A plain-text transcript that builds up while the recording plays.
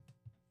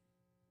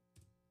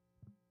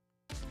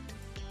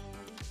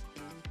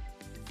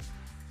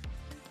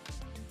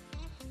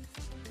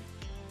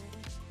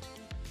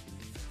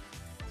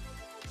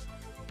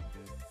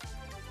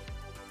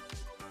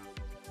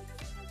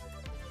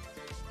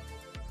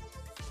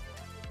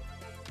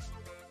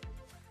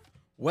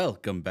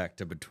Welcome back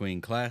to Between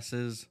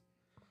Classes.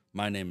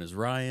 My name is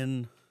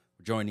Ryan.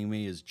 Joining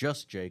me is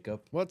just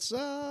Jacob. What's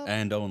up?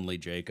 And only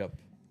Jacob.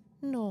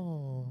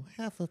 No,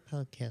 half a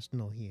podcast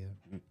no here.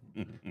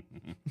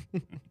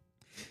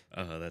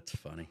 Oh, that's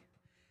funny.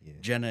 Yeah.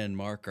 Jenna and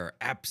Marc are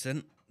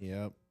absent,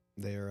 Yep.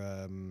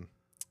 They're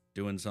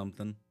doing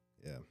something.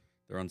 yeah.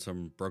 They're on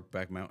some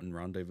Brokeback Mountain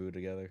rendezvous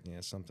together.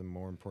 Yeah, something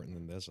more important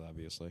than this,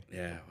 obviously.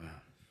 Yeah, well,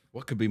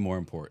 what could be more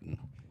important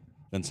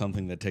than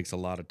something that takes a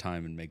lot of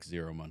time and makes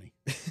zero money?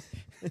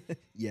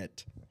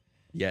 Yet.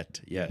 Yet.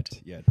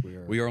 We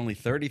We are only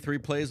 33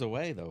 plays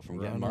away, though, from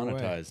We're getting on our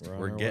way. monetized. We're on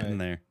We're our getting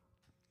way. there.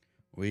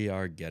 We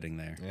are getting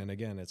there. And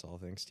again, it's all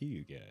thanks to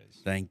you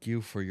guys. Thank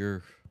you for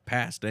your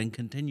past and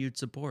continued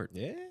support.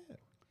 Yeah.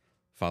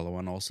 Follow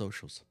on all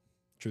socials.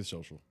 Truth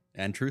Social.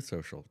 And Truth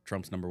Social,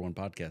 Trump's #1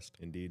 podcast.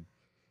 Indeed.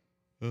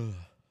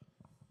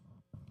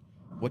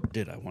 What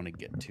did I want to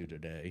get to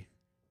today?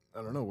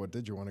 I don't know. What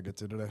did you want to get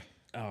to today?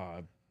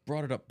 I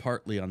brought it up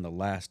partly on the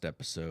last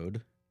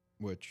episode,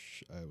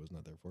 Which I was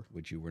not there for.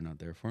 which you were not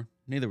there for.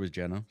 Neither was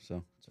Jenna,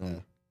 so Yeah.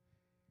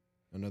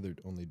 Another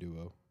only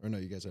duo. Or no,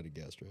 you guys had a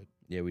guest, right?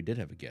 yeah, we did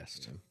have a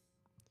guest. Yeah.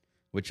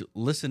 Which,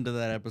 listen to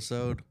that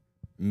episode.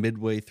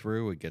 Midway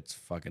through, it gets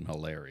fucking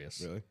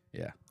hilarious. Really?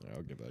 Yeah.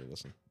 I'll give that a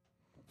listen.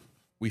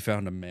 We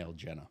found a male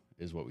Jenna,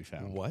 is what we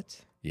found.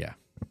 What? Yeah.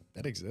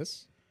 That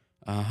exists?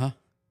 Uh-huh.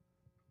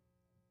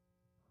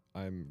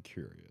 I'm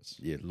curious.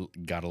 You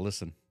gotta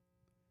listen.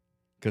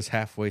 Because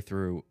halfway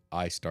through,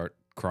 I start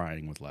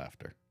crying with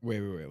laughter. Wait.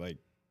 Like,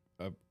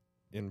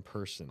 in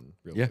person,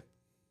 really? Yeah.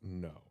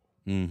 No.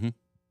 Mm-hmm.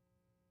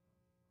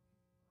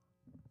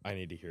 I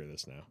need to hear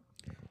this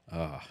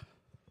now.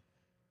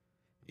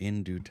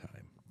 In due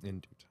time. In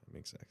due time,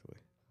 exactly.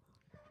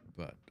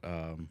 But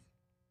I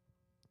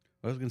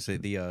was going to say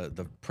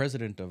the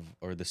president of,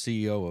 or the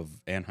CEO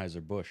of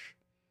Anheuser-Busch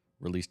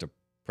released a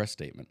press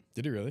statement.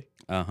 Did he really?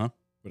 Uh-huh.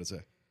 What'd it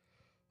say?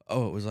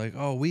 Oh, it was like,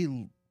 oh,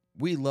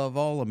 we love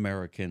all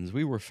Americans.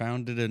 We were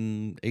founded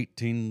in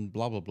 18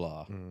 blah, blah,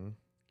 blah. Mm-hmm.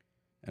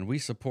 And we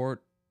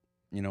support,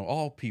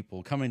 all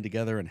people coming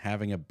together and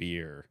having a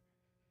beer.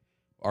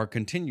 Our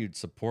continued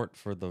support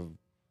for the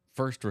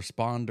first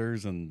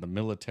responders and the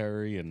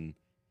military. And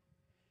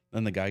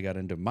then the guy got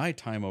into my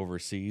time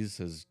overseas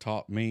has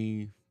taught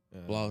me,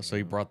 blah. So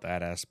he brought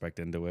that aspect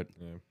into it.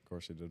 Yeah, of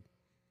course he did.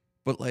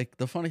 But like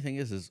the funny thing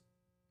is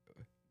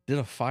did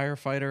a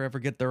firefighter ever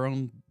get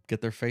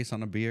their face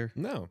on a beer?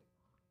 No.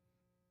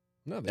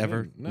 No, they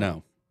Ever? didn't.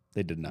 No,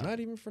 they did not. Not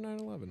even for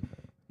 9/11.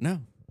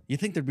 No. You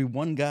think there'd be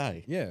one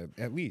guy? Yeah,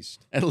 at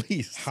least. At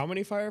least. How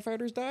many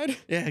firefighters died?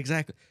 Yeah,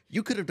 exactly.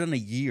 You could have done a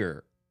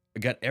year,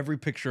 got every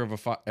picture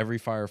of every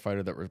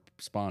firefighter that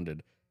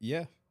responded.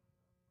 Yeah.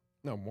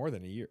 No, more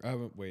than a year.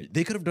 Wait.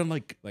 They could have done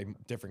like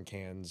different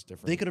cans,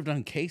 different. they could have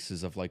done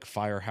cases of like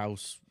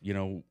Firehouse,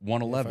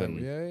 111.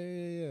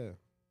 Yeah.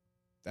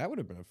 That would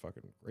have been a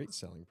fucking great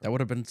selling product. That would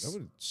have been. That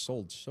would have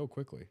sold so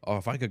quickly. Oh,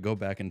 if I could go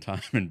back in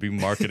time and be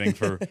marketing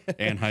for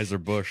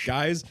Anheuser-Busch.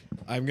 Guys,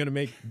 I'm going to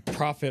make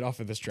profit off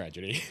of this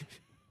tragedy.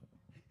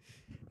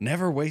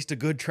 Never waste a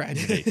good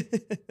tragedy.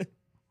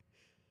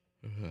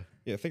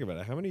 Yeah, think about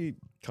it. How many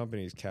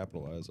companies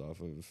capitalize off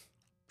of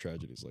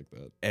tragedies like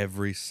that?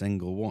 Every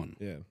single one.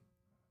 Yeah.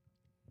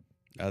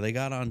 They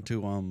got onto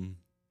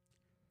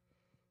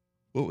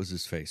what was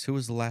his face? Who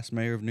was the last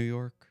mayor of New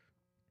York?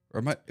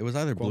 It was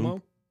either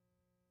Cuomo?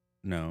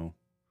 No,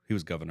 he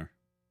was governor.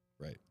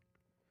 Right.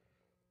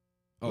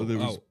 Oh, there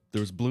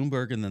was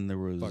Bloomberg, and then there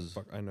was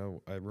Fuck. I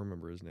know. I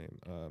remember his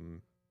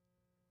name.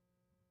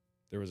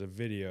 There was a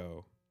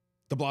video.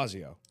 De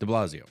Blasio. De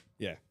Blasio.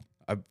 Yeah.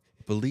 I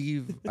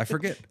believe I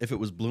forget if it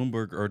was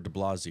Bloomberg or De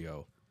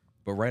Blasio,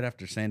 but right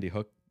after Sandy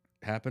Hook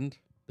happened,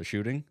 the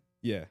shooting.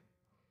 Yeah.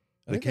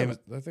 They I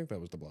think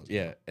that was De Blasio.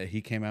 Yeah,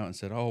 he came out and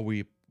said, "Oh,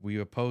 we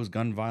oppose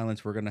gun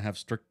violence. We're going to have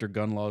stricter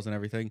gun laws and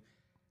everything."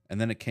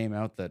 And then it came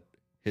out that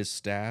his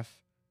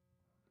staff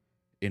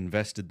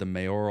invested the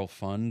mayoral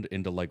fund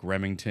into like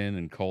Remington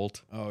and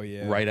Colt. Oh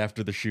yeah. Right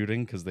after the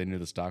shooting because they knew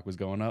the stock was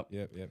going up.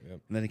 Yep.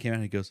 And then he came out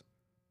and he goes,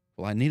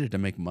 "Well, I needed to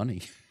make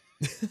money."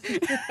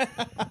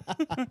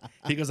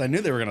 He goes, "I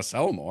knew they were going to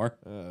sell more."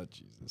 Oh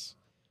Jesus.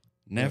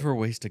 Never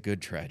waste a good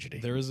tragedy.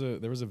 There was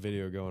a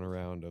video going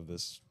around of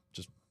this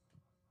just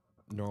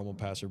normal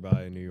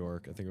passerby in New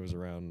York. I think it was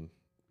around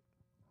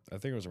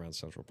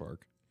Central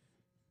Park.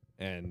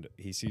 And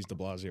he sees De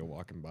Blasio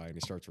walking by and he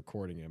starts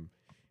recording him.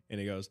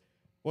 And he goes,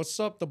 "What's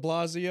up, De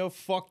Blasio?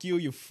 Fuck you,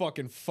 you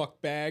fucking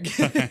fuckbag."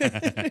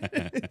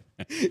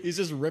 He's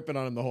just ripping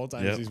on him the whole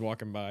time as he's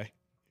walking by.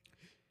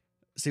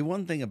 See,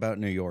 one thing about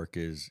New York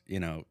is,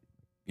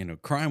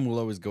 crime will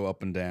always go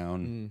up and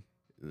down.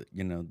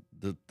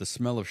 The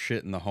smell of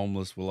shit and the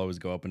homeless will always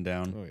go up and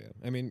down. Oh yeah.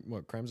 I mean,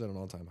 crime's at an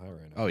all-time high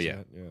right now. Oh, isn't yeah.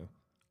 it? Yeah.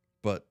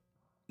 But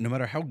no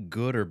matter how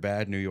good or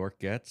bad New York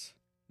gets,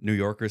 New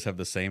Yorkers have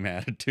the same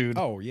attitude.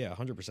 Oh yeah,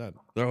 100%.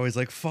 They're always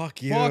like,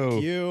 "Fuck you."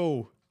 Fuck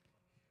you.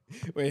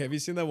 Wait, have you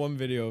seen that one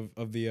video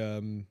of the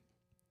I'm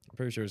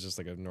pretty sure it's just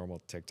like a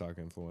normal TikTok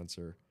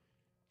influencer,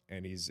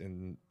 and he's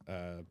in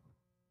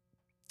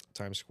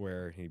Times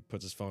Square. He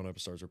puts his phone up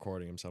and starts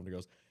recording himself. And he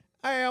goes,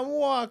 "I am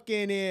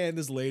walking in."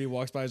 This lady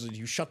walks by and says,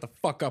 "You shut the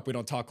fuck up. We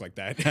don't talk like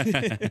that."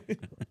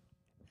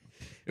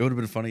 It would have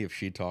been funny if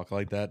she talked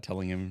like that,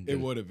 telling him. It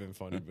would have been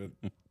funny, but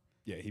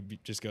yeah,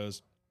 just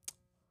goes,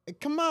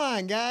 "Come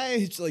on,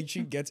 guys!" Like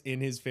she gets in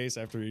his face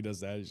after he does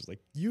that. He's just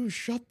like, "You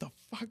shut the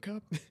fuck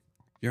up."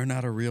 You're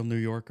not a real New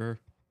Yorker.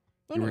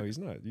 No, he's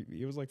not.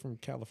 He was like from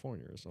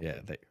California or something.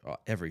 Yeah,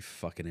 every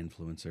fucking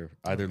influencer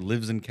either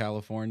lives in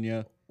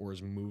California or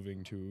is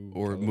moving to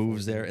or California.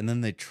 moves there, and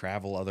then they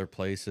travel other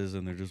places,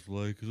 and they're just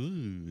like,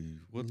 "Ooh,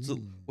 what's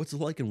it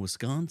like in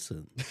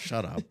Wisconsin?"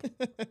 Shut up.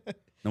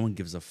 No one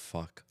gives a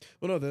fuck.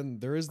 Well, no, then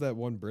there is that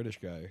one British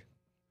guy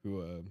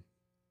who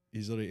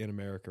he's literally in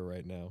America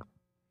right now.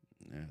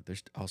 Yeah,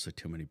 there's also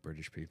too many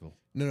British people.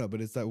 No,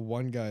 but it's that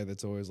one guy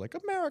that's always like,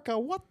 "America,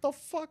 what the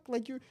fuck?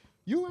 Like you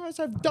guys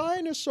have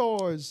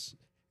dinosaurs."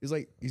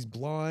 He's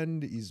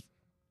blonde.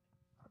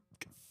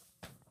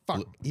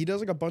 He does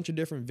like a bunch of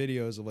different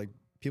videos of like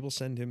people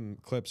send him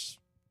clips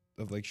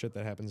of like shit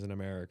that happens in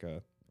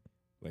America,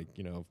 like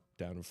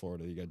down in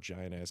Florida you got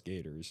giant ass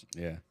gators.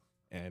 Yeah,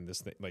 and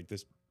this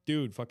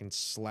dude fucking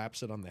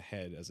slaps it on the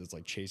head as it's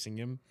like chasing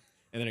him,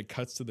 and then it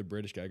cuts to the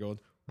British guy going,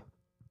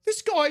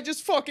 "This guy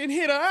just fucking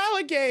hit an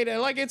alligator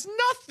like it's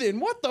nothing.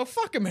 What the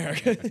fuck,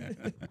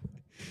 America?"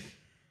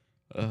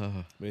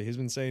 But he's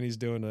been saying he's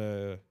doing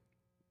a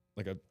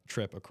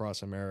trip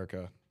across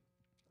America,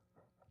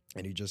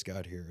 and he just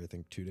got here I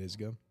think 2 days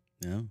ago.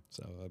 Yeah.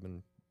 So I've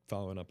been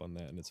following up on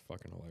that, and it's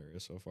fucking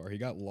hilarious so far. He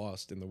got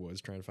lost in the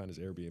woods trying to find his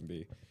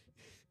Airbnb.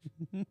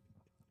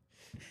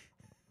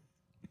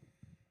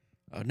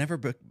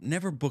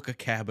 Never book a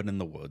cabin in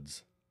the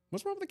woods.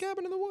 What's wrong with the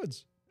cabin in the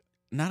woods?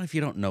 Not if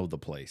you don't know the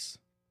place.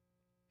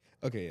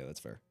 Okay, yeah, that's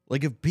fair.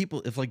 Like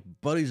if like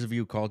buddies of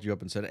you called you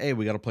up and said, "Hey,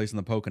 we got a place in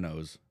the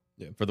Poconos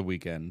for the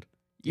weekend,"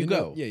 you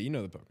go. Yeah, you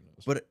know the Poconos.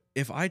 But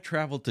if I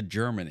traveled to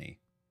Germany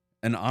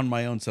and on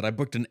my own said I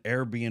booked an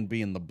Airbnb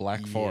in the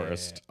Black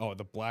Forest. Oh,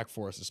 the Black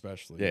Forest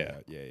especially.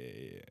 Yeah.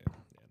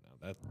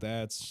 No,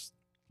 that's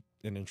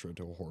an intro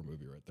to a horror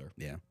movie right there.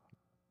 Yeah.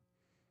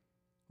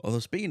 Although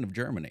speaking of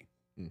Germany,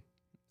 all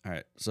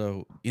right.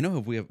 So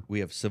we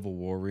have Civil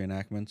War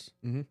reenactments,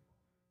 and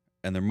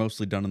they're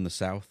mostly done in the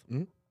South,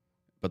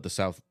 but the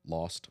South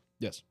lost.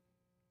 Yes.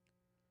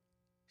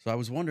 So I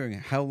was wondering,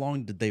 how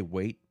long did they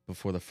wait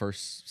before the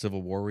first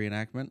Civil War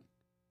reenactment?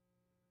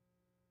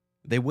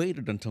 They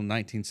waited until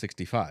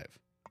 1965,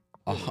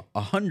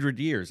 100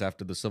 years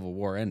after the Civil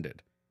War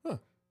ended,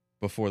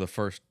 before the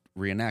first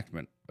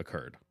reenactment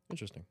occurred.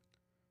 Interesting.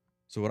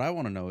 So what I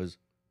want to know is,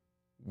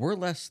 we're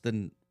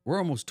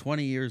almost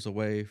 20 years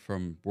away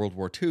from World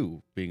War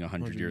II being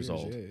 100 years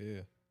old.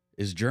 Yeah.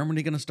 Is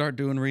Germany going to start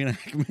doing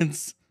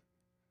reenactments?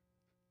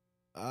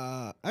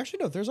 Actually,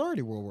 no. There's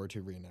already World War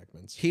II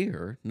reenactments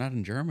Here, not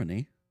in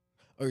Germany.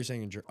 Oh, you're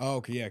saying in Germany? Oh,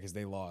 okay, yeah, because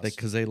they lost.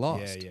 Because they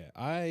lost. Yeah.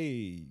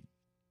 I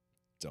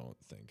don't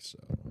think so.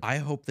 I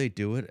hope they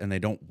do it and they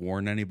don't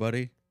warn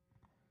anybody.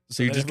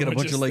 So you just get a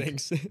bunch of like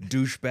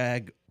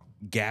douchebag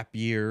gap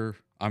year,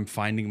 I'm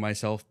finding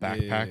myself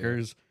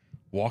backpackers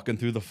walking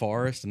through the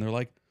forest, and they're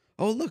like,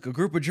 "Oh, look, a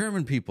group of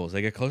German people." As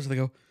they get closer, they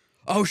go,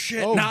 "Oh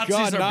shit,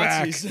 Nazis are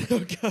Nazis. back."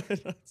 Oh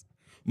god.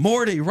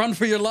 Morty, run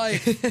for your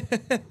life.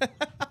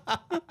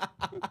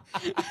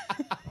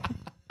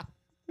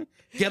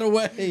 Get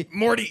away.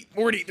 Morty,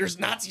 there's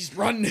Nazis,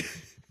 run.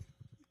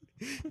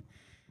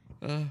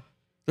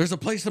 There's a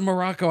place in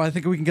Morocco. I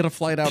think we can get a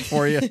flight out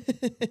for you.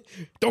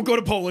 Don't go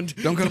to Poland.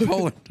 Don't go to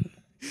Poland.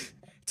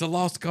 It's a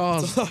lost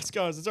cause. It's a lost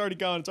cause. It's already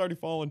gone. It's already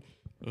fallen.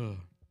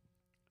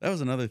 That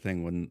was another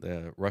thing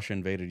when Russia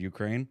invaded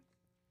Ukraine.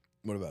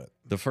 What about it?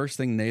 The first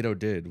thing NATO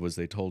did was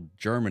they told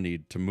Germany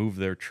to move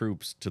their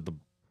troops to the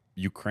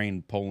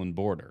Ukraine-Poland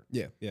border.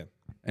 Yeah.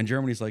 And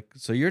Germany's like,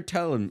 so you're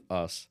telling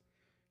us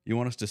you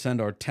want us to send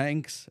our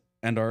tanks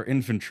and our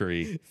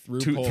infantry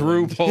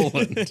through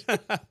Poland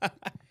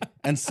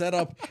and set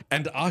up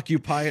and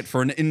occupy it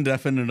for an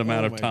indefinite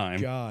amount of time. Oh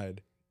my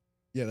God.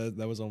 Yeah,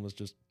 that was almost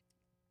just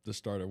the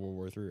start of World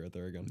War III right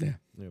there again.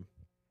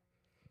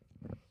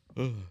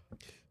 Yeah.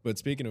 But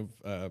speaking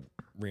of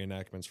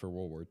reenactments for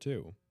World War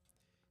II,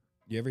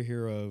 you ever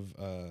hear of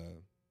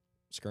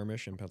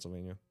Skirmish in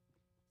Pennsylvania?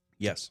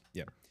 Yes.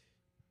 Yeah.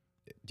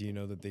 Do you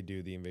know that they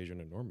do the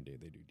invasion of Normandy?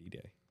 They do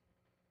D-Day.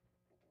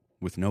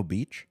 With no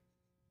beach?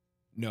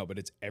 No, but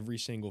it's every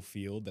single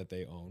field that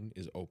they own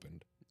is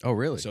opened. Oh,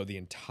 really? So the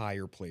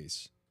entire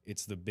place.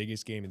 It's the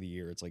biggest game of the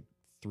year. It's like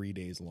 3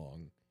 days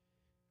long.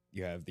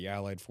 You have the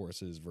Allied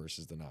forces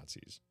versus the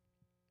Nazis.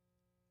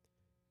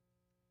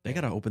 They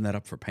got to open that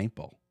up for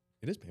paintball.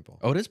 It is paintball.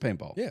 Oh, it is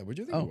paintball. Yeah, what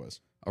do you think it was?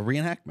 A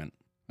reenactment.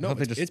 No,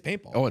 it's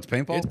paintball. Oh, it's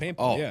paintball? It's paintball,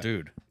 Oh, yeah.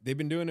 dude. They've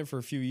been doing it for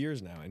a few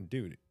years now. And,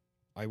 dude,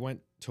 I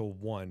went to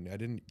one. I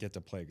didn't get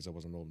to play because I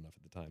wasn't old enough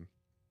at the time.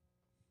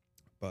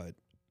 But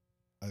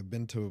I've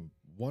been to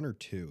one or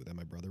two that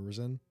my brother was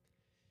in.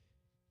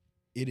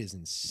 It is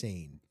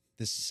insane.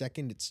 The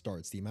second it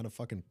starts, the amount of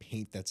fucking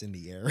paint that's in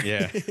the air.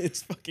 Yeah.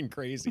 It's fucking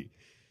crazy.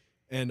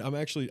 And I'm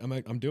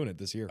doing it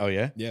this year. Oh,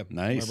 yeah? Yeah.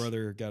 Nice. My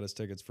brother got us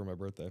tickets for my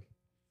birthday.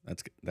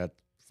 That's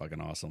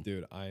fucking awesome.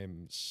 Dude, I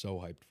am so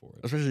hyped for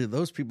it. Especially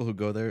those people who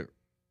go there,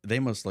 they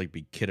must like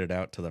be kitted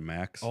out to the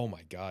max. Oh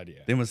my God,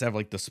 yeah. They must have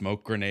like the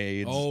smoke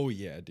grenades. Oh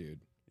yeah, dude.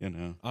 You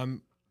know.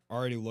 I'm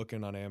already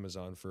looking on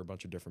Amazon for a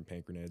bunch of different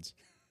paint grenades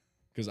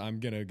because I'm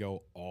gonna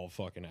go all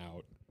fucking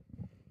out.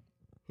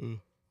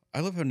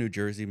 I love how New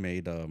Jersey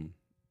made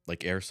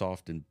like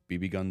airsoft and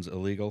BB guns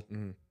illegal,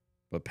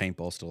 but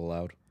paintball still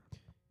allowed.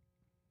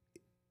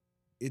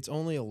 It's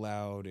only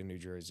allowed in New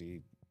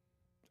Jersey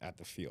at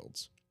the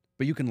fields.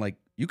 But you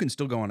can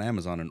still go on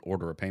Amazon and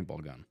order a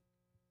paintball gun.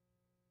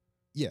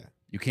 Yeah.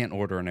 You can't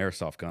order an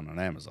airsoft gun on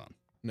Amazon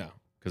No.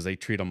 because they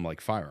treat them like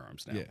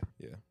firearms now. Yeah.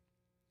 Yeah.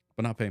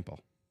 But not paintball.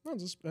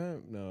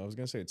 No, no, I was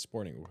gonna say it's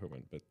sporting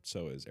equipment, but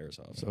so is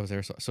airsoft. So is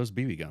airsoft. So is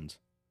BB guns.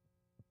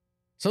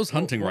 So is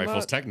hunting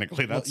rifles.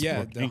 Technically, that's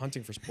yeah, sporting. the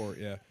hunting for sport.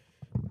 Yeah,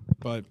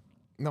 but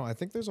no, I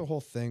think there's a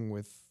whole thing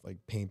with like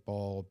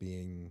paintball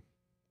being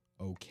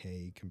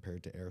okay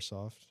compared to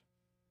airsoft.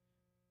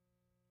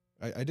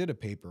 I did a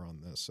paper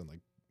on this in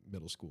like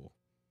middle school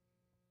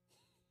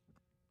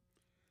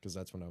because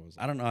that's when I was.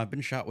 I don't know. I've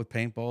been shot with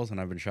paintballs and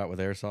I've been shot with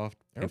airsoft.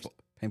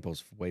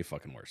 Paintball's way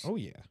fucking worse. Oh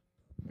yeah,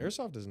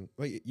 airsoft isn't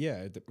like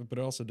but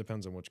it also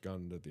depends on which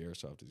gun that the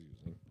airsoft is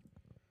using.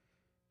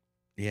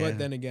 Yeah, but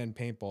then again,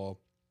 paintball,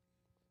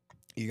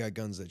 you got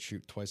guns that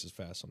shoot twice as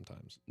fast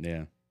sometimes.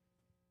 Yeah,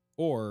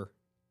 or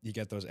you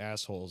get those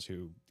assholes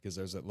who, because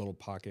there's that little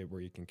pocket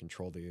where you can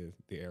control the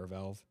air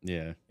valve.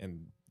 Yeah,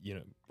 and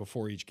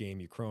before each game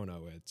you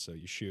chrono it, so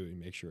you shoot and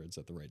make sure it's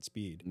at the right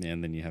speed. Yeah,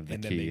 and then you have the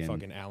and key. And then they in.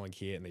 fucking Allen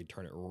key it and they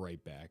turn it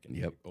right back and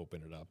they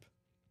open it up.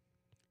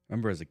 I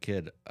remember as a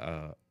kid,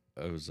 I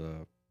was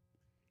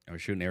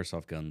shooting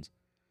airsoft guns,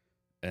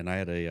 and I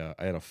had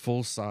a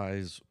full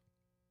size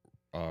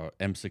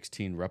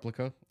M16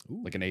 replica,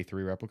 Ooh. like an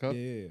A3 replica,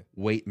 Yeah.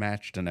 weight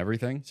matched and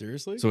everything.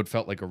 Seriously? So it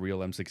felt like a real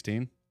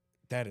M16.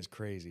 That is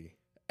crazy.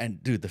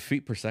 And dude, the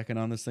feet per second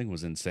on this thing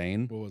was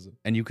insane. What was it?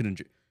 And you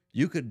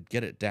could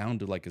get it down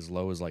to like as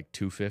low as like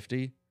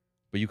 250,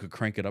 but you could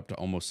crank it up to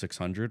almost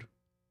 600.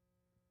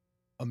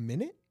 A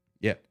minute?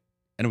 Yeah.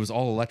 And it was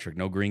all electric,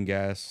 no green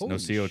gas, no Holy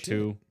CO2.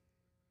 shit.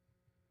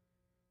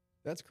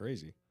 That's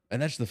crazy.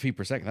 And that's the feet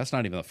per second. That's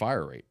not even the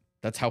fire rate.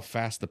 That's how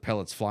fast the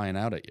pellet's flying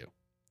out at you.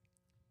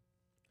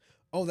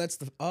 Oh, that's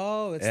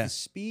the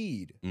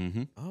speed.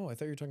 Mm-hmm. Oh, I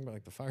thought you were talking about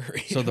like the fire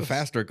rate. So the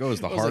faster it goes,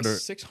 the harder. Like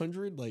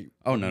 600, like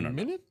no, a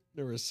minute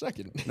or a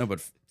second. No,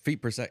 but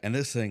feet per second. And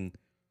this thing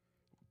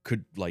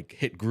could like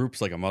hit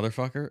groups like a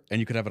motherfucker, and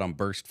you could have it on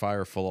burst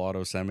fire, full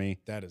auto, semi.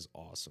 That is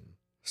awesome.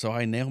 So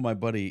I nailed my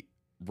buddy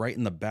right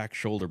in the back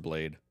shoulder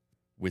blade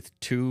with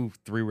 2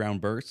 3-round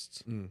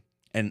bursts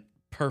and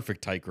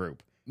perfect tight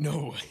group.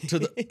 No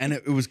way. And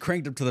it was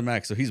cranked up to the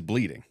max, so he's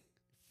bleeding.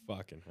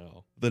 Fucking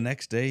hell. The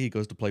next day he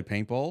goes to play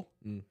paintball,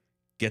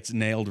 gets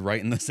nailed right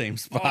in the same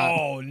spot.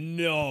 Oh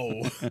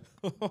no.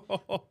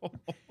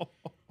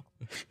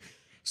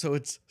 So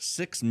it's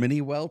 6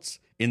 mini welts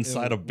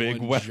inside a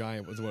big welt.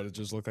 Giant was what it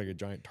just looked like, a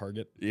giant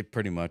target. Yeah,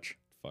 pretty much.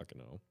 Fucking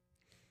hell.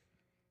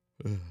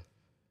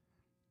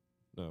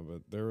 No,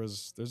 but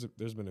there's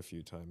been a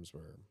few times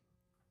where,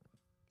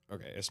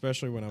 okay,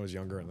 especially when I was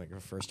younger and like I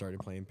first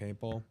started playing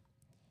paintball,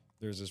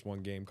 there's this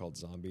one game called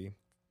Zombie.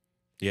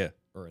 Yeah.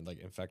 Or like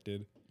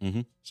Infected.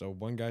 Mm-hmm. So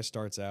one guy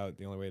starts out,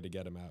 the only way to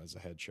get him out is a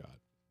headshot.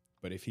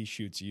 But if he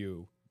shoots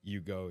you, you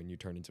go and you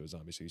turn into a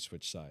zombie, so you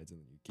switch sides and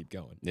you keep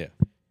going. Yeah.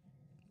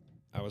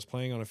 I was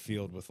playing on a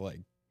field with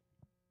like,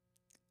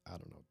 I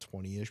don't know,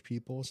 20-ish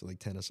people, so like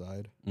 10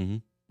 aside. Mm-hmm.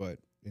 But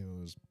it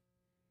was,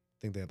 I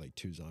think they had like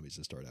 2 zombies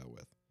to start out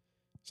with.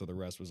 So the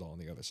rest was all on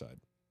the other side.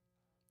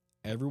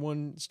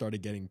 Everyone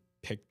started getting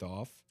picked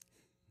off,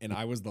 and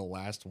I was the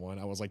last one.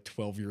 I was like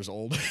 12 years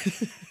old.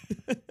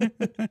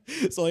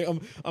 So like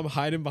I'm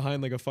hiding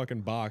behind like a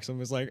fucking box. I'm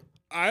just like,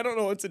 I don't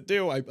know what to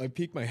do. I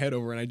peek my head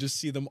over and I just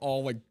see them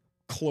all like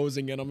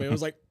closing in on me. I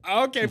was like,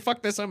 okay,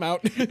 fuck this, I'm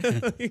out.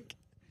 Like,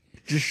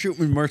 just shoot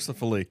me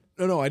mercifully.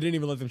 No, I didn't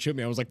even let them shoot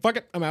me. I was like, fuck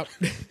it, I'm out.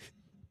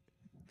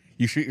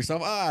 You shoot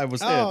yourself? I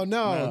was dead. Oh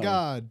no,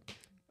 God.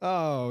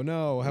 Oh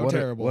no, how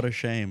terrible. What a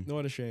shame.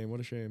 What a shame, what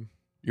a shame.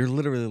 You're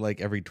literally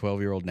like every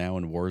 12-year-old now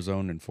in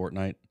Warzone and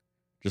Fortnite.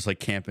 Just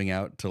like camping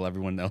out till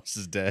everyone else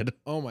is dead.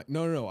 Oh my,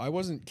 no. I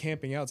wasn't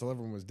camping out till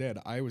everyone was dead.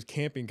 I was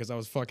camping because I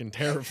was fucking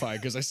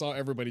terrified because I saw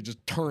everybody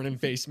just turn and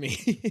face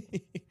me.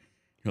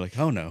 You're like,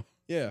 oh no.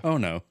 Yeah. Oh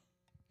no.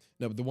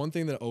 No, but the one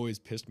thing that always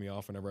pissed me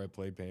off whenever I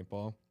played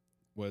paintball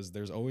was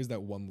there's always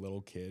that one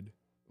little kid.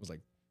 It was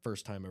like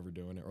first time ever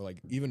doing it, or like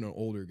even an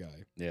older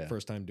guy. Yeah.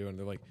 First time doing it.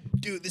 They're like,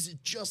 dude, this is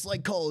just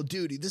like Call of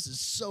Duty. This is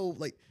so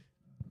like,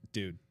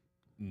 dude,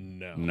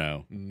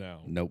 no.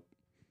 Nope.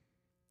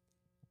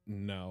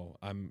 No,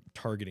 I'm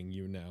targeting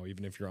you now,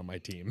 even if you're on my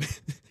team.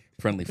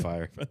 Friendly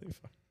fire.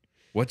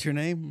 What's your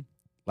name?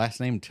 Last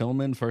name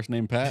Tillman, first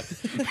name Pat?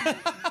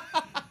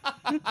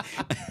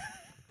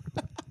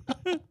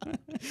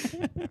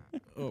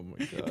 Oh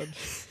my God.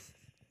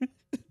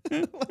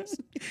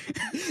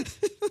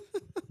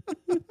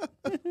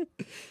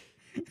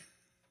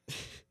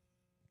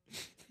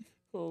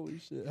 Holy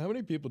shit. How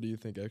many people do you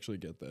think actually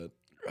get that?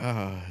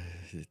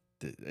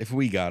 If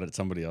we got it,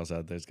 somebody else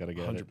out there's got to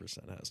get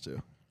 100% has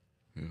to.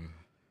 it.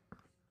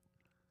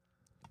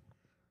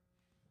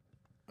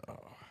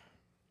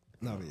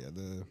 No, but yeah,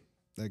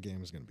 that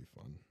game is gonna be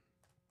fun.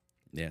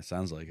 Yeah,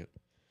 sounds like it.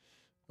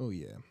 Oh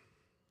yeah.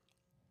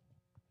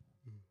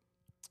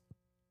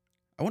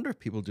 I wonder if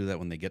people do that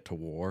when they get to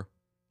war.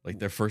 Like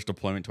their first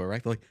deployment to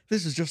Iraq, they're like,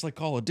 this is just like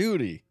Call of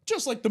Duty.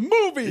 Just like the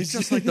movies. It's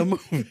just like the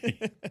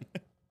movie.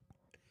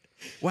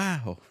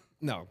 Wow.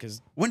 No,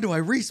 because When do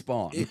I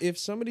respawn? if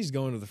somebody's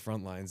going to the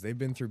front lines, they've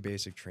been through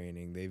basic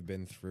training. They've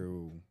been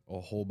through a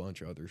whole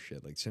bunch of other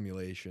shit, like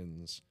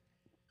simulations.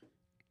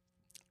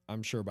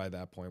 I'm sure by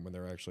that point, when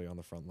they're actually on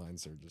the front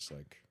lines, they're just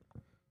like,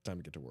 time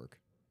to get to work.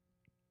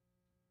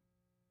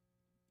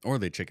 Or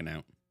they chicken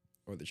out.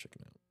 Or they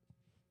chicken out.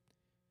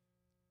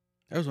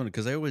 I was wondering,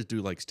 because they always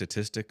do like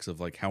statistics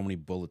of like how many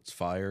bullets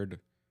fired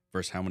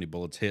versus how many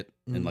bullets hit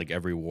in like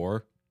every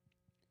war.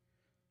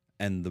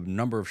 And the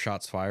number of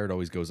shots fired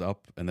always goes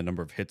up and the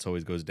number of hits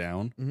always goes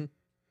down. Mm-hmm.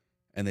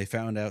 And they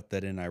found out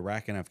that in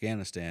Iraq and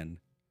Afghanistan,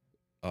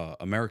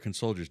 American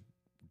soldiers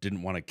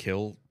didn't want to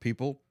kill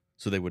people,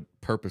 so they would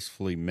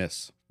purposefully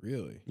miss.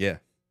 Really? Yeah.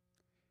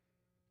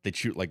 They'd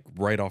shoot like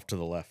right off to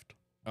the left.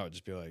 Oh,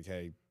 just be like,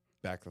 hey,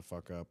 back the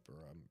fuck up,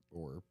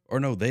 or Or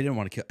no, they didn't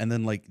want to kill. And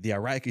then like the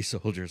Iraqi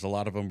soldiers, a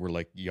lot of them were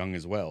like young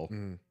as well.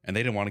 And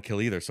they didn't want to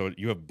kill either. So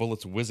you have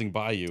bullets whizzing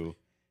by you,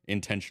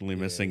 intentionally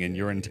missing, and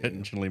you're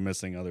intentionally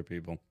missing other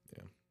people.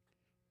 Yeah.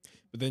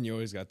 But then you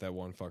always got that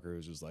one fucker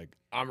who's just like,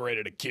 I'm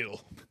ready to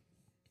kill.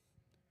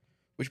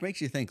 Which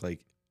makes you think,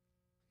 like,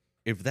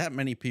 if that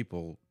many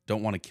people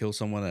don't want to kill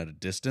someone at a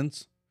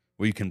distance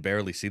where you can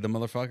barely see the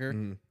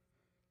motherfucker,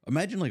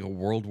 imagine like a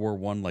World War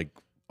I, like,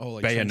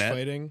 like bayonet trench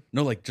fighting?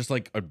 No, like just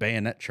like a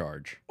bayonet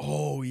charge.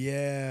 Oh,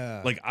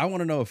 yeah. Like, I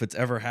want to know if it's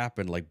ever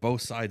happened, like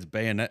both sides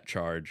bayonet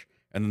charge,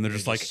 and then they're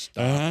just like,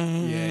 stop.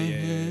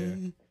 Yeah.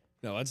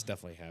 No, that's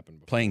definitely happened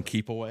before. Playing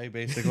keep away,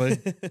 basically.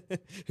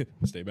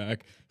 Stay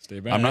back. Stay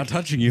back. I'm not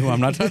touching you.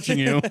 I'm not touching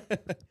you.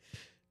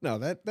 No,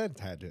 that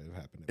had to have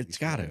happened. It's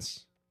got to.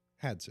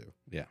 Had to.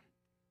 Yeah.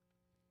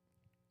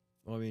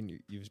 Well, I mean,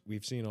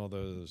 we've seen all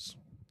those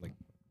like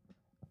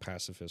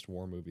pacifist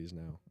war movies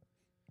now.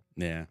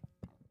 Yeah.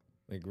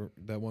 Like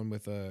that one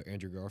with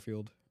Andrew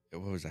Garfield.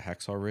 What was it,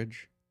 Hacksaw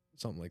Ridge?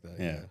 Something like that.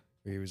 Yeah.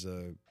 He was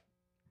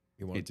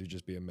he wanted to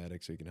just be a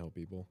medic so he can help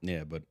people.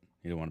 Yeah, but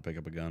he didn't want to pick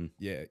up a gun.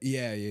 Yeah.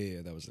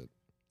 That was it.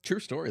 True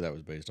story that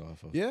was based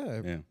off of.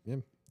 Yeah.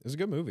 It was a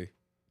good movie.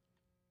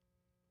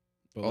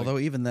 But although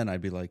even then,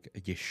 I'd be like,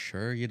 "Are you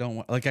sure you don't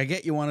want?" Like, I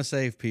get you want to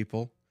save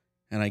people,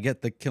 and I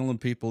get that killing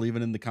people,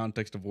 even in the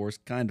context of war, is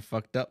kind of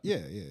fucked up. Yeah.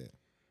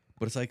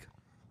 But it's like,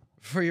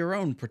 for your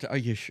own are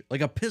you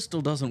like a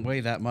pistol doesn't weigh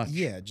that much?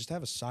 Yeah, just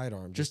have a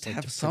sidearm. Just like,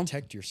 have to some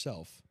protect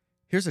yourself.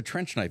 Here's a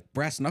trench knife,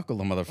 brass knuckle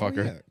the motherfucker.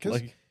 Oh, yeah, 'cause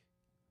like,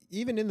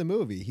 even in the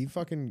movie, he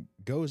fucking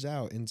goes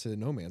out into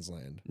no man's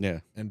land. Yeah.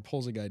 And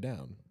pulls a guy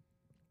down.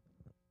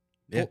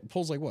 Yeah.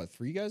 Pulls like what,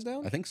 3 guys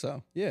down? I think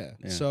so. Yeah.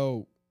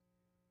 So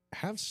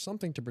have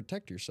something to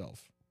protect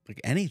yourself. Like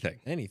anything.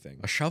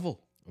 Anything. A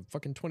shovel. A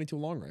fucking 22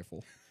 long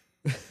rifle.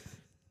 What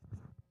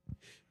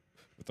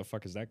the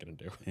fuck is that gonna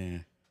do? Yeah.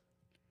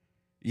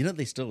 You know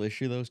they still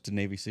issue those to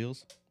Navy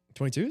SEALs?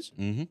 22s?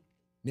 Mm-hmm.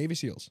 Navy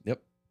SEALs.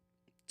 Yep.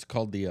 It's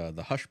called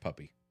the Hush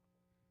Puppy.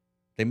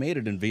 They made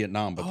it in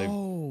Vietnam, but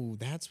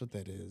that's what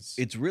that is.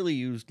 it's really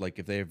used like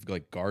if they have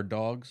like guard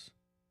dogs.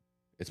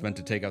 It's meant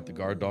to take out the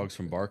guard dogs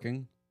from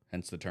barking,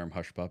 hence the term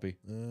Hush Puppy.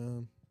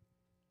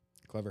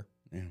 Clever.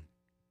 Yeah.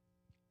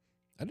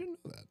 I didn't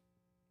know that.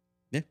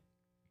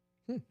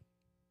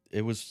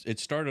 It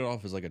started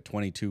off as like a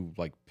 22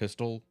 like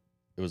pistol.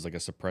 It was like a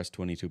suppressed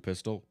 22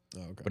 pistol.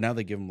 Oh, okay. But now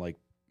they give them like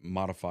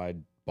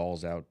modified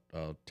balls out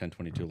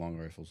 10-22 long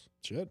rifles.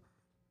 Shit.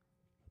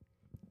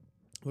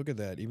 Look at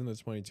that. Even the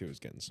 22 is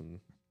getting some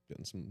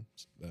what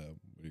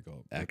do you call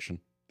it? Action.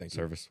 Thank you.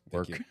 Service. Thank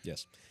Work. you.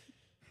 Yes.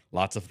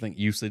 Lots of things.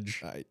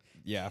 Usage.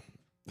 Yeah.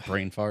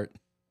 Brain fart.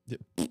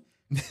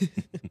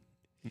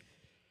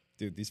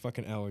 Dude, these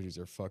fucking allergies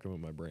are fucking with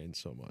my brain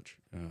so much.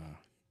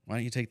 Why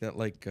don't you take that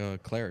like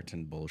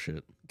Claritin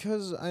bullshit?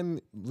 Because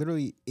I'm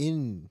literally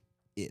in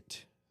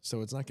it,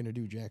 so it's not going to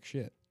do jack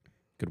shit.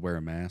 Could wear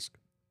a mask.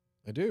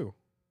 I do.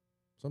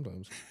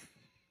 Sometimes.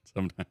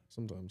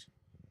 Sometimes.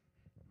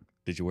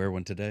 Did you wear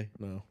one today?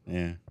 No.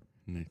 Yeah.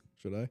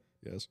 Should I?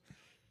 Yes.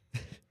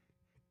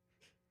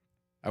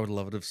 I would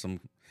love it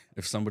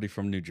if somebody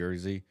from New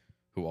Jersey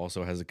who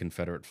also has a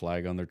Confederate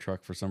flag on their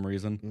truck for some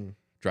reason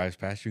drives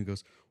past you and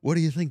goes, "What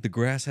do you think? The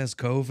grass has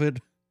COVID?"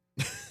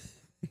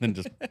 and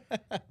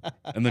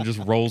then just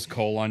rolls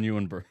coal on you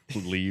and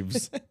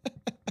leaves.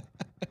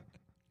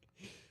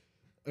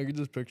 I could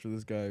just picture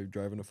this guy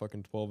driving a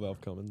fucking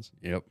 12-valve Cummins.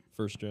 Yep.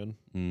 First gen.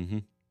 Mm-hmm.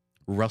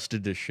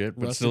 Rusted to shit,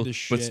 but Rusted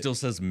still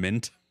says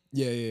mint.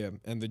 Yeah.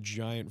 And the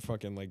giant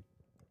fucking like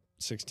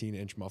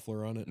 16-inch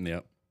muffler on it.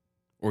 Yep.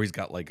 Or he's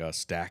got like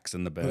stacks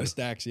in the bed.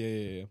 Stacks,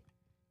 yeah.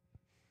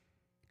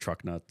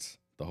 Truck nuts,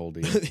 the whole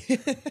deal.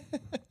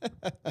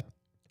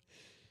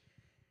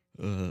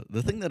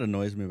 The thing that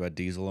annoys me about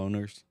diesel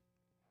owners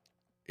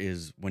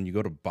is when you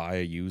go to buy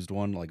a used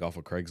one, like off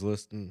of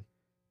Craigslist, Mm.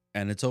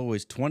 and it's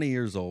always 20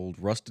 years old,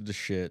 rusted to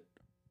shit,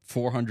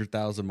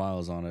 400,000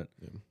 miles on it.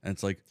 Yeah. And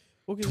it's like,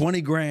 Well,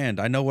 20 grand.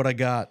 I know what I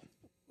got.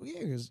 yeah,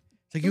 because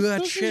It's like, you got those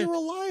things shit. are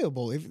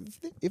reliable.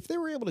 If they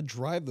were able to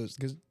drive those,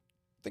 because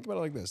think about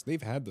it like this: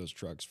 they've had those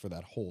trucks for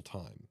that whole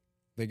time.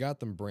 They got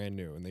them brand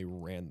new and they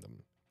ran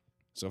them.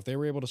 So if they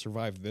were able to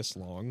survive this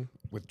long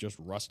with just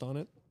rust on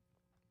it,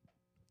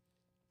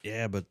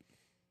 Yeah, but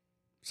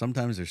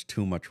sometimes there's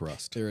too much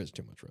rust. there is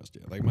too much rust.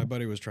 Yeah, like my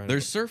buddy was trying.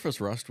 There's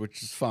surface rust,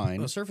 which is fine.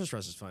 no, surface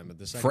rust is fine, but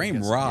the second Frame it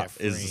gets- rot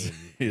yeah,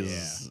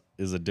 frame,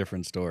 is a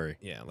different story.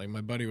 yeah. Like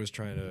my buddy was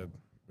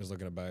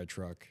looking to buy a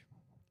truck,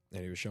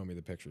 and he was showing me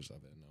the pictures of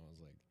it, and I was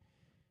like,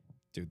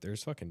 dude,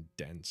 there's fucking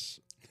dents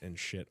and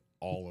shit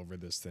all over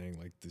this thing.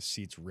 Like the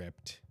seat's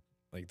ripped.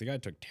 Like the guy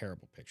took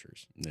terrible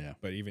pictures, Yeah.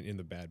 but even in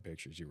the bad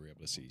pictures, you were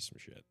able to see some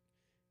shit.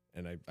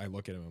 And I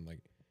look at him, I'm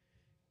like,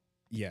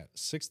 yeah,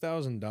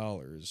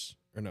 $6,000,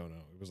 or no,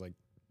 it was like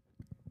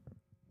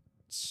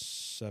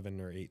 $7,000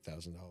 or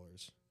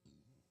 $8,000.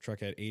 Truck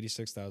had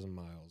 86,000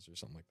 miles or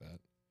something like that.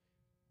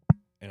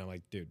 And I'm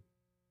like, dude,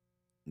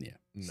 Yeah.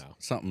 no,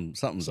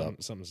 Something's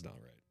up. something's not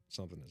right.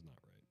 Something is not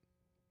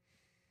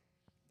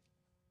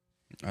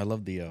right. I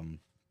love the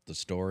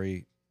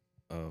story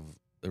of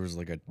there was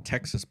like a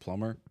Texas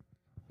plumber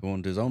who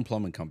owned his own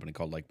plumbing company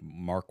called like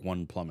Mark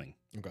One Plumbing.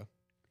 Okay.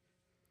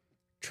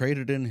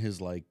 Traded in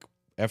his like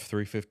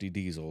F-350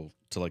 diesel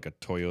to like a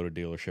Toyota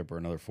dealership or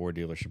another Ford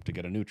dealership to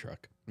get a new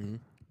truck. Mm-hmm.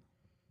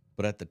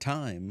 But at the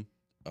time,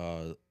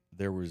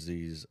 there was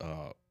these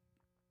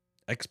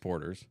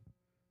exporters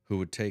who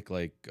would take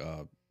like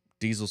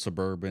diesel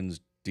Suburbans,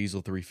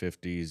 diesel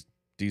 350s,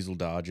 diesel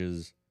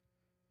Dodges.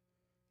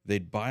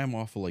 They'd buy them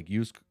off of like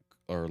used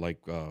or like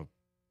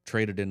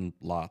traded in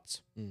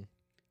lots, Mm.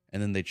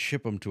 and then they'd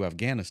ship them to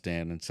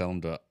Afghanistan and sell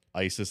them to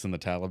ISIS and the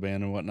Taliban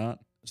and whatnot.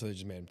 So they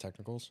just made him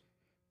technicals?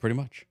 Pretty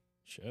much.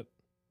 Shit.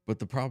 But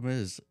the problem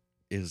is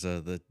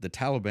the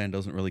Taliban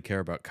doesn't really care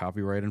about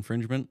copyright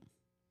infringement.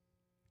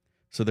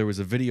 So there was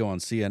a video on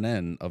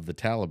CNN of the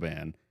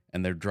Taliban,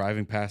 and they're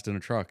driving past in a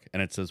truck,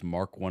 and it says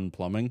Mark One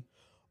Plumbing.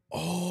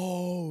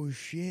 Oh,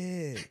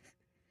 shit.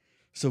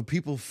 So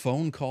people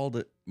phone called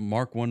it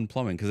Mark One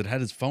Plumbing because it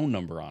had his phone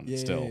number on it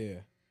still. Yeah.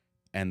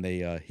 And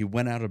they he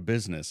went out of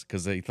business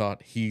because they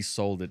thought he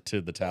sold it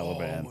to the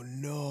Taliban. Oh,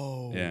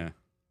 no. Yeah.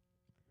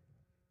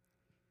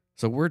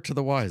 So word to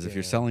the wise, if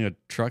you're Yeah. selling a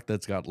truck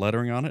that's got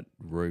lettering on it,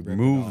 Rip it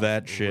remove off.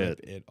 that shit.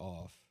 Rip it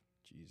off.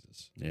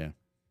 Jesus. Yeah.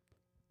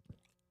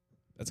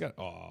 That's got.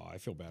 Oh, I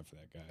feel bad for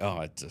that guy.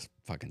 Oh, it's a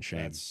fucking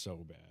shame. That's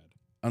so bad.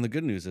 And the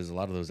good news is a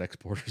lot of those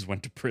exporters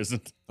went to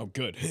prison. Oh,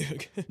 good.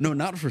 No,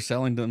 not for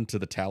selling them to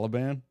the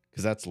Taliban,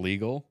 because that's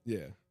legal.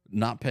 Yeah.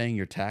 Not paying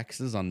your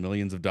taxes on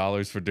millions of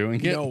dollars for doing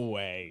it. No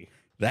way.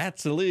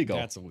 That's illegal.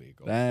 That's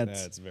illegal.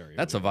 That's very.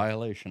 That's a illegal.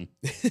 violation.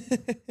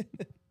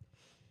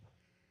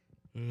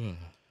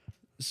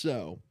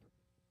 So,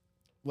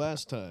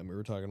 last time we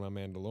were talking about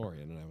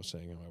Mandalorian, and I was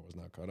saying how I was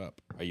not caught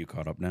up. Are you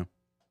caught up now?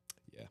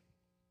 Yeah.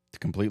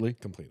 Completely?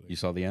 Completely. You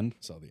saw the end?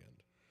 Saw the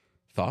end.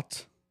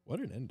 Thoughts? What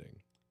an ending.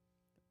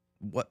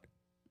 What?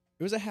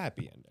 It was a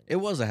happy ending. It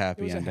was a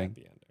happy It was ending, a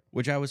happy ending.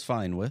 which I was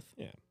fine with.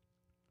 Yeah.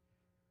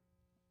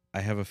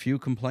 I have a few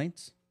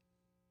complaints.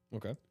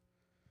 Okay.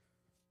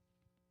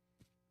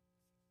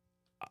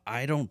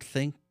 I don't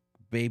think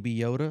Baby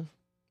Yoda,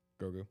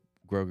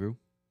 Grogu,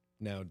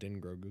 Now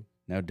Din Grogu.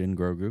 now Din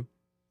Grogu,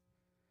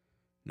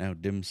 now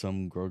Dim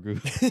Sum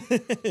Grogu.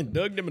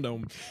 Doug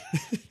Dimmadome.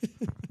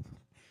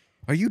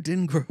 Are you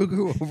Din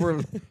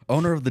Grogu,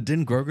 owner of the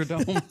Din Grogu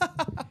Dome?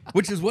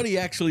 Which is what he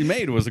actually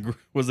made was a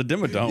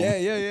Dimmadome.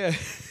 Yeah.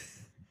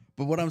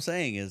 But what I'm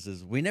saying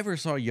is we never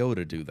saw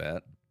Yoda do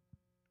that.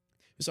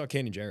 We saw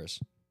Kanan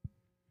Jarrus.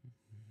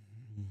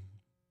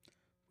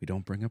 We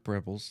don't bring up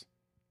Rebels.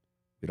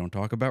 We don't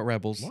talk about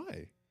Rebels.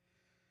 Why?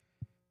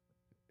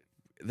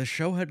 The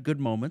show had good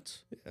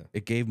moments. Yeah.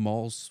 It gave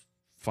Maul's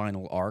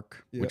final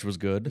arc, Yep. which was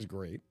It was good.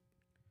 great.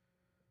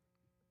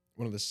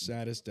 One of the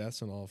saddest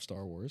deaths in all of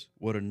Star Wars.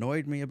 What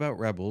annoyed me about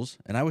Rebels,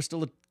 and I was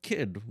still a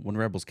kid when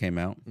Rebels came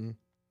out, Mhm.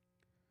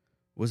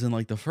 was in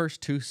like the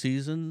first 2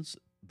 seasons,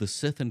 the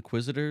Sith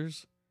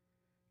Inquisitors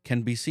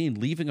can be seen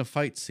leaving a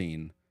fight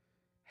scene,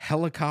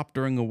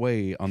 helicoptering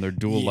away on their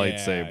dual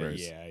lightsabers.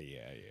 Yeah.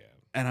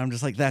 And I'm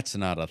just like, that's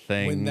not a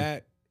thing. When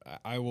that,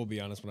 I will be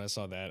honest, when I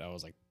saw that, I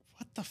was like,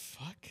 what the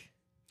fuck?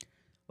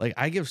 Like,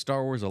 I give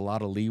Star Wars a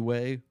lot of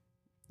leeway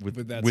But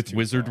with that's too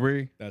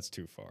wizardry, That's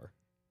too far.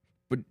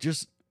 but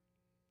just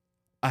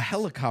a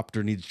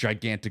helicopter needs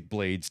gigantic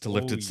blades to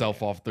lift Oh,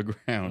 itself yeah. off the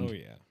ground. Oh,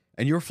 yeah.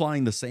 And you're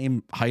flying the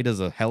same height as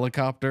a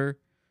helicopter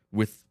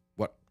with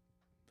what,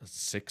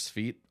 6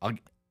 feet,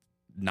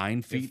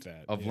 9 feet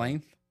that, of yeah.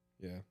 length?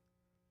 Yeah.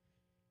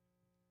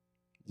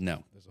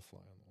 No. There's a fly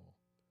on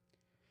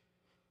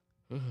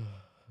the wall.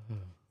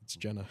 It's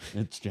Jenna.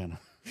 It's Jenna.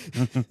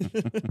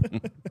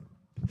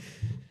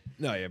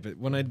 No, yeah, but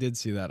when I did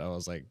see that, I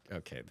was like,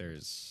 okay,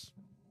 there's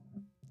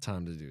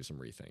time to do some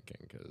rethinking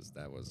because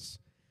that was.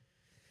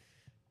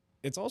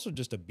 It's also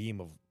just a beam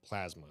of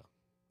plasma.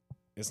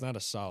 It's not a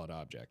solid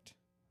object.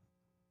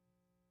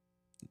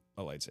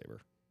 A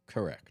lightsaber.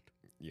 Correct.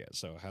 Yeah,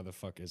 so how the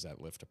fuck is that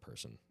lift a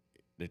person?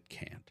 It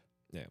can't.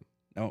 Yeah.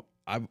 Now,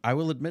 I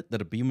will admit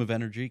that a beam of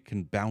energy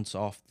can bounce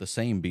off the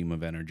same beam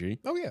of energy.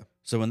 Oh, yeah.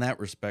 So in that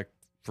respect,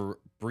 for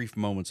brief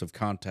moments of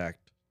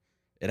contact,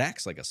 it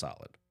acts like a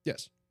solid.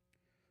 Yes.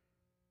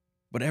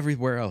 But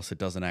everywhere else, it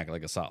doesn't act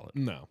like a solid.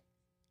 No.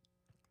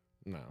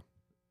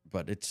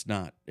 But it's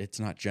not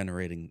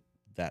generating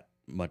that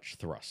much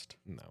thrust.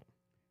 No.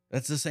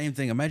 That's the same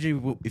thing.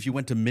 Imagine if you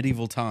went to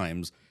medieval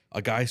times,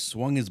 a guy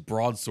swung his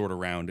broadsword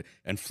around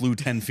and flew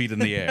 10 feet in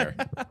the air.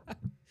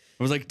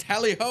 It was like,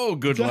 tally-ho,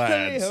 good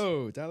lads.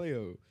 Tally-ho,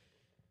 tally-ho.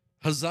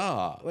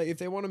 Huzzah. Like, if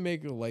they want to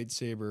make a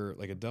lightsaber,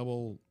 like a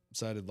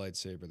double-sided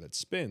lightsaber that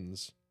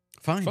spins,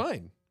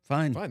 Fine.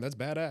 fine, that's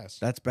badass.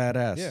 That's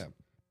badass. Yeah.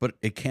 But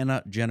it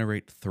cannot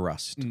generate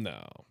thrust.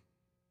 No.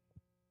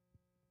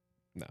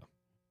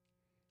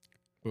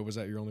 But was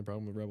that your only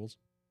problem with Rebels?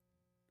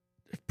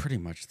 Pretty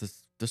much.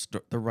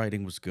 The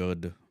writing was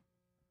good.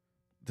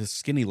 The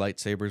skinny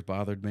lightsabers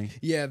bothered me.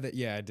 Yeah,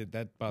 I did.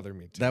 That bothered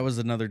me too. That was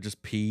another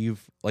just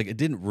peeve. Like, it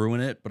didn't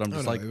ruin it, but I'm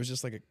just it was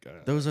just like a...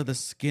 those are the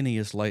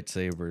skinniest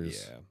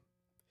lightsabers. Yeah.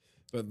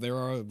 But there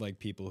are, like,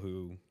 people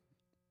who,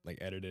 like,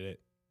 edited it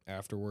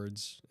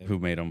afterwards. And, Who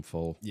made them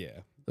full.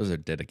 Yeah. Those are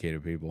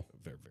dedicated people.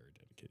 Very, very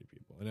dedicated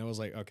people. And I was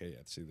like, okay, yeah,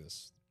 see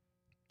this.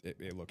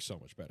 It looks so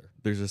much better.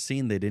 There's a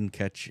scene they didn't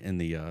catch in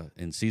the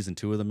in season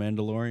 2 of The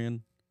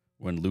Mandalorian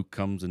when Luke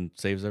comes and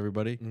saves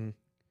everybody. Mhm.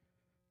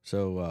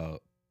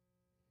 So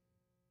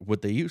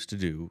what they used to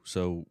do,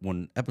 so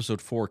when episode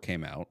 4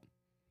 came out,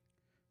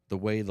 the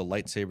way the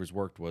lightsabers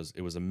worked was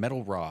it was a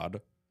metal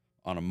rod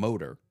on a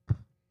motor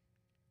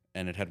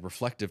and it had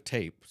reflective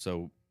tape.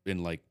 So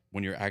in, like,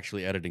 when you're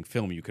actually editing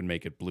film, you can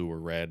make it blue or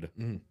red.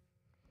 Mhm.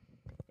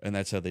 And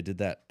that's how they did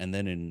that. And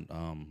then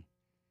in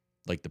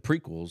like the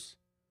prequels,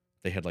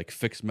 they had like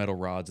fixed metal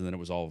rods, and then it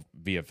was all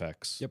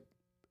VFX. Yep.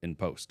 In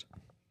post.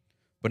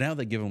 But now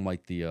they give them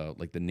like the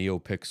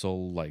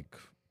NeoPixel like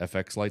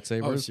FX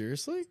lightsabers. Oh,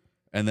 seriously?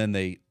 And then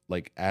they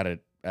like add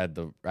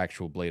the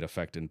actual blade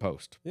effect in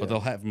post. Yeah. But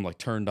they'll have them like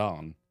turned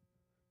on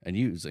and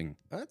using.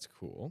 That's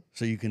cool.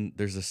 So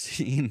there's a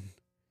scene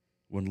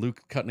when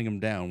Luke cutting them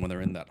down when they're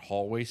in that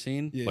hallway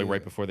scene, Yeah, like yeah.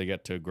 right before they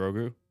get to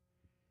Grogu.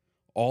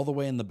 All the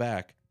way in the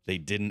back, they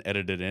didn't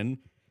edit it in.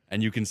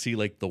 And you can see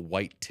like the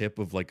white tip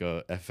of like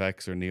a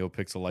FX or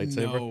NeoPixel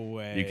lightsaber. No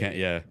way. You can't,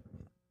 yeah.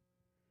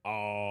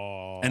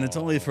 Oh. And it's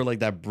only for like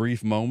that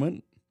brief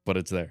moment, but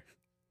it's there.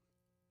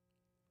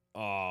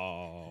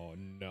 Oh,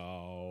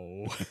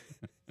 no.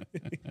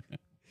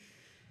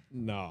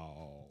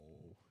 No.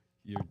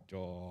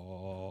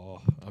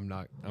 I'm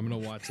going to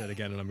watch that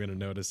again and I'm going to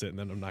notice it and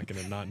then I'm not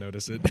going to not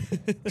notice it.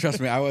 Trust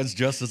me, I was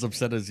just as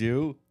upset as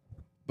you,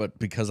 but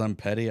because I'm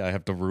petty, I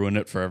have to ruin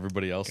it for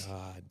everybody else.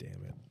 God damn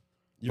it.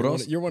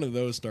 But You're one of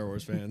those Star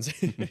Wars fans.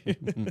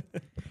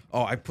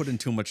 Oh, I put in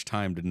too much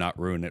time to not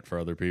ruin it for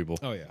other people.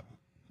 Oh, yeah.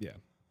 Yeah.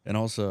 And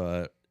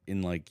also,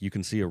 in like, you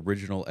can see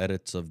original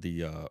edits of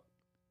the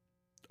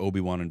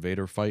Obi-Wan and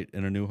Vader fight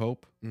in A New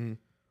Hope,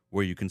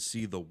 where you can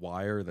see the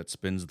wire that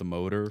spins the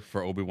motor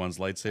for Obi-Wan's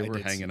lightsaber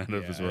hanging out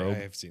of his robe. I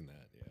have seen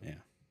that. Yeah.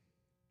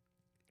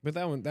 But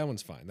that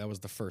one's fine. That was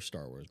the first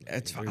Star Wars movie.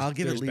 It's fine. I'll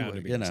give it There's bound leeway,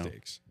 to be you know.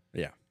 mistakes.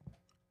 Yeah.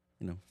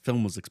 You know,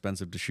 film was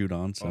expensive to shoot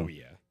on, so Oh,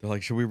 yeah. they're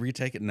like, should we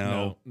retake it?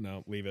 No,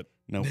 leave it.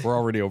 we're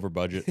already over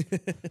budget.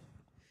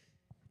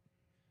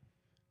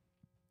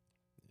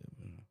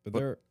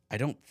 But I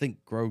don't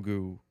think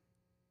Grogu,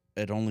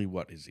 at only,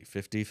 what is he,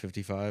 50,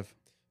 55?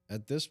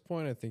 at this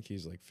point, I think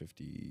he's like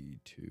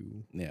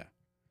 52. Yeah.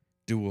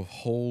 Do a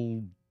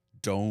whole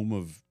dome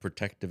of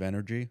protective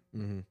energy.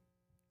 Mm-hmm.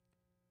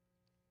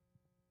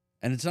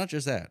 And it's not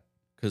just that,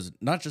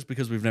 not just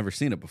because we've never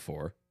seen it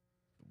before.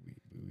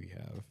 We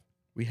have.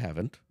 We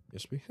haven't.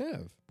 Yes, we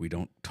have. We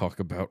don't talk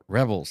about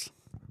Rebels.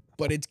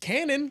 But it's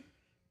canon.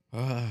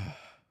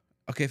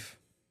 Okay.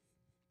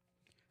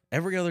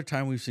 Every other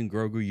time we've seen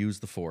Grogu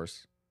use the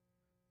Force,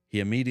 he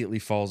immediately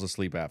falls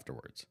asleep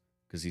afterwards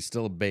because he's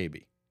still a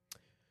baby.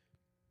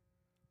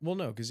 Well,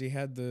 no, because he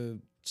had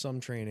some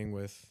training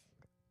with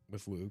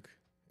Luke,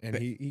 and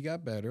he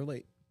got better.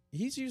 Like,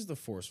 he's used the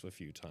Force a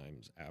few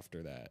times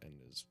after that, and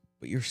is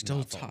But you're still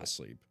not fallen tired.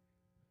 asleep.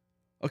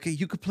 Okay,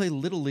 you could play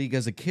Little League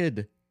as a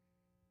kid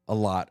a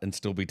lot and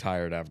still be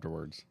tired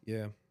afterwards.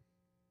 Yeah.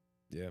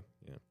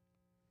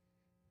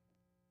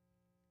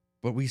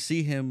 But we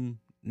see him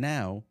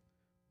now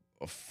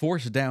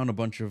force down a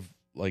bunch of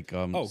like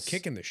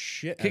kicking the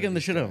shit out of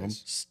guys. him,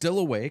 still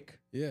awake,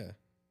 Yeah.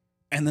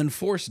 and then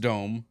Force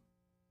Dome,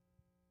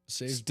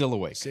 Saves still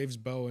awake. saves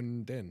Bo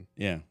and Din.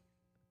 Yeah.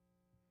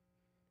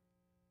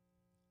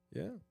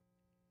 Yeah.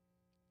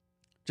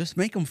 Just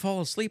make him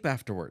fall asleep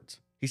afterwards.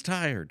 He's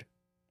tired.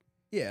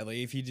 Yeah, like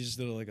if he just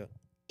did like a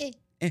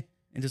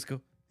And just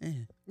go,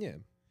 yeah.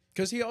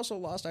 Because he also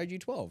lost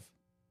IG-12.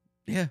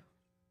 yeah.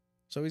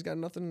 So he's got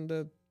nothing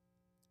to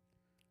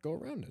go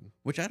around in.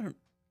 Which I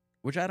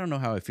don't know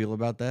how I feel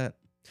about that.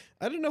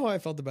 I don't know how I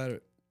felt about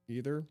it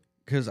either.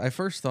 Because I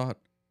first thought,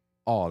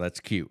 oh, that's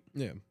cute.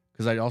 Yeah.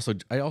 because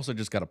I also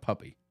just got a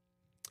puppy.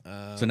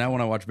 So now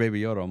when I watch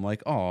Baby Yoda, I'm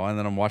like, oh, and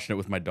then I'm watching it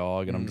with my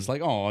dog, and I'm just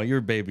like, oh,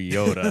 you're Baby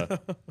Yoda.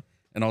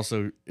 And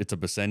also, it's a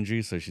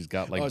Basenji, so she's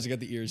got like she got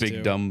the ears big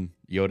too. dumb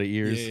Yoda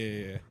ears.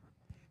 Yeah.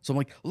 So I'm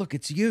like, look,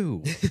 it's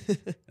you.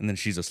 And then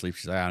she's asleep.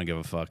 She's like, I don't give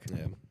a fuck.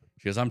 Yeah.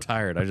 She goes, I'm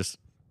tired. I just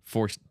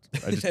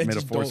made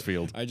a force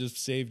field. I just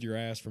saved your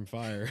ass from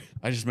fire.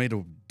 I just made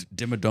a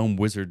Dimmadome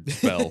wizard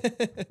spell.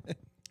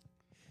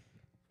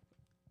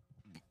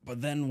 But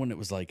then when it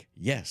was like,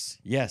 yes,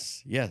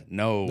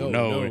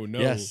 no,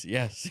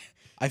 yes.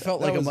 I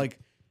felt like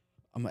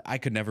I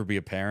could never be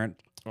a parent.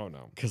 Oh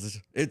no.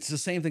 Because it's the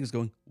same thing as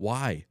going,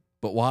 why?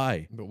 But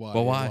why? But why?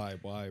 But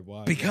why?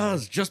 Why?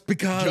 Because. Just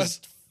because.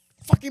 Just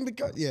fucking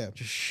because. Yeah.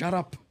 Just shut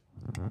up.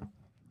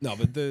 No,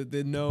 but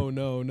the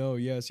no,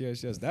 yes.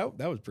 That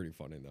was pretty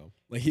funny though.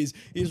 Like he's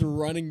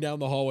running down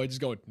the hallway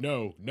just going,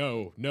 no.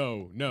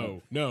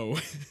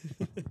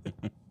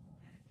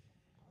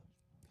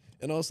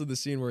 And also the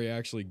scene where he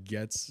actually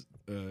gets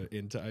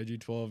into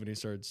IG-12 and he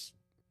starts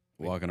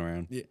walking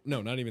around. Yeah,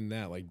 no, not even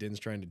that. Like Din's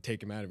trying to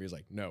take him out of it. He's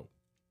like, no.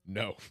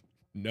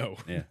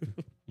 Yeah.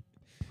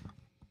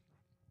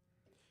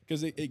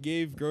 Because it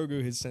gave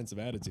Grogu his sense of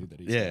attitude that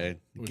he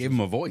it gave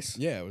him a voice.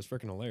 Yeah, it was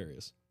freaking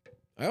hilarious.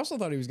 I also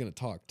thought he was going to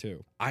talk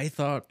too. I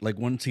thought like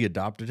once he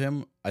adopted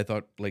him, I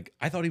thought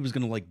he was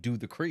going to like do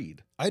the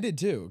creed. I did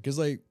too. Because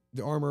like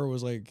the armor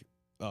was like,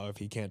 oh, if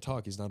he can't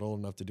talk, he's not old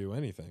enough to do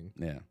anything.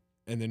 Yeah.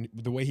 And then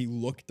the way he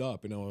looked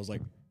up, I was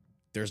like,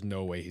 there's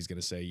no way he's going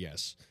to say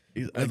yes.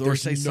 Like, or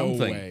say something.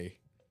 No way.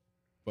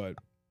 But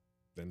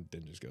then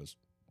Din just goes,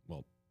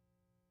 well,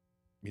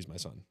 he's my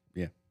son.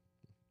 Yeah.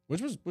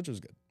 Which was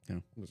good. Yeah.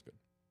 It was good.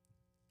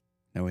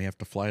 Now we have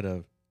to fly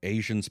to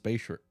Asian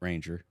Space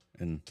Ranger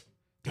and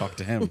talk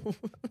to him.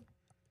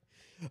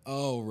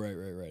 Oh, right.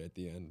 At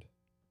the end.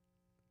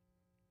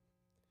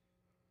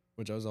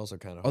 Which I was also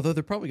kind of... Although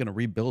they're probably going to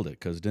rebuild it,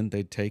 because didn't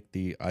they take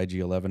the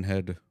IG-11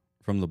 head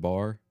from the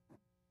bar?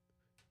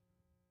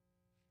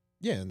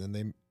 Yeah, and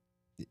then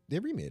they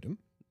remade him.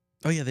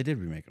 Oh, yeah, they did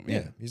remake him.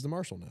 Yeah. He's the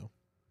marshal now.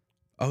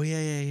 Oh,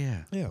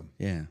 yeah.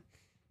 Yeah.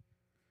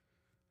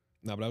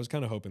 No, but I was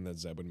kind of hoping that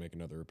Zeb would make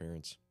another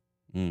appearance.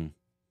 You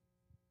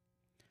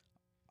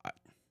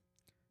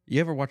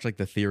ever watch like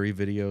the theory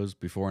videos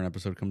before an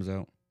episode comes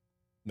out?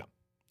 No.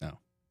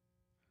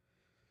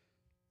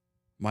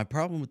 My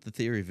problem with the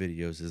theory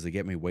videos is they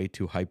get me way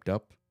too hyped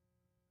up.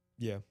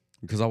 Yeah.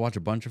 Because I'll watch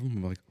a bunch of them.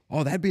 I'm like,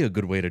 oh, that'd be a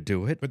good way to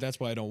do it. But that's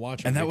why I don't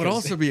watch them. And that would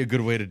also be a good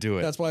way to do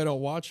it. That's why I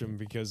don't watch them,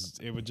 because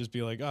it would just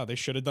be like, oh, they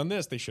should have done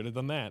this. They should have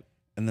done that.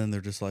 And then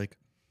they're just like,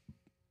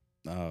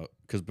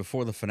 because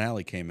before the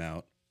finale came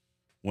out,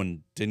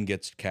 when Din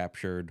gets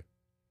captured,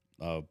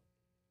 was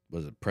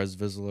it Prez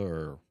Vizsla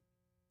or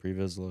Pre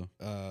Vizsla?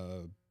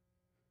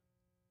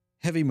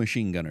 Heavy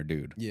machine gunner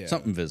dude. Yeah.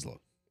 Something Vizsla.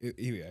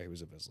 He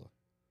was a Vizsla.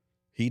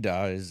 He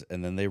dies,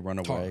 and then they run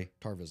away.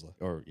 Tar Vizsla.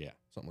 Or, yeah.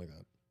 Something like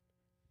that.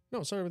 No,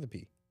 it started with a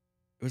P.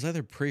 It was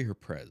either Pre or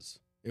Prez.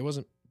 It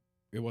wasn't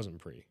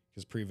Pre,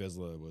 because Pre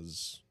Vizsla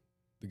was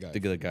the guy. The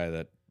guy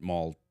that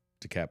Maul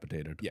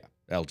decapitated. Yeah.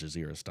 Al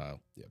Jazeera style.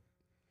 Yeah.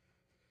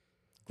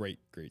 Great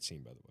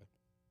scene, by the way.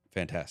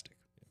 Fantastic.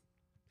 Yeah.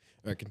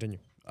 All right, continue.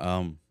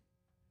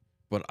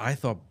 But I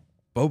thought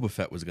Boba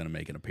Fett was going to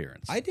make an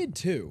appearance. I did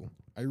too.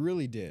 I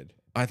really did.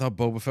 I thought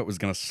Boba Fett was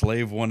going to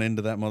slave one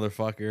into that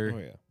motherfucker. Oh,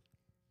 yeah.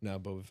 Now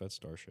Boba Fett's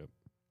Starship.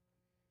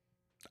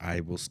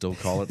 I will still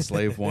call it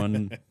Slave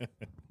One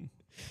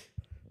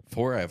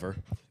forever.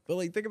 But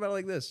like, think about it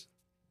like this: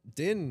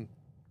 Din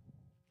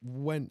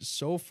went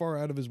so far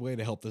out of his way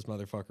to help this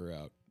motherfucker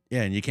out.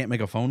 Yeah, and you can't make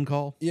a phone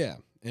call? Yeah,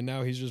 and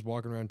now he's just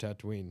walking around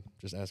Tatooine,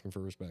 just asking for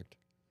respect.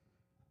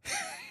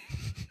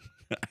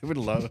 I would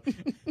love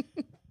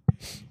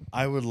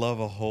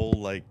a whole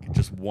like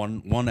just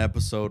one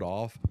episode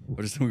off,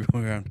 but just going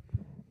around,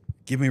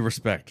 give me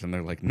respect, and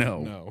they're like,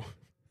 no.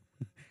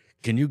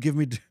 Can you give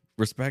me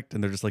respect?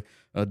 And they're just like,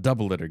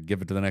 double it or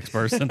give it to the next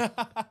person.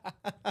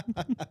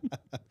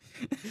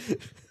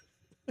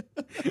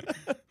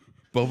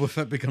 Boba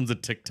Fett becomes a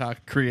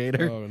TikTok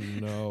creator. Oh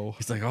no!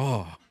 He's like,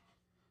 oh,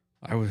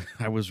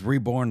 I was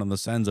reborn on the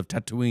sands of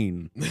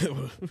Tatooine.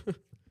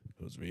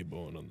 I was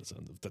reborn on the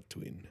sands of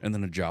Tatooine. And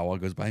then a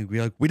Jawa goes by and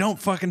be like, we don't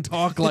fucking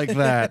talk like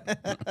that.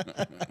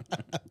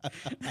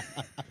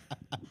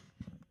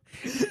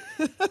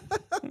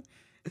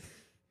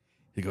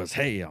 He goes,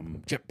 hey,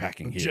 I'm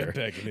jetpacking here.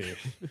 Jetpacking here.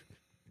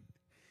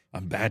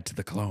 I'm bad to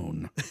the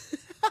clone.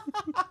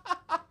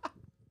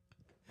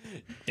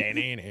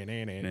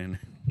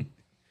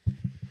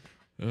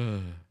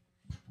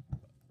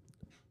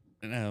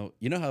 Now,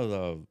 you know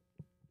how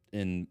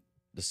in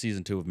the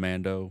season 2 of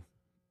Mando,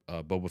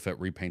 Boba Fett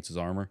repaints his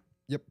armor?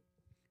 Yep.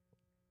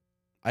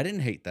 I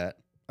didn't hate that.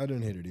 I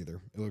didn't hate it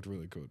either. It looked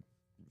really good.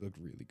 It looked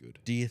really good.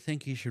 Do you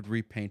think he should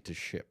repaint his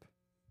ship?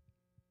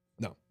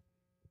 No.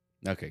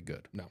 Okay,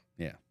 good. No.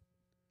 Yeah.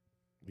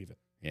 Leave it.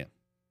 Yeah.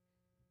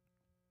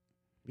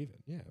 Leave it.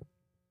 Yeah.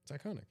 It's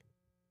iconic.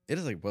 It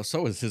is like, well,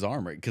 so is his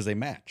armor because they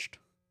matched.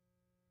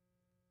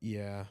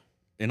 Yeah.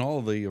 In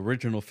all the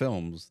original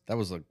films, that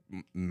was like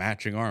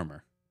matching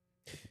armor.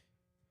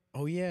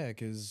 Oh yeah,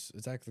 because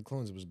Attack of the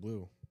Clones, it was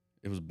blue.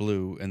 It was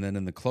blue, and then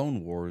in the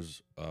Clone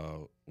Wars,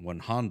 when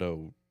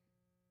Hondo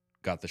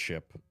got the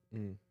ship,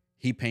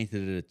 he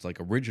painted it its like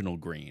original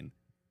green,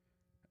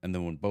 and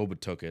then when Boba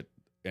took it,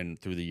 and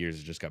through the years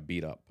it just got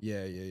beat up.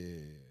 Yeah.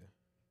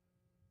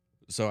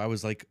 So I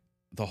was like,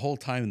 the whole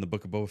time in the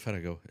Book of Boba Fett, I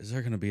go, is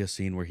there going to be a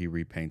scene where he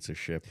repaints his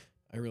ship?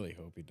 I really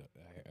hope he does.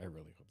 I really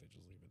hope they just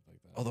leave it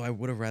like that. Although I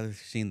would have rather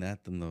seen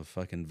that than the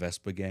fucking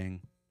Vespa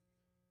gang.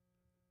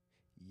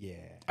 Yeah.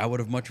 I would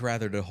have much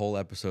rather the whole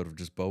episode of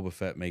just Boba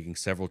Fett making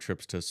several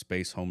trips to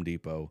Space Home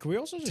Depot Can we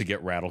also just to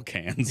get rattle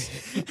cans.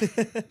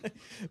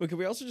 But can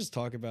we also just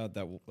talk about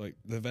that, like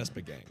the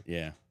Vespa gang?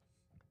 Yeah.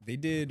 They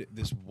did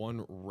this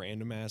one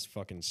random ass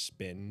fucking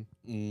spin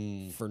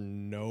for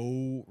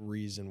no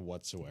reason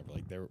whatsoever.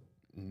 Like there,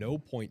 no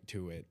point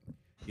to it.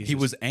 He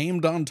was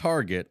aimed on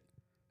target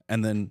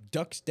and then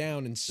ducks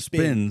down and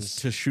spins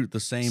to shoot the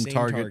same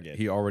target, target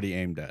he already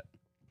aimed at.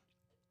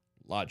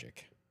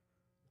 Logic.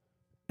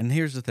 And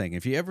here's the thing.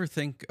 If you ever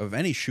think of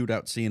any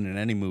shootout scene in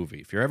any movie,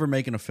 if you're ever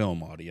making a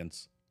film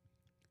audience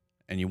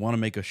and you want to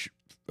make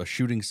a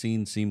shooting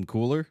scene seem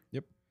cooler,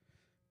 yep.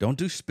 Don't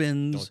do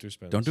spins. Don't do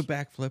spins. Don't do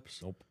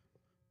backflips. Nope.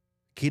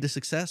 Key to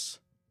success,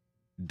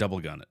 double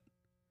gun it.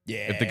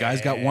 Yeah. If the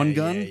guy's got one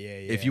gun, yeah.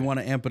 if you want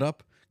to amp it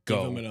up, go.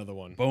 Give him another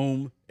one.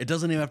 Boom. It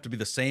doesn't even have to be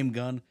the same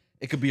gun.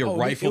 It could be a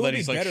rifle that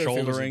he's like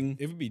shouldering.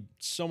 It would be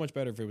so much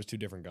better if it was two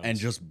different guns. And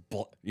just.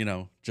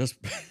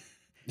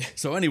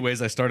 So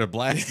anyways, I started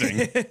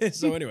blasting.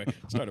 So anyway,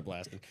 started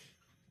blasting.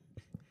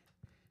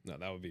 No,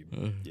 that would be,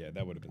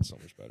 that would have been so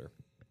much better.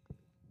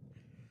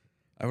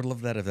 I would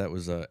love that if that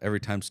was every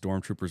time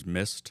stormtroopers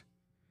missed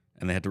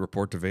and they had to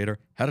report to Vader.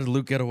 How did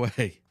Luke get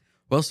away?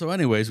 Well, so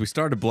anyways, we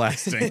started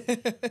blasting.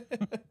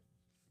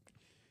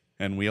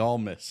 And we all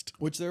missed.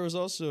 Which there was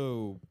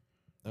also,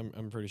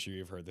 I'm pretty sure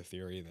you've heard the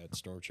theory that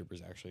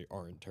stormtroopers actually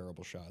aren't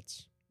terrible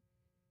shots.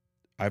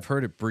 I've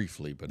heard it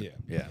briefly, but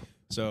yeah.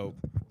 So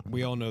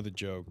we all know the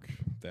joke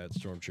that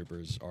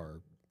stormtroopers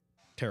are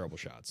terrible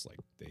shots. Like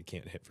they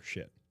can't hit for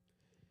shit.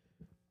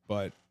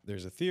 But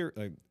there's a theory,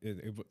 like,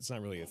 it's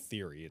not really a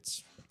theory,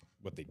 it's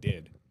what they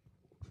did.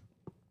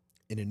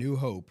 In A New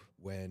Hope,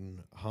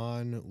 when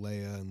Han,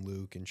 Leia, and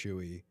Luke and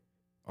Chewie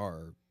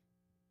are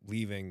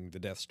leaving the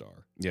Death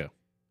Star, yeah,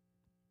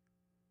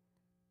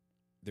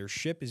 their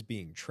ship is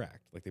being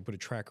tracked. Like they put a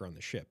tracker on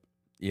the ship.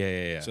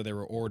 Yeah. So they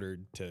were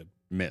ordered to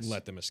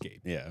let them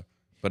escape. Yeah,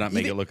 but not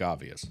make it look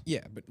obvious.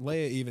 Yeah, but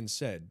Leia even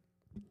said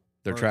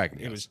they're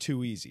tracking it was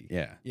too easy.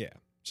 Yeah.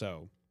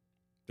 So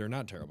they're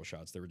not terrible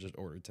shots. They were just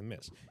ordered to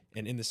miss.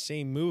 And in the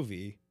same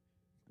movie,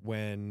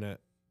 when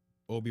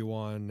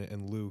Obi-Wan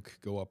and Luke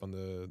go up on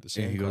the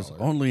sandcrawler, he goes,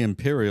 only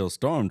Imperial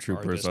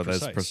stormtroopers are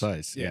this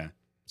precise. Yeah.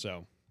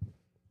 So.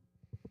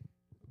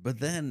 But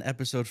then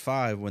episode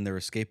 5, when they're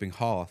escaping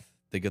Hoth,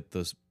 they get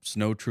the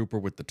snow trooper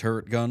with the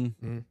turret gun,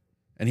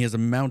 and he has a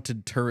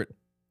mounted turret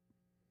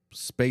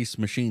space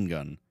machine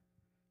gun.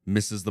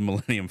 Misses the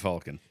Millennium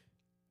Falcon.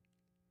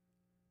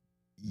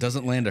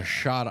 Doesn't land a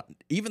shot,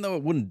 even though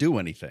it wouldn't do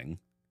anything.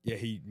 Yeah,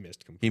 he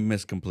missed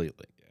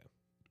completely. Yeah.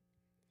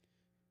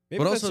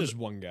 Maybe but that's also, just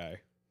one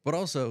guy. But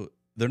also,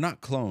 they're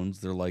not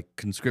clones. They're like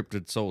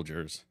conscripted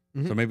soldiers.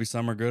 So maybe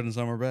some are good and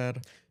some are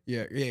bad.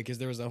 Yeah, because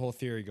there was that whole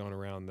theory going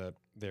around that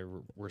they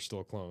were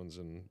still clones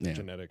and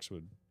genetics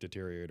would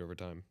deteriorate over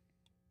time.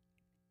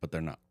 But they're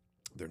not.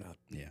 They're not.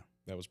 Yeah.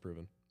 That was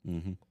proven.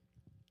 Mm-hmm.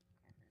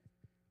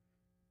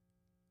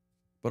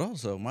 But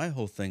also, my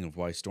whole thing of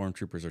why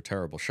stormtroopers are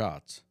terrible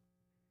shots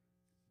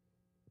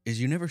is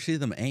you never see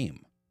them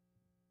aim.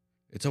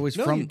 It's always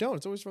no, you don't.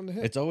 It's always from the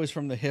hip. It's always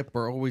from the hip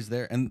or always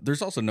there. And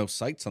there's also no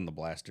sights on the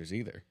blasters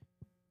either.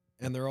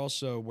 And they're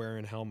also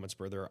wearing helmets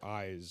where their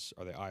eyes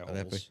are the eye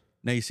holes.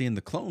 Now you see in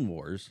the Clone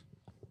Wars,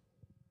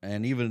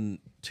 and even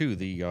too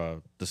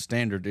the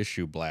standard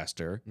issue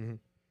blaster.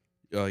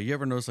 You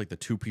ever notice like the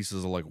two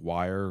pieces of like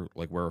wire,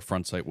 like where a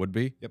front sight would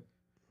be? Yep.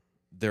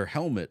 Their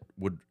helmet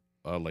would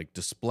like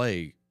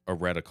display a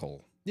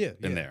reticle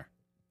in there,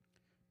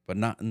 but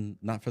not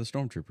for the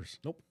stormtroopers.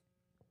 Nope.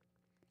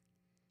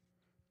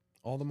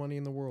 All the money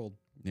in the world.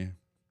 Yeah.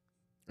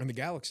 In the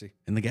galaxy.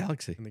 In the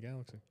galaxy. In the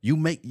galaxy. You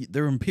make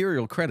they're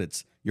Imperial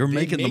credits. You're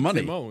making the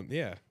money.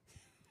 Yeah.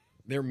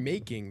 They're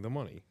making the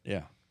money.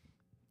 Yeah.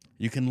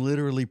 You can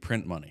literally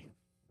print money.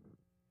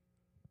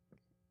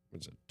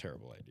 It's a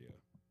terrible idea.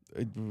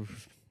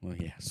 Well,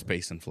 yeah,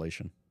 space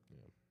inflation.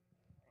 Yeah.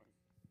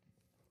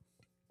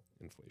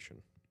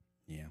 Inflation.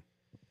 Yeah.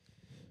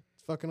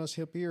 It's fucking us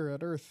hip here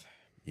at Earth.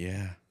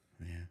 Yeah.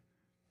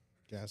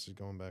 Gas is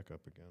going back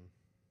up again.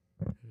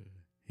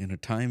 In a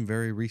time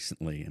very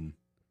recently in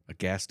a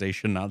gas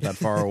station not that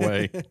far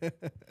away.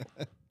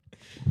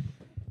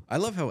 I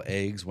love how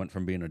eggs went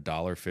from being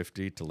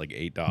 $1.50 to like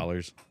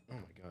 $8. Oh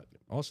my god.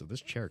 Also,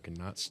 this chair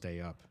cannot stay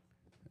up.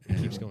 It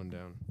keeps going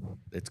down.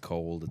 It's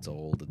cold, it's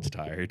old, it's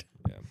tired.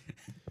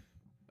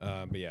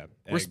 Yeah. But yeah.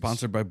 We're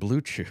sponsored by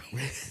Blue Chew.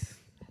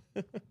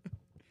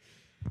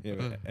 Yeah,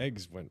 but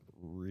eggs went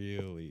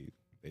really,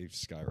 they've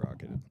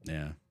skyrocketed.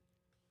 Yeah.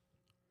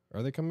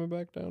 Are they coming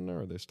back down now or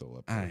are they still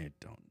up there?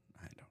 I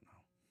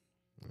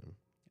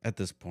at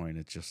this point,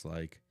 it's just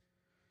like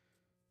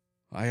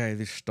I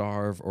either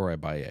starve or I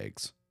buy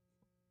eggs.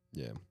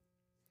 Yeah.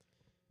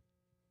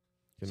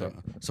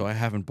 So I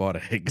haven't bought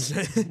eggs.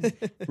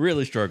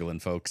 Really struggling,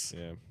 folks.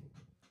 Yeah.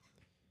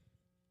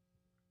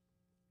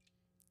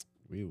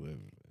 We live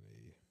in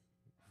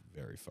a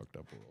very fucked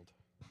up world.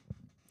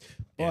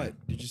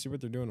 But did you see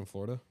what they're doing in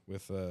Florida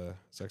with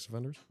sex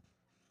offenders?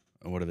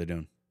 What are they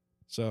doing?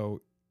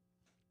 So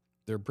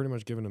they're pretty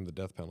much giving them the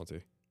death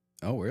penalty.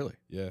 Oh, really?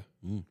 Yeah.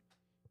 Mm.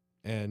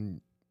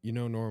 And you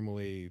know,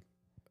 normally,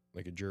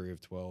 like a jury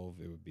of 12,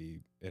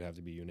 it'd have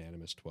to be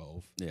unanimous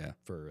 12. Yeah.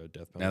 For a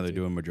death penalty. Now they're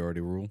doing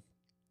majority rule.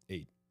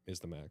 8 is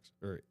the max,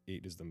 or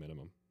 8 is the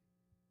minimum.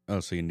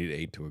 Oh, so you need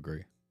 8 to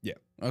agree. Yeah.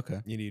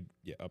 Okay. You need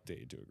up to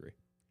 8 to agree.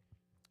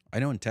 I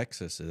know in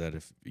Texas that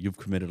if you've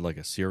committed like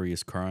a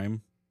serious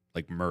crime,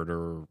 like murder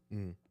or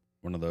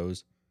one of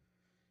those,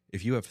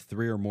 if you have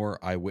 3 or more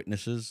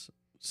eyewitnesses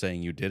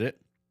saying you did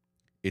it,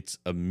 it's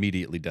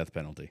immediately death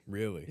penalty.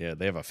 Really? Yeah,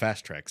 they have a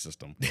fast track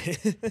system.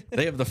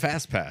 They have the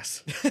fast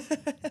pass.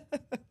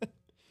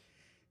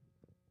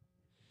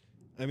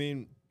 I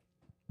mean,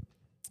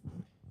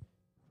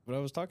 but I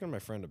was talking to my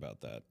friend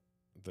about that,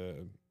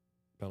 the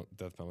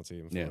death penalty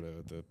in Florida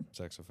with the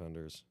sex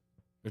offenders.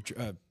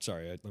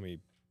 Sorry, let me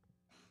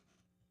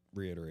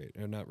reiterate,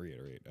 or not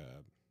reiterate,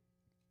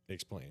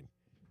 explain.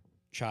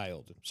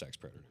 Child sex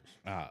predators.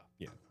 Ah,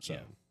 yeah. So,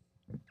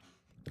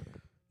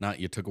 not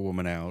you took a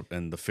woman out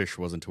and the fish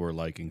wasn't to her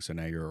liking, so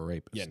now you're a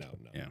rapist. Yeah, no.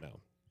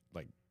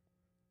 Like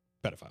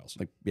pedophiles.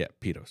 Like,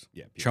 pedos.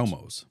 Yeah,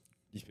 chomos.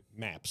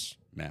 Maps,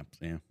 yeah.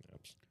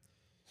 Maps.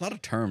 A lot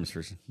of terms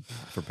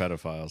for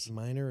pedophiles.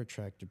 Minor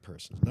attracted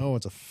persons. No,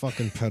 it's a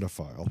fucking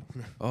pedophile.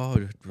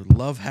 Oh,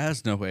 love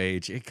has no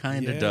age. It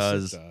kind of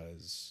does. It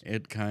does.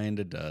 It kind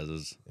of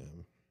does. Yeah.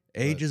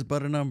 Age is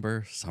but a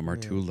number. Some are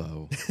too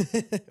low.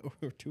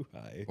 Or too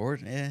high. Or,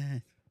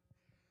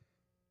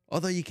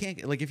 although you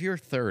can't, like, if you're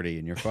 30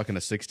 and you're fucking a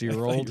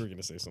 60-year-old. You were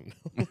going to say something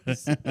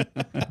else.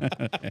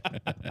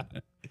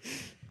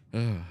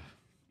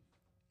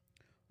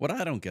 What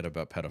I don't get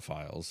about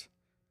pedophiles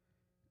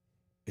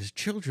is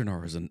children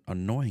are as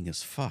annoying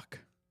as fuck.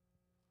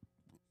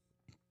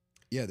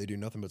 Yeah, they do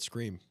nothing but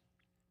scream.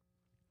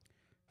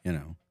 You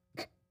know.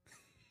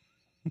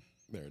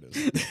 There it is.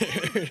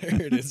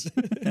 There it is.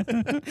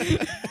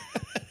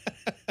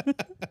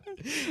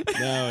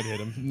 Now it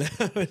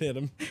hit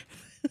him.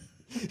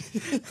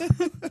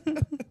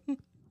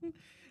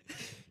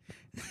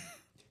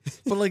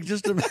 But like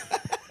just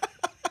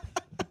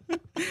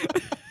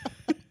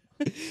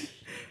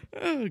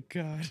oh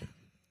God.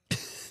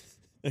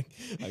 I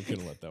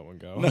couldn't let that one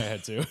go. I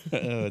had to.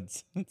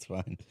 It's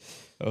fine.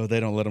 Oh,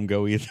 they don't let them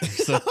go either.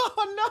 So.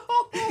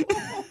 Oh no.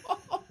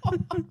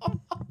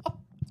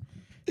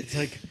 It's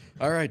like,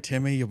 all right,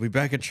 Timmy, you'll be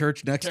back at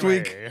church next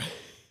week.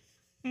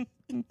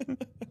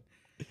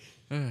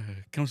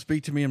 Come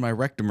speak to me in my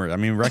rectory.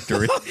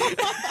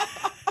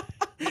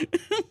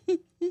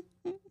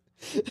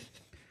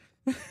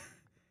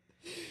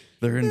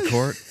 They're in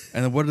court,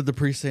 and then what did the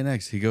priest say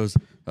next? He goes,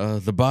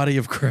 the body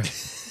of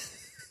Christ.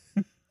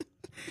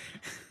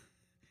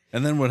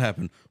 And then what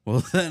happened?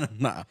 Well,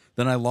 then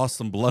I lost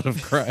some blood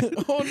of Christ.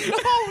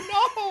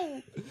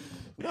 Oh,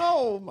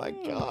 no, my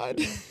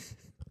God.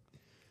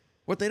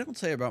 What they don't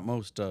say about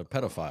most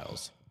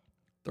pedophiles,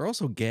 they're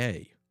also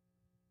gay.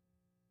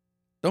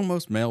 Don't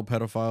most male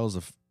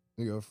pedophiles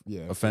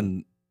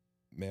offend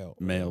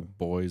male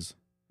boys?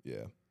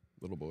 Yeah,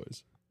 little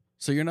boys.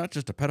 So you're not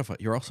just a pedophile,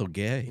 you're also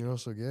gay. You're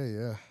also gay,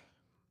 yeah.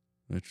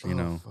 Which, you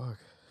know. Fuck.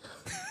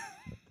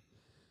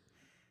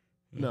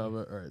 No,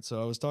 but all right.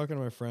 So I was talking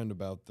to my friend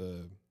about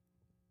the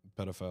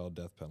pedophile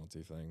death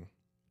penalty thing,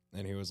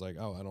 and he was like,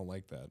 "Oh, I don't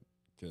like that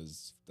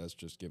because that's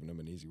just giving them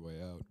an easy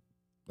way out.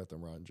 Let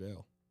them rot in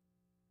jail."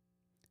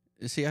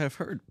 You see, I've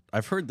heard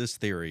this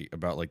theory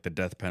about like the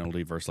death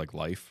penalty versus like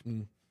life.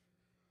 Mm.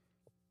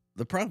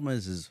 The problem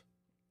is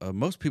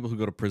most people who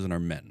go to prison are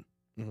men.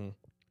 Mm-hmm.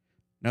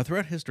 Now,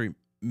 throughout history,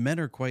 men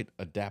are quite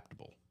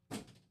adaptable.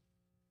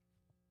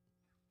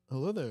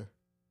 Hello there.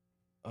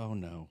 Oh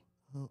no.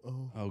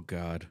 Oh. Oh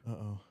God.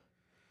 Uh-oh.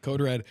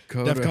 Code Red.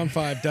 DEFCON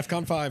 5.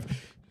 DEFCON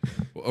 5.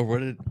 Or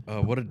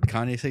what did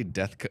Kanye say?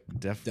 DEFCON?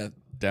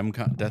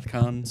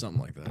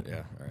 Something like that.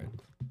 Yeah. All right.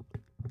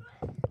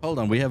 Hold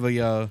on. We have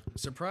a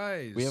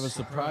surprise. We have a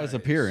surprise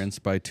appearance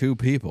by two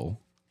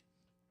people.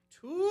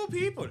 Two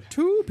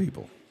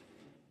people.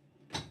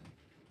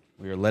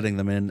 We are letting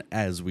them in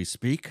as we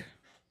speak.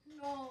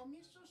 No,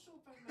 Mr.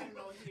 Superman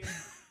not here.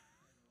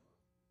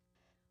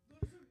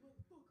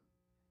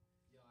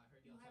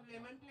 You have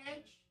lemon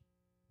pledge?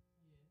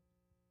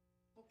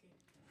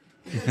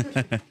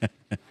 Okay.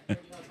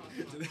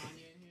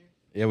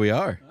 Yeah, we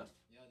are. Huh?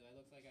 Yeah, do I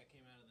look like I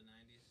came out of the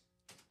 90s?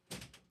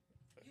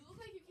 You look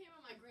like you came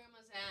out my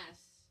grandma's ass.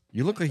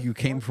 You look like you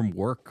came from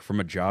work,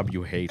 from a job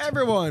you hate.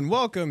 Everyone,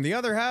 welcome. The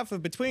other half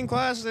of Between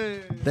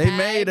Classes. They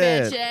made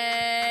it.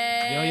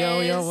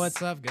 Yo,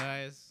 What's up,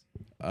 guys?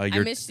 I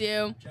missed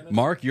you.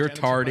 Mark, you're Jenna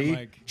took my tardy.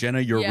 mic. Jenna,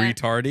 you're Yeah.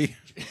 retardy.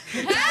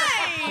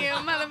 Hey,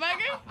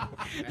 motherfucker.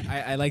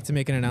 I like to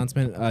make an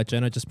announcement.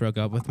 Jenna just broke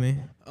up with me.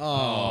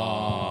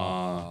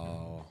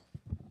 Oh.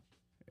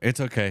 It's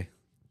okay.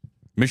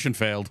 Mission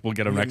failed. We'll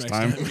get him next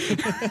time.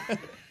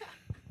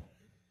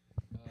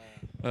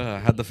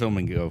 How'd the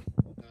filming go?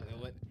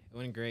 It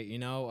went great. You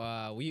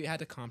know, we had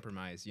to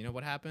compromise. You know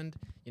what happened?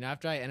 You know,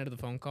 after I ended the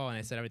phone call and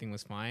I said everything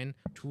was fine,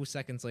 2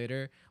 seconds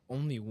later,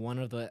 only one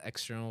of the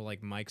external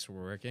like mics were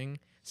working.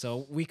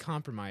 So we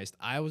compromised.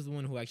 I was the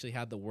one who actually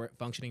had the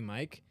functioning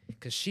mic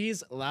because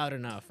she's loud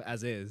enough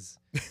as is.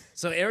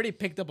 So it already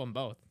picked up on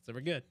both. So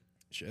we're good.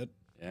 Shit.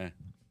 Yeah.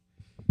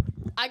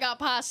 I got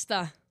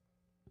pasta.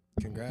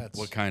 Congrats.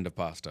 What kind of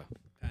pasta?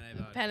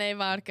 Penne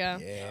vodka.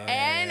 Yeah.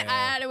 And I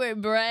had it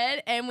with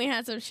bread, and we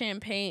had some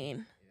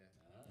champagne.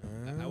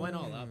 I went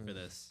all out for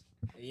this.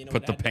 You know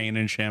Put what the happened? pain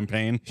in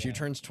champagne. She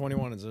turns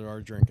 21 and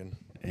starts drinking.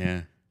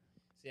 Yeah.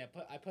 Yeah,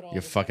 I put all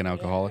You this fucking effort in,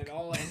 alcoholic. and it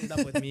all ended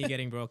up with me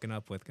getting broken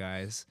up with,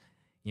 guys.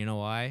 You know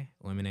why?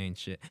 Women ain't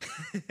shit.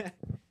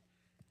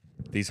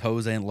 These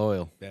hoes ain't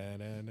loyal. You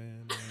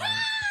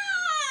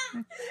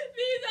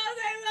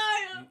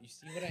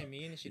see what I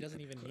mean? She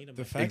doesn't even need them.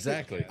 The fact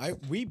Exactly.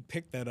 that we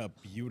picked that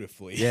up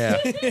beautifully. Yeah.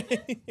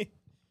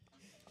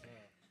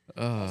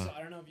 Also,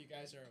 I don't know if you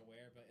guys are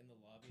aware, but in the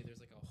lobby, there's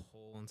like a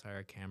whole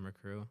entire camera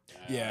crew.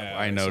 Yeah,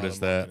 I saw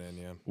noticed them that. walking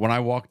in, yeah. When I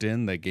walked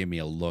in, they gave me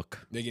a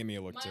look. They gave me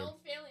a look My too. old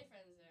family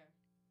friends there.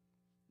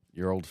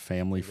 Your old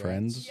family Congrats.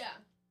 friends? Yeah.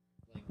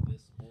 Like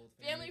this whole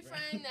Family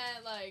friend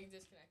that, like,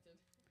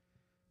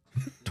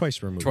 disconnected.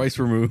 Twice removed. Twice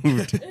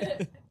removed.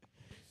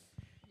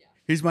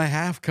 He's my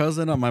half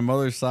cousin on my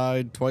mother's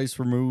side, twice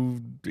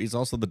removed. He's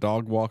also the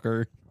dog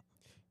walker.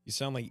 You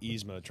sound like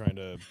Yzma trying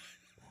to.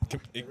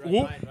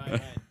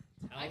 Right.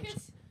 I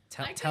could,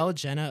 Tell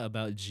Jenna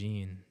about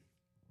Gene.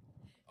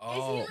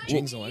 Oh,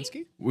 Gene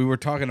Zelensky? We were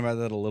talking about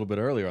that a little bit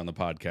earlier on the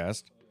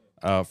podcast.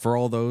 For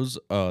all those,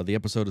 the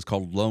episode is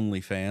called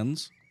Lonely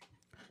Fans.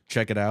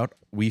 Check it out.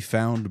 We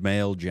found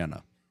male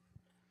Jenna.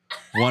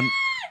 One.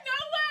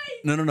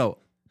 no way! No.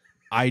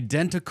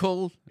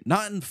 Identical,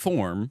 not in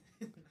form,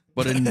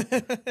 but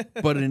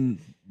in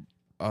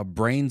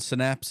brain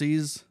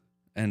synapses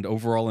and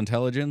overall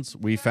intelligence.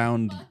 We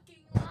found. Fucking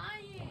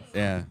lying.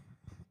 Yeah.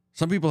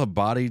 Some people have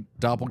body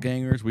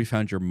doppelgangers. We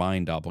found your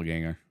mind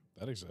doppelganger.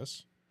 That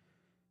exists.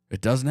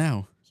 It does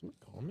now. Someone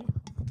call me?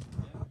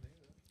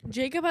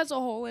 Jacob has a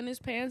hole in his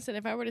pants, and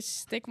if I were to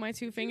stick my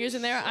 2 fingers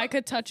in there, I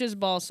could touch his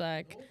ball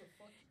sack.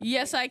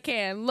 Yes, I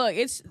can. Look,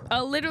 it's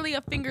literally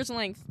a finger's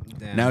length.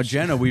 Damn. Now,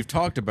 Jenna, we've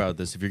talked about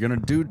this. If you're going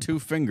to do 2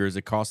 fingers,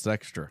 it costs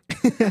extra.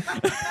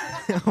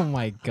 Oh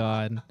my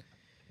god.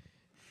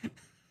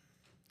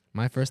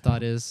 My first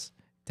thought is,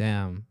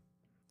 damn.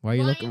 Why are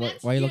you looking? Ryan,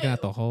 Why are you looking that's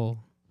at the you. hole?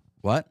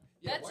 What?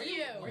 That's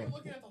you. Why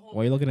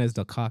are you looking at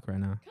the cock right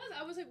now? Because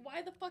I was like,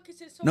 why the fuck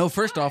is it so No,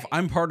 first high? off,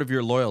 I'm part of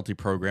your loyalty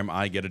program.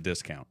 I get a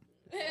discount.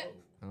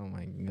 Oh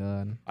my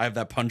god. I have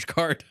that punch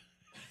card.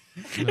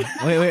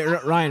 Wait,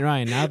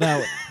 Ryan. Now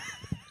that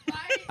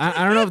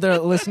I don't know if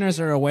the listeners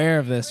are aware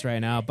of this right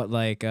now, but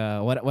like,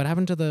 what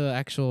happened to the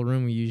actual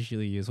room we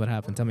usually use? What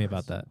happened? Tell me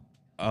about that.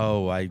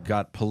 Oh, I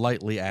got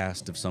politely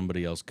asked if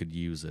somebody else could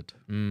use it.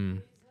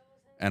 Mm.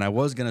 And I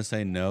was going to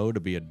say no to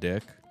be a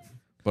dick,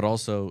 but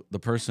also the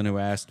person who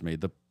asked me,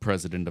 the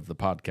president of the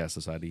podcast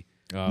society,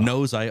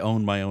 knows I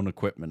own my own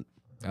equipment.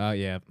 Oh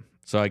yeah,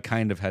 So I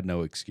kind of had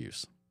no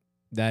excuse.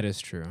 that is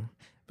true.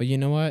 But you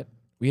know what?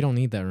 We don't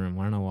need that room.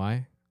 Wanna know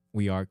why?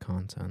 We are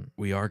content.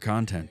 We are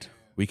content.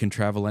 We can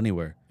travel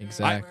anywhere.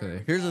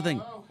 Exactly. Here's the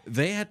thing.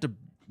 They had to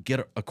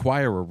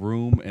acquire a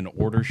room and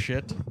order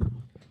shit.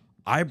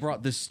 I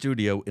brought this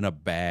studio in a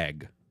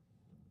bag.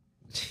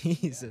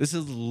 Jesus. This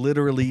is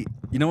literally,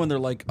 you know when they're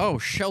like, oh,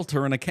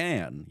 shelter in a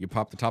can. You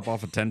pop the top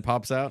off and 10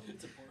 pops out.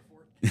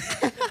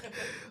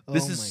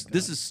 This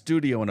is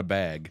studio in a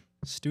bag.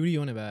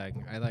 Studio in a bag.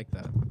 I like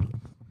that.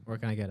 Where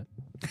can I get it?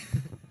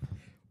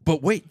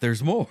 But wait,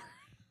 there's more.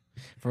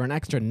 For an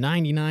extra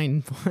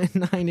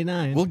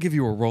 $99.99. We'll give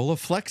you a roll of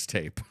flex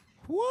tape.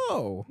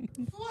 Whoa.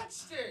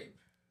 Flex tape.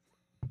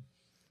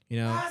 You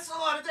know, That's a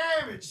lot of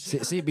damage.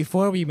 see,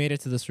 before we made it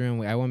to this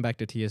room, I went back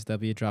to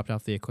TSW, dropped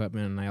off the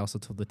equipment, and I also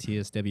told the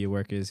TSW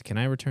workers, can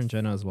I return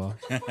Jenna as well?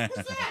 What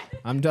was that?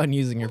 I'm done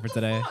using her for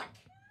today. Fuck.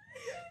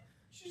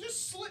 She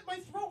just slit my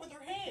throat with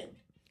her hand.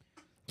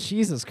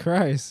 Jesus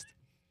Christ.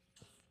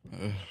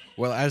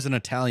 Well, as an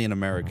Italian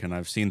American,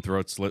 I've seen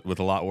throats slit with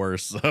a lot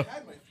worse. So. I had my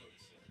throat slit.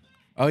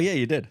 Oh, yeah,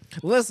 you did.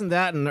 Listen to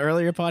that in an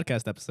earlier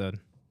podcast episode.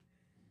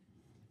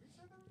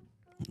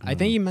 I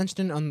think you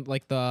mentioned it on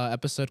like the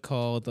episode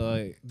called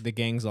The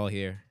Gang's All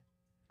Here.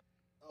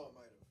 Oh, it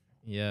might have.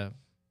 Yeah.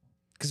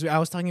 Because I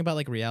was talking about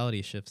like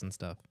reality shifts and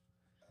stuff.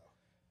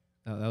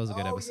 That was a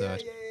good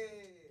episode.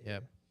 Yeah.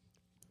 Okay,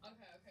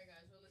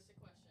 guys. Realistic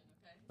question,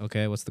 okay?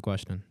 Okay, what's the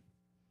question?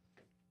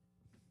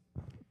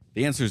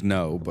 The answer's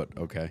no, but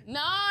okay.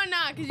 No,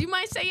 because you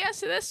might say yes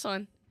to this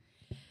one.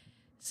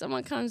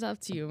 Someone comes up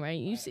to you, right?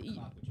 You say,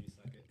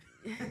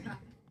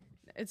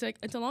 it's like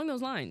it's along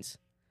those lines.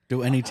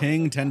 Do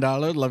anything,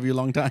 $10, love you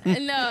long time.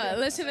 And no,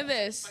 listen to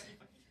this.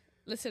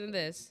 Listen to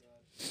this.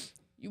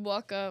 You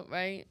walk up,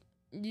 right?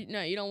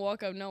 No, you don't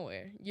walk up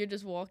nowhere. You're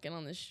just walking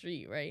on the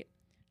street, right?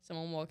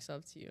 Someone walks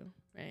up to you,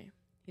 right?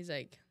 He's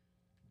like,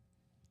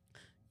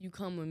 you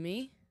come with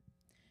me,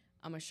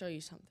 I'm going to show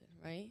you something,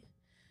 right?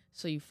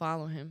 So you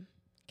follow him,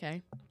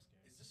 okay?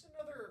 Is this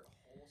another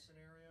whole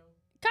scenario?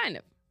 Kind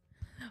of.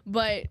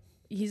 But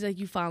he's like,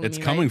 you follow It's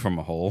me, coming right? from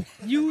a hole.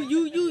 You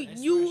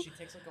She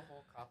takes like a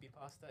whole copy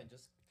pasta and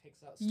just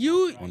takes out.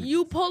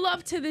 You pull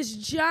up to this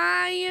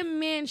giant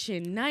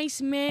mansion,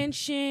 nice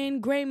mansion,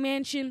 great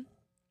mansion,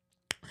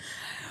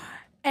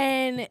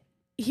 and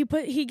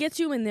he gets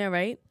you in there,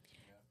 right?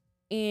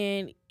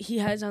 And he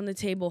has on the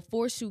table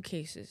 4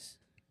 suitcases.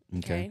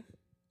 Okay.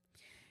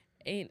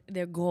 And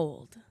they're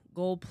gold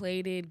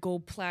plated,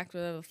 gold plaqued,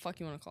 whatever the fuck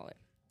you want to call it.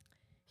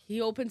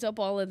 He opens up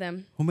all of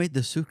them. Who made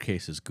the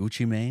suitcases?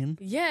 Gucci Mane?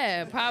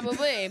 Yeah,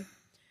 probably.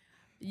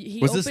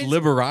 Was this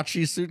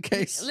Liberace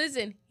suitcase?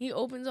 Listen, he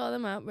opens all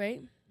them up,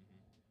 right?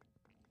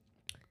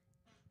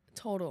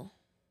 Total,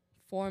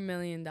 $4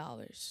 million,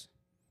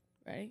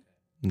 right?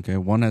 Okay,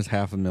 one has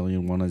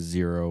 $500,000, one has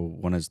 0,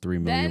 one has 3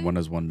 million, Then- one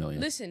has 1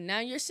 million. Listen, now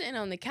you're sitting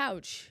on the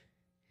couch.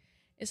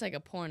 It's like a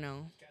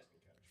porno.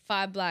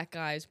 5 black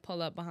guys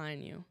pull up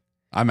behind you.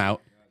 I'm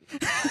out.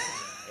 What?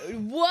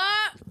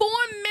 $4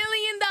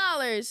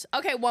 million.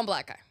 Okay, 1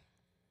 black guy.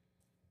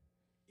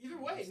 Either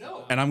way,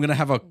 no. And I'm gonna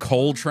have a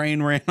coal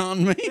train ran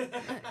on me.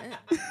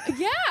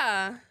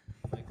 Yeah.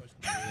 My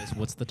question to you is,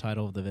 what's the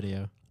title of the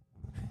video?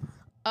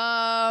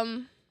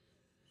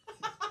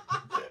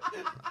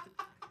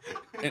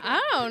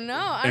 I don't know.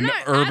 I'm An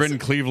not urban asking-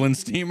 Cleveland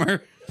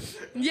steamer.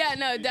 Yeah,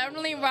 no,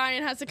 definitely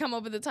Ryan has to come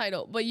up with the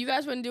title. But you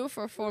guys wouldn't do it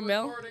for 4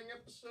 mil? Recording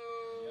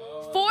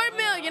episode 4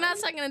 mil. You're not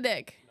sucking a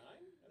dick.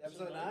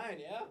 Episode 9,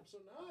 yeah.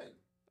 Episode 9.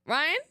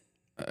 Ryan?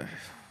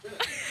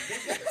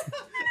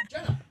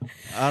 Jenna.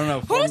 I don't know.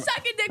 Who's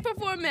sucking dick for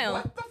 4 mil?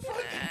 What the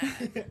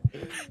fuck?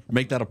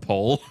 Make that a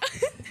poll.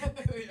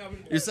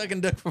 You're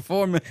sucking dick for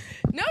 4 million.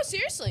 No,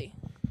 seriously.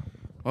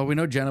 Well, we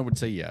know Jenna would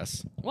say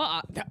yes.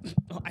 Well,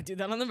 I do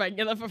that on the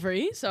regular for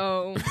free,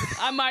 so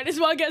I might as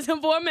well get some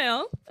 4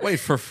 mil. Wait,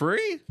 for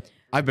free?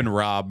 I've been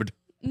robbed.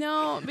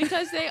 No,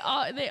 because they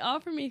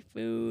offer me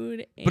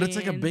food. But it's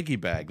like a and biggie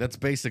bag. That's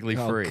basically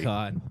free. Oh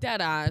God.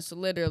 Dead ass,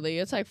 literally.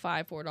 It's like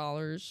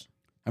 $4.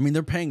 I mean,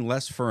 they're paying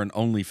less for an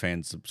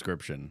OnlyFans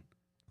subscription.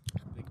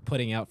 Like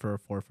putting out for a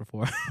 4 for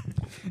 4.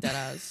 Dead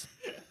ass.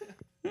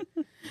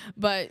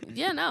 But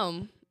yeah,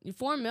 no.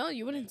 4 mil,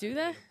 you wouldn't do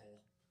that?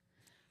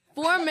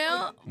 4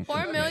 mil?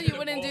 4 mil, you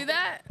wouldn't do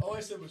that? All I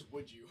said was,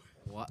 would you?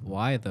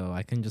 Why though?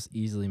 I can just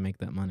easily make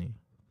that money.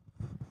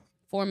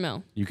 4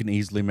 mil. You can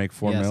easily make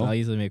 4 yes, mil. I'll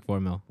easily make 4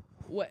 mil.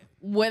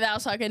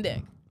 Without sucking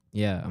dick.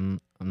 Yeah, I'm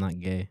not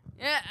gay.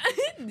 Yeah.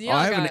 You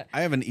Oh, don't got it.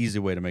 I have an easy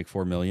way to make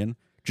 4 million.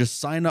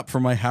 Just sign up for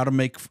my How to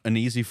Make an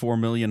Easy 4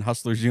 Million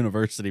Hustlers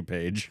University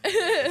page.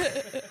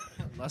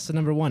 Lesson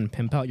number 1: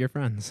 pimp out your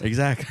friends.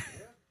 Exactly.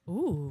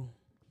 Ooh.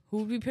 Who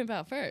would we pimp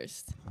out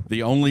first?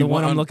 The only The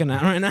one one I'm looking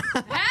at right now.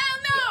 Hell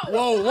no!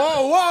 Whoa,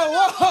 whoa,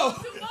 whoa, whoa!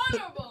 Too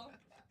vulnerable.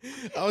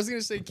 I was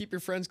gonna say keep your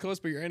friends close,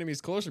 but your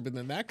enemies closer. But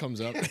then that comes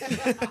up.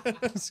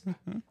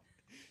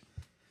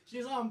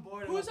 She's on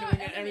board. Who's about our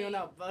giving enemy? everyone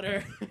out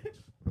butter.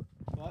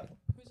 What?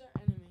 Who's our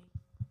enemy?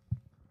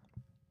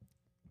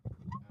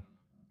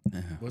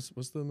 What's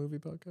the movie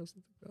podcast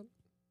about?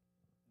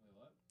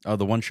 Oh,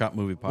 the One Shot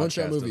Movie podcast. One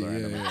shot is movie. our Yeah,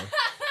 enemy. yeah. I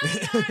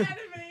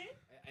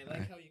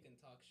like how you can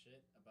talk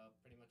shit about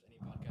pretty much any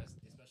podcast,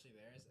 especially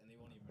theirs, and they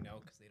won't even know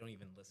because they don't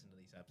even listen to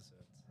these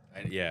episodes.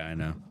 Yeah, I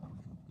know.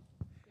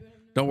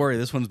 Don't worry,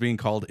 this one's being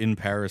called In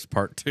Paris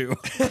Part 2.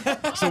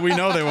 So we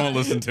know they won't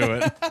listen to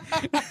it.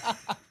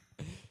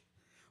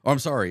 Oh, I'm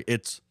sorry,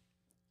 it's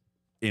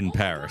In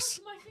Paris.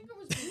 My finger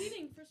was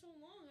bleeding for so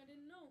long. I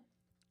didn't know.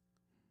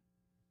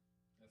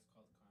 That's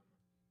called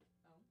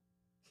karma.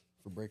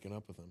 For breaking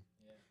up with him.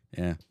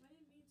 Yeah. I didn't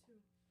mean to.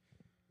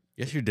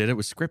 Yes, you did. It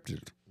was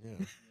scripted. Yeah.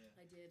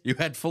 I did. You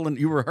had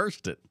you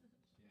rehearsed it.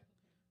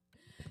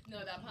 No,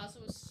 that pasta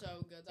was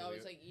so good. I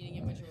was like eating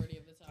it majority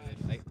of the time.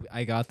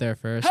 I got there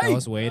first. I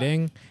was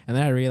waiting, and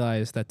then I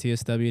realized that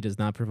TSW does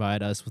not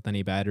provide us with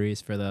any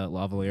batteries for the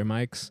lavalier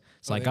mics.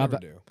 So Oh, I they got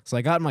never do. so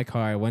I got in my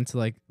car. I went to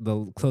like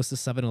the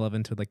closest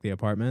 7-Eleven to like the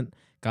apartment.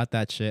 Got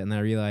that shit, and then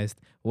I realized,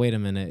 wait a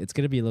minute, it's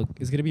gonna be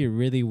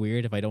really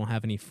weird if I don't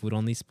have any food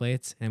on these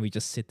plates, and we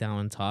just sit down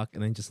and talk,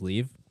 and then just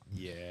leave.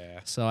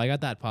 Yeah. So I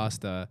got that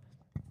pasta.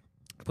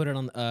 Put it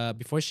on.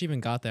 Before she even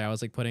got there, I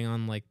was like putting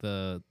on like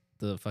the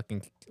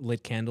fucking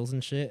lit candles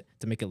and shit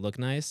to make it look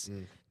nice.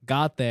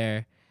 Got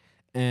there,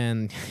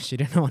 and she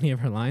didn't know any of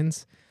her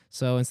lines.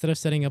 So instead of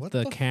setting up What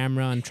the the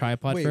camera and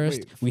tripod Wait, first,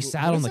 wait, we wh-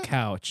 sat what on is the that?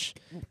 couch,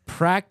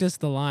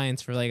 practiced the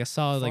lines for like a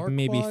solid like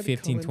maybe Farquaad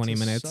 15, coming 20 to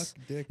minutes.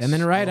 suck dicks And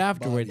then right off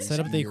afterwards, bodies. set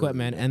up the You're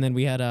equipment, weird. and then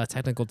we had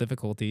technical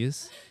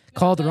difficulties.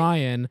 Called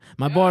Ryan.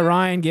 My boy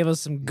Ryan gave us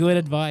some good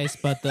advice,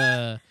 but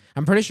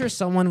I'm pretty sure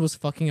someone was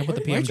fucking up with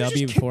the Why'd you just PMW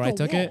kick before I the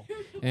took it. wall?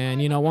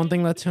 And, one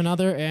thing led to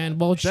another. And,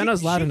 well,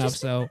 Jenna's loud she enough,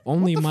 just- so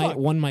only what the fuck?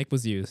 one mic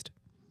was used.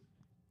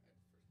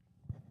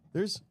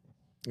 There's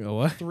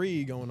What?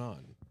 3 going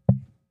on.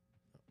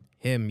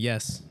 Him,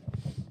 yes.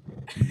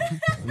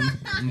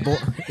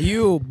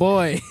 You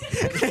boy.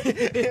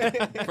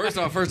 First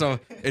off,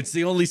 it's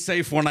the only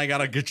safe one I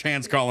got a good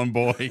chance calling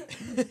boy.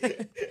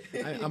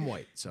 I'm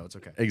white, so it's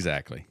okay.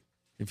 Exactly.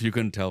 If you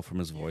couldn't tell from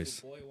his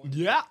voice.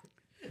 Yeah.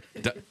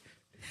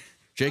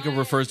 Jacob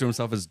refers to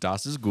himself as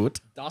Das ist gut.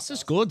 Das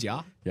ist good,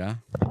 yeah. Yeah.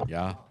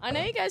 Yeah. I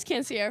know you guys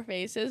can't see our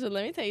faces, but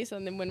let me tell you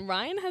something. When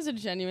Ryan has a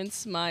genuine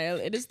smile,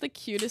 it is the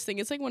cutest thing.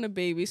 It's like when a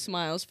baby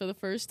smiles for the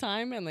first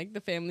time and like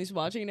the family's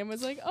watching and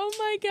everyone's like, oh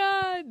my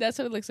God. That's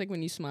what it looks like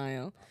when you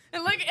smile.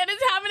 And look, and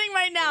it's happening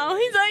right now.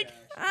 He's like,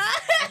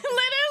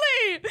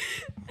 literally.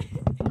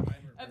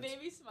 A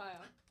baby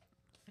smile.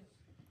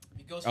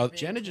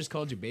 Jenna just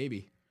called you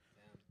baby.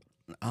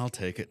 I'll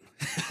take it.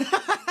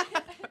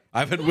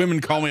 I've had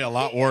women call me a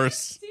lot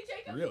worse. See,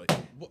 Jacob? Really?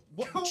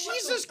 What?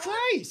 Jesus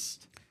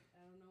Christ!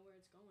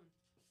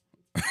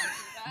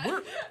 I don't know where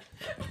it's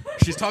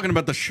going. She's talking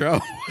about the show.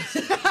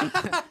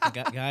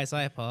 Guys,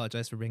 I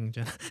apologize for bringing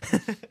Jenna.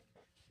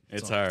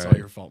 It's all all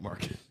your fault,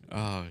 Mark.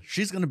 right.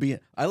 She's gonna be.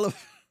 I love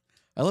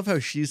how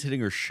she's hitting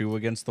her shoe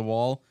against the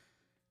wall,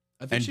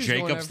 and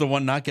Jacob's the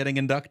one not getting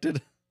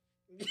inducted.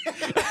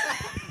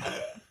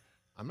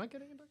 I'm not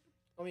getting inducted.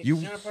 I mean, You-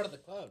 you're not part of the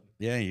club.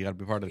 Yeah, you gotta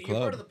be part of the You're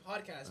part club. of the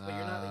podcast, but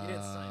you're not. You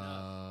didn't sign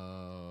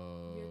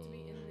up. You have to be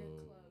in the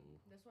club.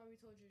 That's why we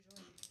told you to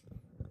join.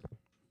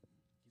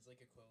 He's like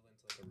equivalent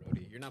to like a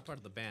roadie. You're not part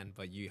of the band,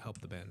 but you help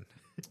the band.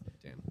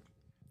 Damn.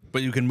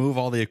 But you can move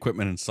all the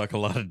equipment and suck a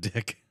lot of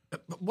dick.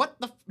 What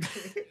the?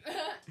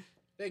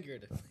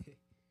 Figuratively.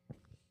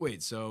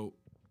 Wait, so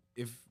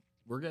if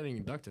we're getting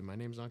inducted, my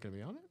name's not going to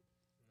be on it?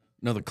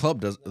 No, the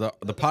club does. The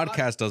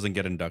podcast doesn't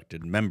get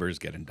inducted. Members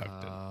get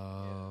inducted.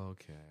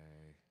 Okay.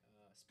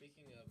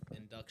 Speaking of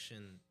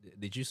induction,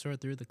 did you sort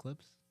through the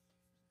clips?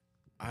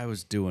 I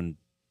was doing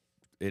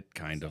it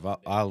kind of.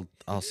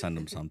 I'll send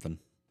him something.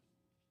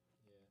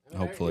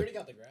 Hopefully. We already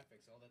got the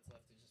graphics. All that's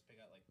left is just pick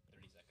out like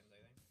 30 seconds,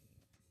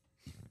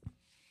 I think.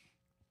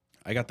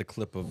 I got the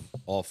clip of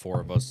all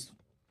four of us,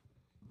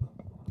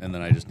 and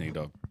then I just need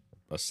a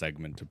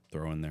segment to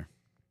throw in there.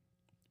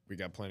 We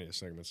got plenty of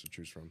segments to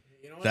choose from.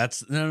 You know what?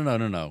 That's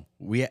no.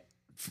 We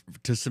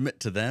to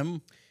submit to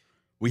them.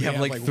 We have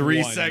like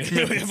three one.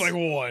 segments. We have like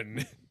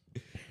one.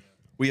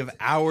 We have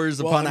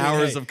hours Well, upon I mean,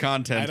 hours hey, of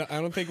content.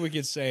 I don't think we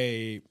could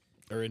say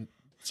or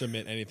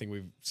submit anything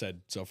we've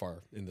said so far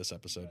in this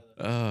episode.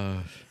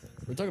 We're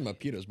talking about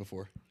pedos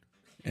before.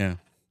 Yeah,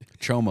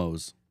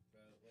 chomos.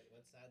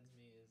 What saddens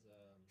me is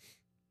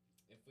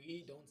if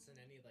we don't send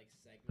any like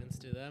segments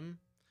to them,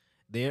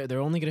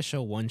 they're only gonna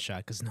show one shot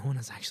because no one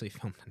has actually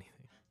filmed anything.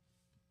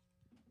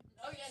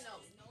 Oh, yeah, no.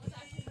 No one's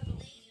actually has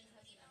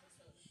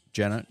a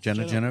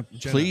Jenna, Jenna,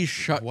 please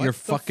shut what your the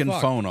fucking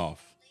fuck? phone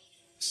off.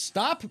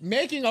 Stop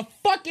making a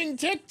fucking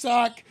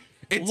TikTok.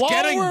 It's while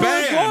getting we're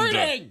banned.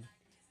 recording.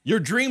 Your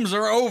dreams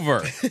are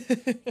over.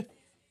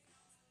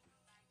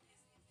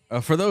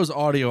 For those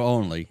audio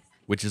only,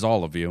 which is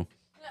all of you,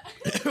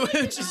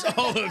 Which is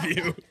all of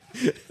you.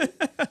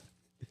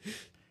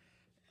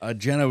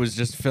 Jenna was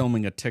just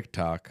filming a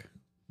TikTok,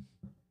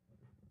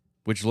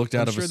 which looked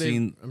out of a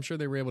scene. I'm sure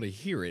they were able to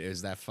hear it.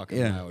 Is that fucking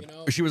Yeah,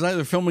 loud? she was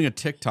either filming a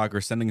TikTok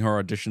or sending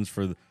her auditions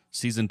for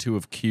season 2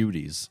 of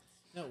Cuties.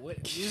 No, you're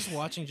just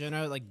watching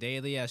Jenna like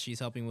daily as she's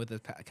helping with the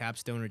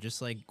capstone or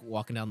just like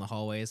walking down the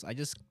hallways. I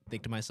just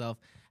think to myself,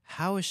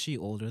 how is she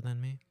older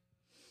than me?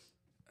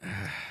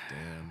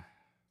 Damn.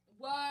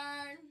 Word.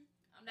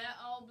 I'm that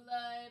old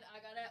blood. I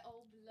got that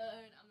old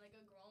blood. I'm like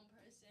a grown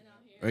person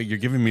out here. You're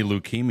giving me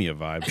leukemia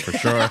vibes for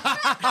sure.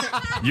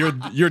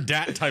 you're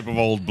that type of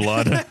old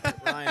blood.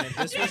 Ryan, if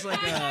this was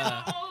like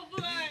a, Old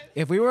blood.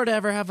 if we were to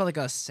ever have like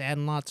a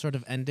Sandlot sort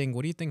of ending,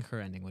 what do you think her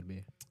ending would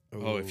be?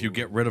 Oh, if you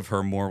get rid of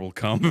her, more will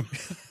come.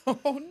 Oh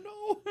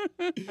no.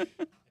 I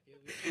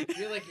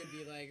feel like it'd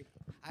be like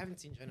I haven't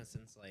seen Jenna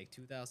since like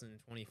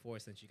 2024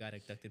 since she got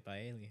abducted by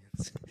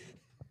aliens.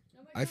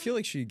 I feel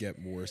like she'd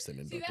get worse than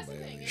inducted that's by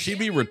the thing. aliens. She'd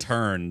be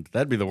returned.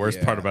 That'd be the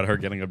worst part Yeah. about her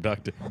getting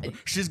abducted.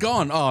 She's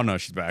gone. Oh no,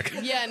 she's back.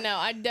 Yeah, no,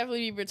 I'd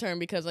definitely be returned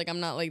because like I'm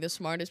not like the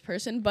smartest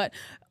person, but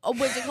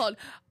what's it called?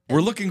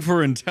 We're looking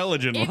for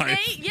intelligent If life.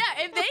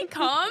 if they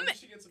come,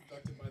 She gets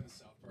abducted by the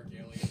South Park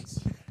aliens.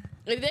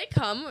 if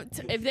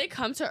they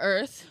come to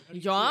Earth,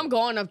 yo, I'm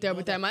going up there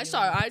with them. I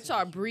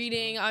start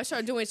breeding. I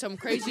start doing some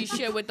crazy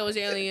shit with those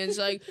aliens.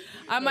 Like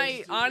I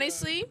might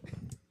honestly.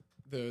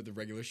 The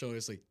regular show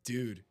is like,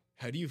 dude,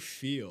 how do you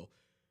feel?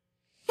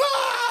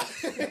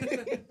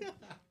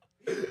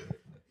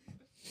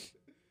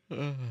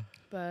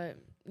 But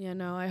yeah,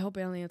 no, I hope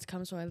aliens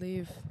come so I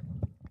leave.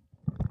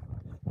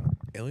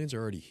 Aliens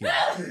are already here.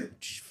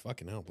 Gee,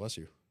 fucking hell, bless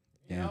you.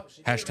 Yeah.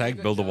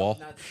 Hashtag build a wall.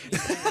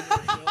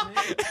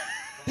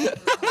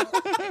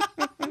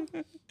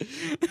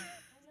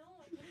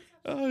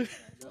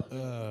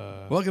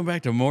 Welcome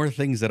back to more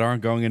things that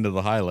aren't going into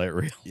the highlight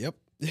reel. Yep.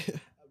 Receive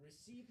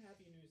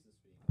happy news this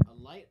week. A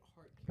light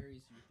heart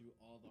carries you through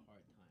all the hard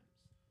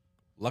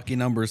times. Lucky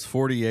numbers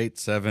 48,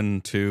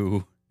 7,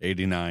 2,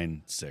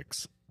 89,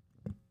 6.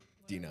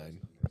 D9.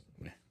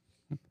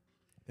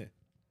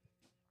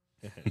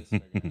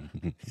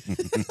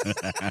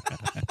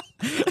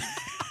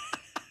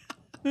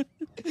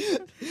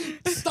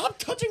 Stop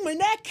touching my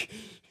neck.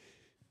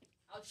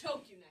 I'll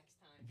choke you next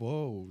time.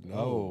 Whoa, no.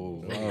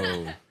 Oh,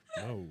 no. oh.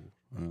 No.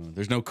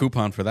 There's no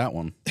coupon for that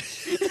one. I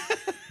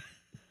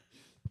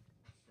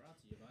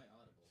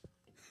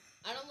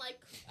don't like.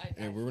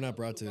 And we're not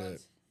brought to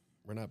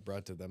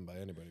them by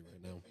anybody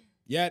right now.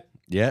 Yet.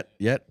 Yet.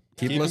 Keep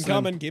Keep them listening.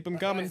 coming. Keep them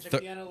coming. Check the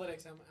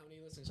analytics. How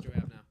many listens do we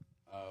have now?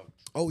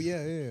 Oh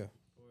yeah. Because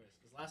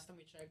last time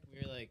we checked, we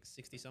were like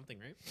 60 something,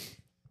 right?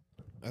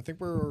 I think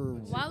we're.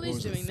 While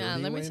he's doing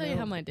that, let me tell you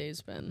how my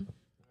day's been.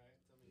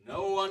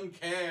 No one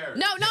cares.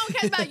 No one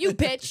cares about you,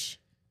 bitch.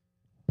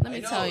 Let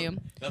me tell you.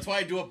 That's why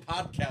I do a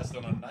podcast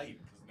on a night,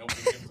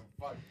 because nobody gives a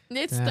fuck.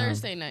 It's Damn.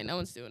 Thursday night. No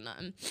one's doing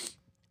nothing.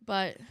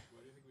 But,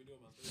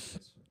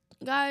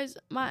 guys,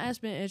 my ass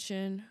been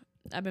itching.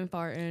 I've been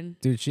farting.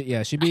 Dude,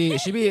 she be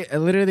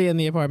literally in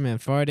the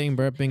apartment farting,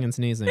 burping, and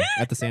sneezing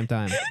at the same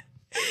time.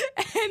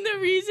 And the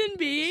reason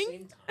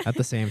being, At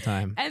the same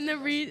time. and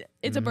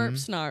it's a burp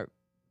snarp.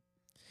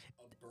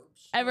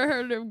 Ever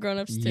heard of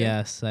grown-ups too?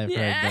 Yes, I've heard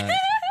Yeah. that.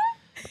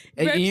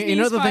 Burp, You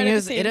know sneeze, the fart thing at the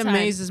is, same it time.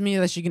 amazes me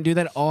that she can do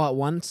that all at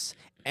once,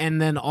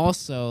 and then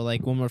also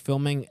like when we're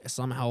filming,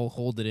 somehow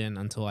hold it in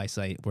until I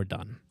say we're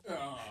done.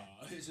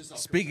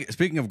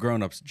 Speaking of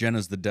grown-ups,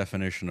 Jenna's the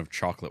definition of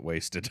chocolate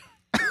wasted.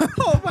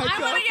 Oh my I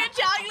want to get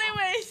chocolate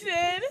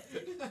wasted.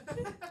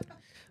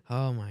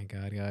 Oh my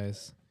god,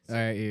 guys! All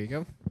right, here you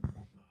go.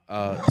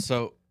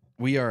 So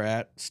we are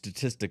at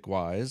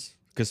statistic-wise,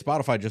 because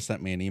Spotify just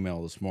sent me an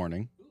email this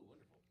morning.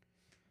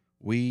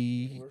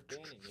 We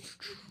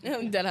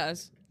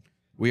Deadass.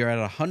 are at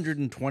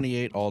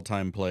 128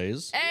 all-time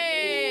plays.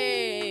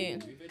 Hey.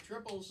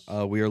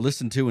 We are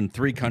listened to in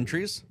 3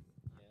 countries.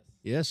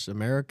 Yes,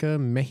 America,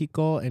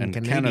 Mexico, and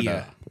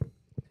Canada.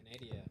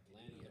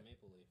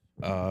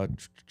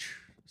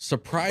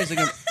 Surprising,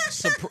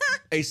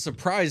 a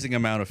surprising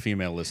amount of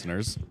female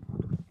listeners.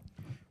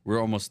 We're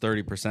almost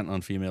 30%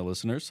 on female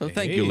listeners, so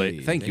thank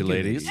you, Thank you,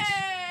 ladies.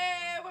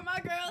 Hey, where my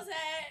girls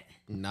at?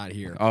 Not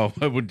here. Oh,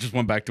 it just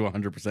went back to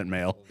 100%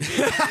 male.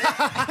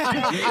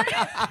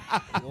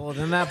 Well,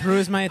 then that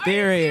proves my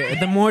theory.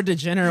 The more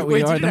degenerate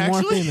we are, the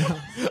more female.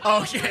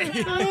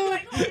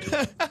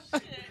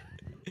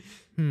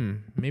 Okay.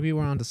 Maybe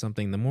we're onto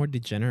something. The more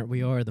degenerate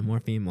we are, the more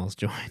females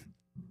join.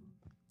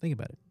 Think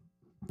about it.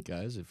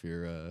 Guys, if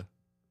you're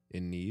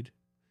in need,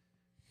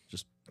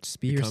 Just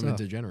be become yourself.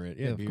 a degenerate.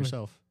 Yeah, Yeah, of be course.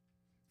 yourself.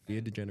 Be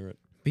a degenerate.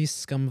 Be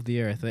scum of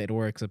the earth. It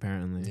works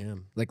apparently. Yeah.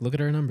 Like, look at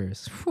our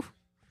numbers. Whew.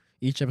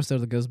 Each episode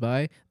that goes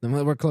by, the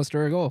more we're close to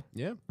our goal.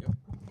 Yeah.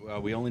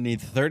 Well, we only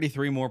need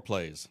 33 more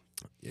plays.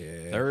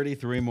 Yeah.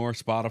 33 more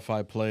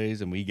Spotify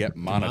plays, and we get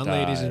Come monetized. on,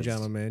 ladies and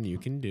gentlemen, you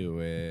can do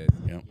it.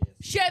 Yep.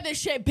 Share this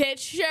shit, bitch.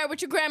 Share it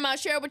with your grandma.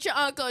 Share it with your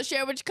uncle.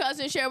 Share it with your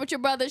cousin. Share it with your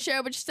brother. Share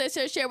it with your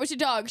sister. Share it with your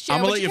dog. Share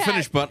I'm it gonna with let your you cat.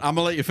 finish, but I'm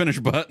gonna let you finish,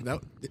 but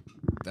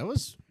That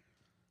was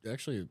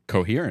actually,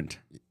 coherent.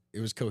 it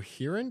was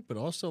coherent, but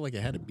also like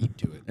it had a beat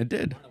to it. It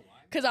did.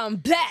 Cause I'm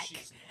black.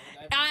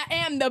 I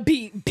am the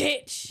beat,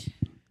 bitch.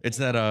 It's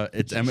that.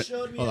 It's Emmett.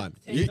 Hold on.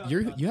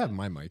 You have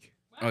my mic.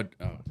 Oh,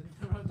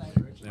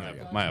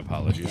 my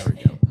apologies.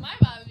 My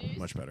apologies.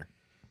 Much better.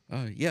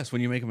 Yes,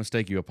 when you make a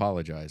mistake, you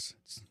apologize.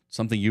 It's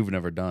something you've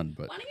never done,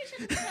 but Why don't you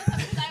shut the fuck up?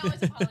 Because I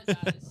always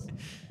apologize.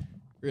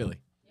 Really?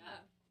 Yeah.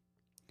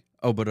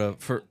 oh,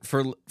 but for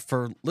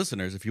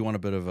listeners, if you want a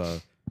bit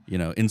of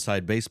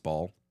inside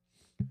baseball,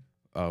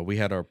 we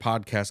had our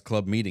podcast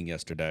club meeting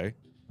yesterday,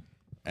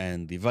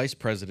 and the vice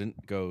president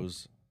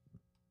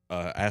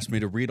asked me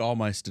to read all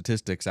my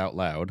statistics out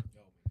loud.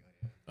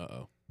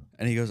 Uh-oh.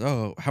 And he goes,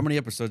 "Oh, how many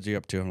episodes are you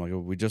up to?" I'm like, "Oh,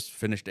 we just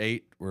finished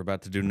 8. We're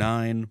about to do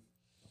 9."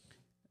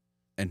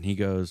 And he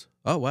goes,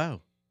 "Oh, wow."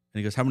 And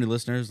he goes, "How many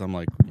listeners?" I'm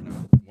like,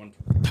 1.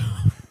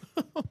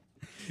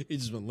 He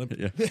just went limp.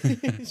 Yeah.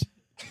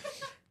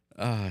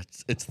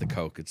 It's the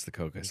Coke. It's the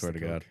Coke. I swear to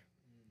God.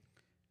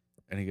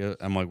 And he goes,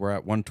 I'm like, "We're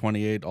at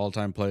 128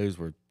 all-time plays.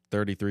 We're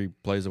 33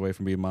 plays away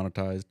from being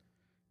monetized."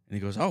 And he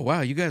goes, "Oh,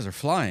 wow, you guys are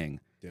flying."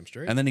 Damn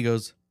straight. And then he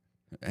goes,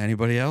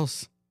 "Anybody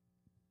else?"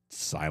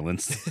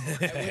 Silence. I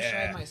wish I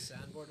had my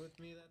soundboard with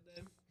me that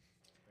day.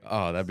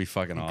 Oh, that'd be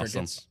fucking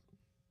awesome. Crickets.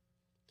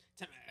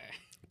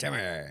 Timmy.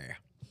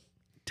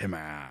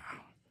 Timmer.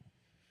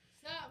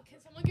 Stop.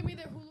 Can someone give me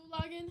their Hulu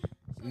login? So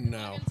I can No.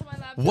 log into my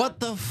laptop? What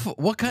the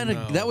what kind of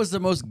No. that was the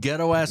most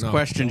ghetto ass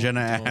question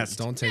Jenna asked.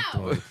 Don't take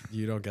No. the mic.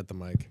 You don't get the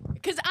mic.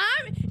 Because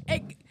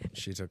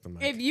She took the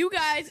mic. if you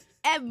guys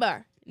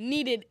ever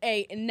needed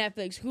a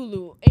Netflix,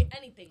 Hulu,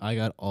 anything. I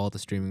got all the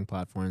streaming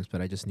platforms,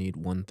 but I just need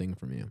one thing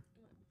from you.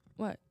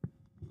 What?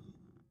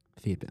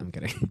 Feedback. I'm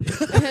kidding.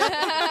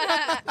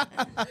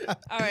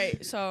 All right,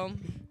 so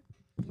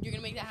you're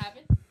gonna make that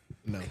happen?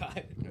 No.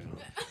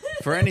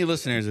 For any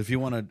listeners, if you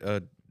want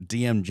to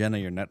DM Jenna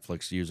your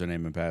Netflix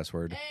username and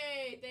password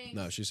Hey, thanks.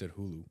 No, she said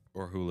Hulu.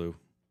 or Hulu.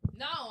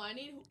 No, I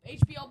need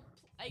HBO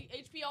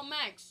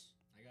Max.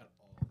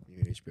 You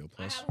need HBO I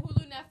Plus. have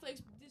Hulu,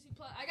 Netflix, Disney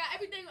Plus. I got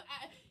everything.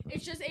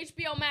 It's just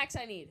HBO Max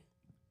I need.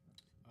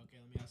 Okay,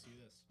 let me ask you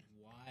this: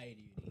 why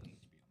do you need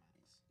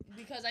HBO Max?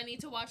 because I need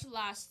to watch The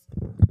Last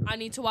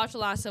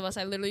of Us.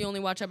 I literally only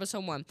watch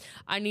episode 1.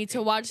 I need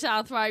to watch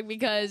South Park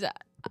because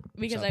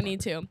I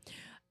need to.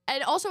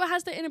 And also it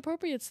has the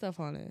inappropriate stuff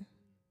on it.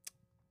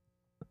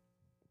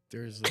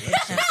 There's a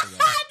website for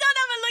that. Don't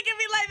ever look at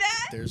me like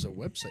that. There's a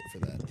website for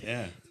that.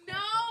 Yeah. No,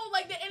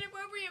 like the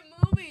inappropriate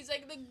movies,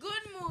 like the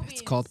good movies.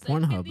 It's called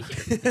like Pornhub. 50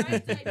 Shades of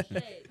Grey type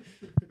shit.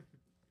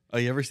 Oh,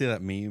 you ever see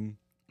that meme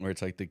where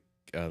it's like the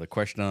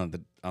question on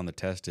the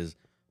test is,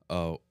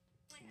 oh,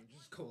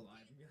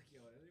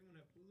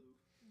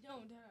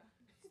 Don't.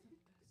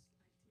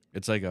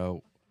 it's like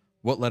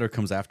what letter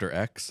comes after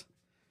X?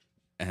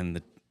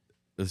 And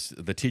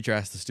the teacher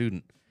asks the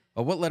student,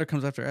 oh, what letter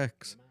comes after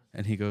X?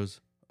 And he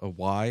goes, a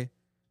Y.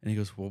 And he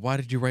goes, well, why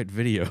did you write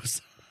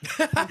videos?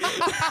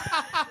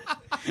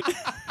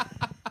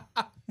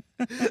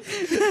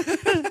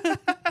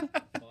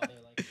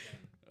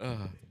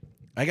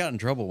 I got in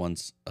trouble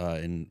once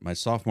in my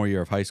sophomore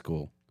year of high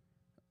school.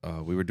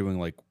 We were doing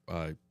like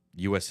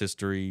U.S.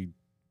 history,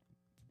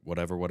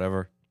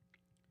 whatever.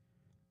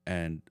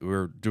 And we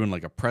were doing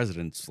like a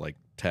president's like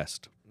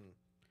test.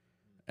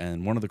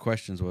 And one of the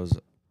questions was,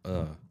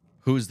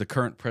 who is the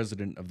current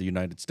president of the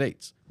United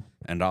States?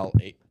 And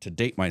to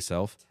date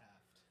myself.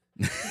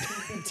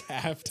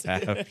 Taft.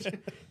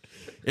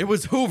 It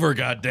was Hoover,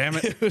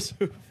 goddammit. It was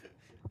Hoover.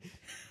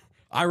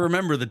 I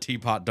remember the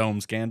Teapot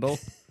Dome scandal.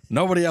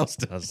 Nobody else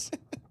does.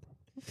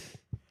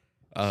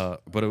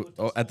 But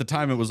at the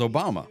time, it was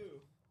Obama.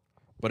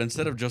 But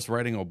instead of just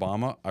writing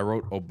Obama, I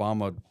wrote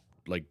Obama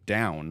like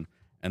down,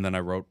 and then I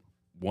wrote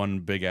one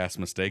big ass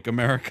mistake,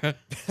 America,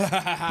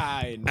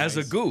 as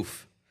a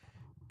goof.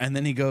 And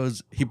then he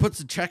puts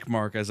a check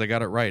mark as I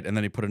got it right, and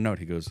then he put a note.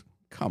 He goes,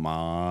 "Come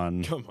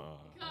on."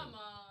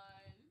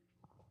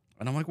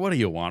 And I'm like, "What do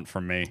you want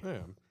from me?" Yeah.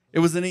 It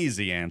was an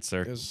easy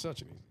answer. It was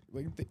such an easy.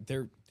 Like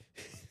they're.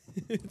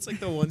 It's like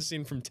the one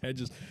scene from Ted.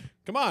 Just,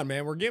 come on,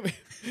 man. We're giving.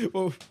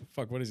 Well,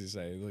 fuck. What does he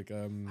say? Like,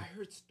 I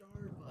heard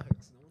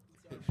Starbucks.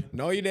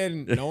 no, you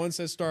didn't. No one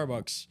says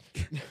Starbucks.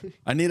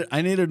 I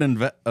needed an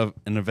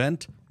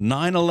event.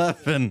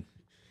 9/11.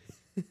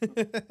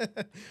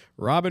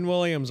 Robin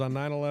Williams on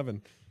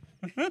 9/11.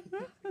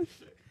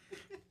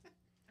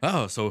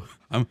 Oh, so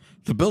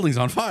the building's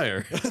on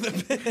fire.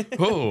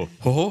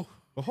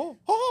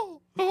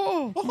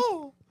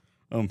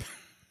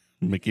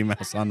 Mickey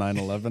Mouse on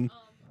 9/11.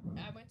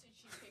 I went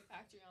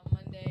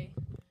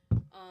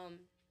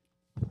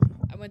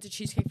to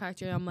Cheesecake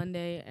Factory on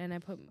Monday. And I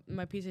put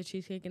my piece of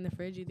cheesecake in the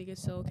fridge. You think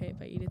it's still okay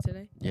if I eat it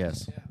today?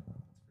 Yes.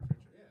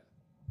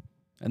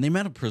 And the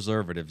amount of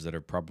preservatives that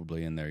are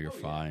probably in there, you're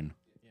fine.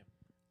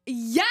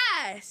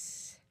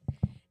 Yes.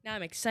 Now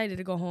I'm excited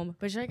to go home.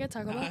 But should I get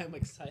Taco Bell? I'm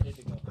excited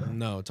to go.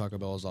 No, Taco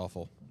Bell is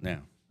awful.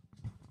 Yeah.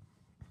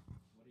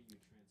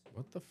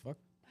 What the fuck?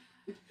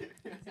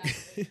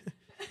 Okay,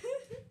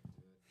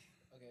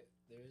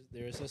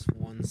 there's this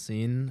one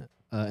scene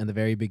in the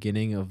very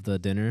beginning of the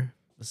dinner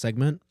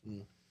segment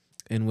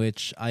in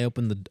which I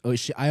open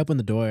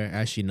the door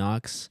as she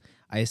knocks.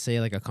 I say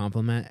like a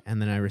compliment, and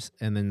then I'm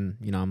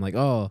like,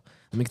 oh,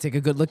 let me take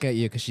a good look at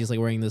you, because she's like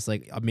wearing this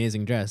like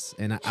amazing dress,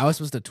 and I was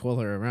supposed to twirl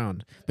her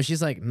around, but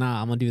she's like,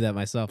 nah, I'm gonna do that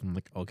myself. I'm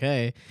like,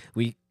 okay,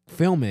 we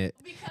film it.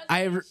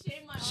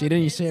 She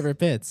didn't shave her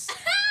pits.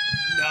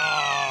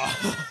 No.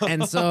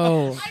 And so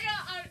I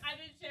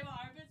didn't shave my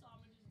armpits, so I'm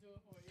gonna just do it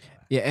for you.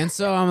 yeah, and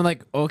so I'm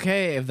like,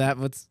 okay, if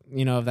that's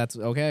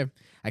okay.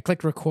 I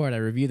clicked record. I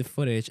review the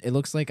footage. It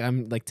looks like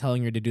I'm like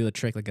telling her to do the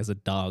trick like as a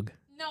dog.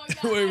 No,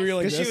 Wait, were you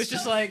like Because she this? was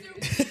just like,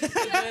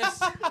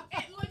 Yes.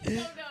 It looks so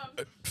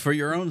dumb. For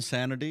your own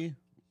sanity,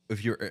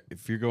 if you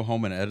go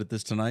home and edit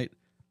this tonight,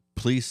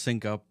 please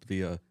sync up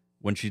the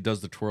when she does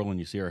the twirl and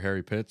you see her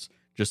hairy pits,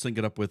 just sync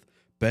it up with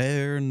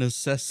bare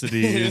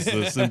necessities,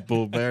 the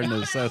simple bare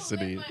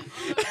necessities.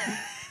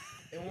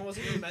 and what's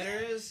even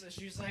better is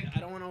she's like, I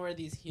don't want to wear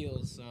these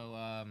heels. So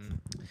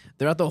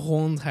throughout the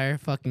whole entire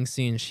fucking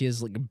scene, she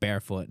is like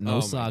barefoot, no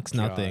socks,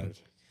 nothing.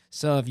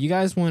 So if you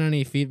guys want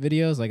any feet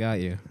videos, I got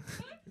you.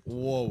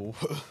 Whoa.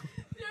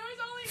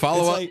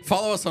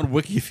 Follow us on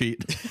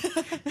WikiFeet.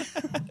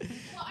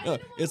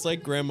 It's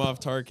like Grandma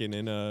Tarkin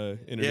in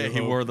Yeah,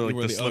 he wore the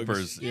Uggs.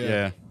 slippers.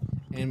 Yeah.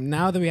 And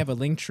now that we have a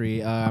link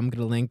tree, I'm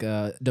going to link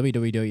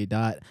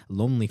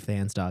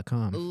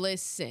www.lonelyfans.com.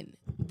 Listen,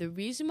 the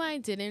reason why I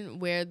didn't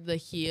wear the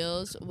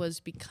heels was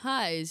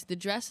because the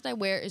dress that I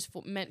wear is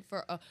meant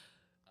for a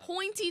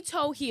pointy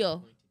toe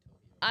heel.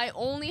 I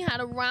only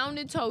had a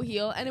rounded toe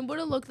heel, and it would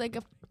have looked like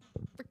a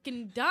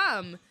freaking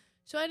dumb.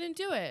 So I didn't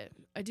do it.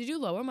 Did you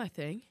lower my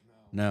thing?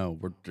 No,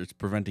 we're just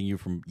preventing you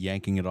from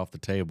yanking it off the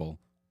table.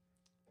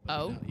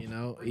 Oh. You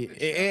know, it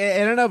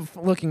ended up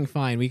looking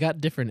fine. We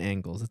got different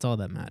angles. That's all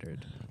that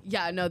mattered.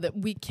 Yeah, no, that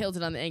we killed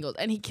it on the angles,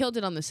 and he killed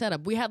it on the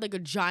setup. We had like a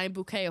giant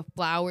bouquet of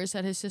flowers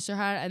that his sister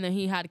had, and then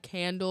he had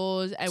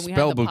candles, and we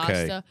had the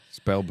pasta.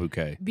 Spell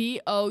bouquet.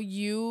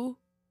 B-O-U.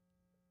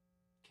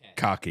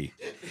 Cocky.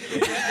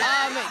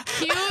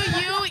 Q-U-E-T.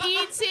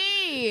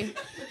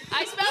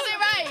 I spelled it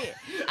right.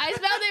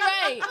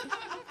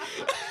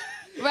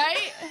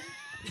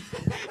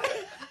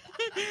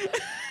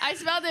 I I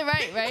spelled it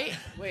right, right?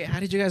 Wait, how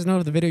did you guys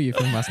know the video you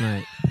filmed last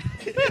night?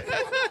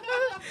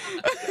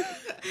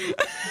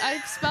 I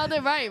spelled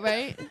it right,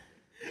 right? Wait,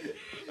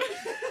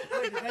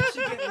 did that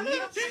shit get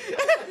leaked?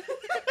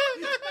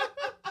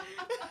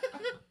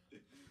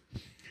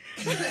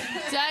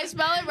 Did I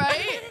spell it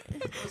right?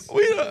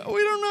 We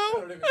don't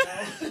know.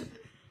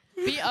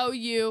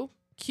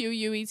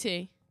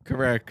 Bouquet.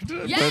 Correct.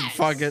 Yes! Then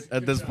fuck it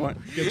at this point.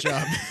 Good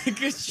job.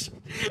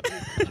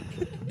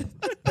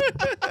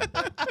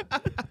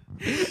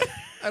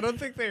 I don't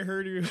think they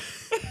heard you.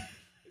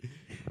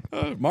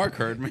 Mark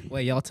heard me.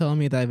 Wait, y'all telling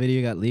me that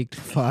video got leaked?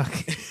 Fuck.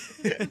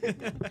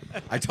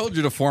 I told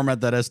you to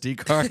format that SD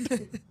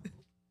card.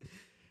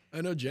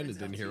 I know Jenna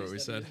didn't hear what we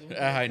said.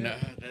 I know.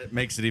 That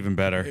makes it even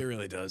better. It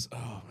really does.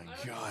 Oh my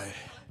god.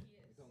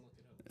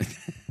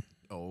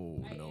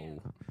 Oh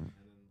no.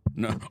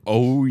 No.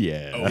 Oh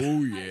yeah.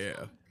 Oh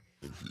yeah.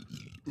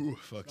 Ooh,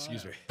 fuck.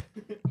 Excuse me.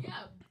 Yeah.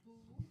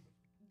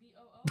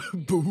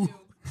 Boo.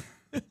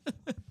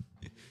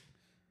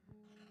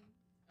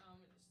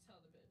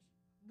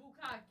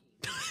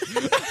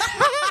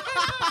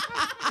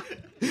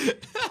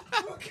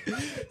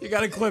 You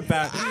gotta clip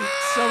that.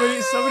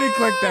 Somebody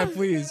click that,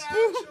 please.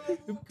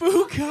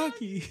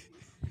 Bukkake.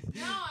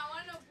 No, I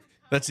want to know.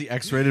 That's the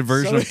X-rated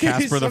version of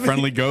Somebody- Casper the somebody-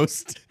 Friendly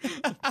Ghost.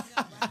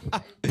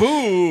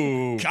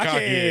 Boo!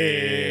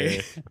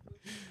 Cocky.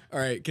 All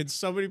right, can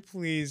somebody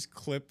please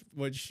clip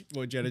what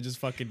Jenna just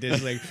fucking did?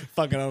 She's like,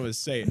 fucking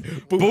almost say it.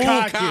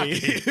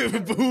 Bukkake.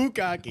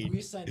 Bukkake.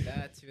 We sent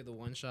that to the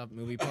One Shot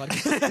Movie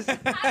Podcast.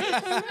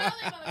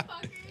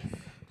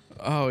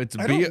 Oh, it's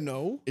I don't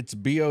know. It's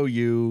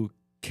Boukake.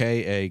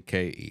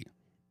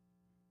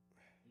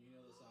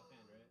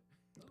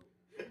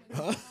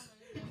 Huh?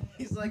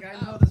 He's like, I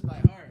know this by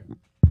heart.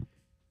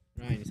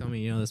 Ryan, you tell me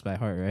you know this by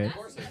heart, right? Of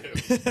course I do.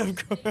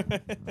 Of course.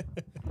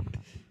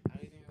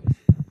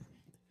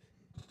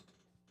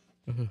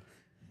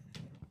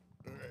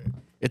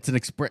 It's an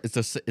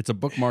it's a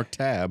bookmark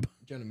tab.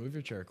 Jenna, move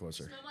your chair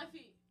closer. Smell my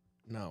feet.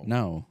 No.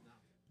 No.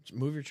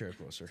 Move your chair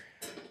closer.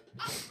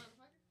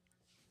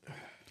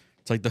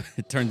 It's like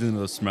it turns into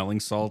those smelling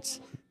salts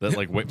that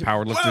like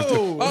powerlifters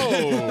do. Whoa!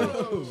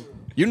 Oh!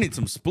 You need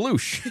some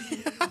sploosh.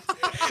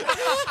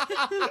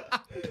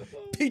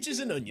 Peaches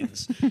and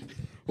onions.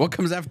 What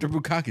comes after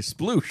bukkake?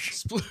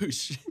 Sploosh.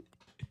 Sploosh.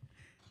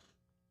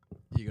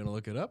 You gonna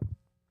look it up?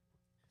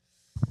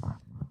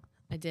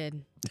 I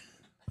did.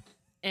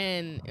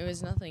 And it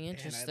was nothing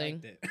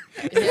interesting. it.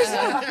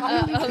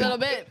 Yeah, a little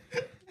bit.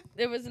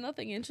 There was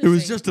nothing It interesting.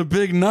 was just a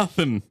big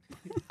nothing.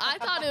 I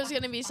thought it was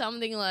gonna be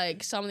something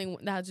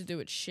that had to do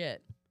with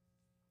shit.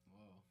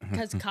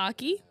 Cause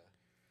cocky.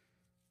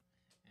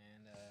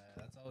 And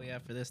that's all we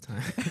have for this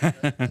time.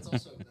 That's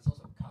also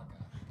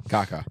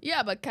caca. Caca.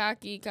 Yeah, but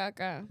cocky,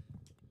 caca.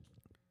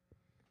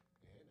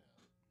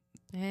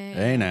 Hey.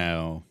 Hey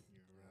now.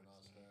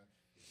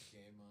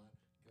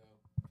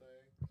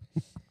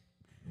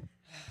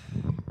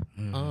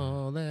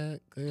 All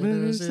that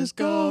glitters is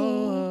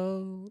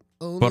gold.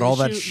 But all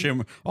that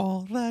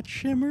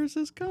shimmers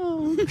is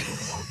gone.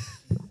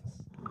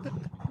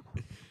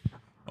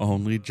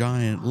 Only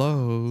giant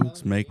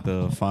loads make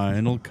the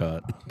final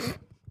cut.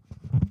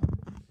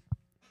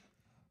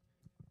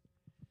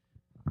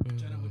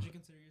 Jenna, would you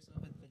consider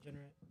yourself a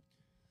degenerate?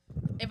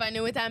 If I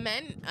knew what that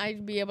meant,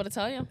 I'd be able to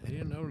tell you. I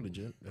didn't know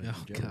legit.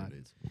 Oh, God.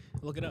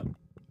 Look it up.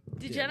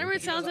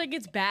 Degenerate sounds like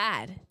it's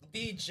bad.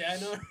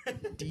 Degenerate.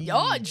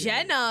 Oh,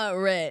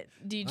 degenerate.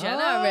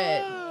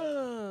 Degenerate.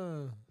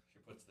 She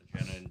puts the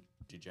Jenna in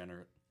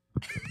degenerate.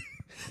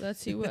 Let's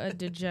see what a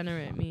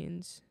degenerate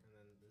means.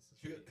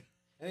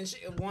 And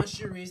then once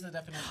she reads the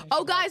definition.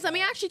 Oh, guys, let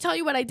me actually tell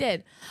you what I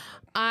did.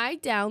 I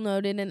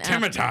downloaded an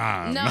app.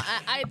 Time. No,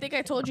 I think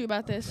I told you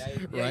about this.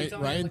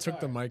 Ryan took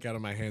the mic out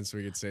of my hand so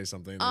he could say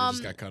something, and then it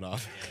just got cut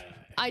off.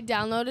 I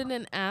downloaded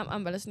an app.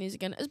 I'm about to sneeze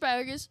again.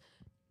 Asparagus.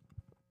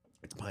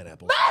 It's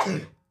pineapple.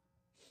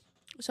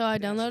 So I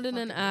downloaded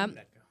an app.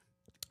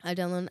 I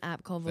downloaded an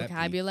app called That beat.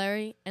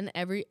 Vocabulary, and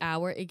every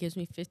hour it gives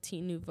me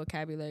 15 new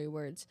vocabulary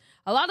words.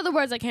 A lot of the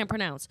words I can't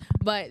pronounce,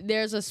 but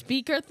there's a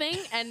speaker thing,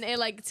 and it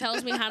like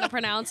tells me how to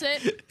pronounce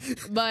it.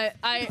 But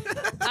I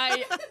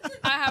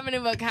have a new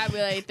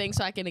vocabulary thing,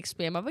 so I can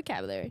expand my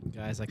vocabulary.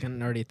 Guys, I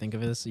can already think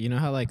of this. You know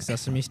how like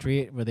Sesame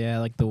Street, where they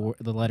have like the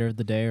letter of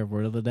the day or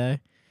word of the day?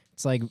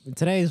 It's like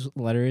today's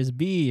letter is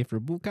B for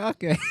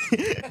bukkake.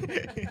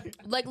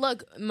 Like,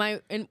 look, my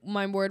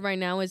word right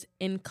now is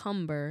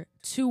encumber,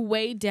 to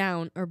weigh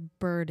down or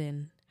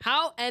burden.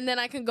 How? And then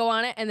I can go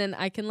on it, and then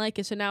I can like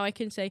it. So now I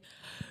can say,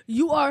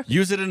 you are.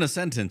 Use it in a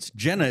sentence.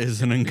 Jenna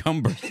is an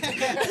encumber.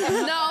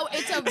 No,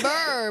 it's a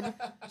verb.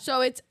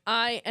 So it's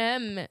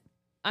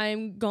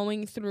I'm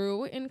going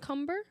through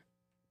encumber.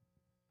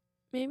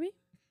 Maybe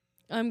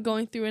I'm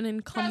going through an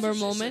encumber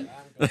moment.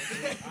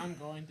 I'm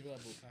going through a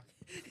bukkake.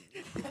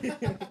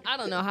 I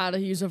don't know how to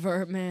use a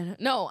verb, man.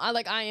 No,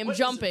 I am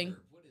jumping.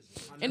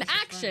 An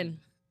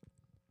action.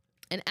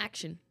 An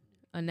action.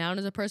 A noun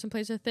is a person,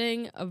 place, a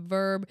thing. A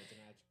verb,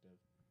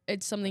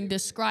 it's something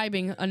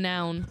describing a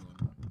noun.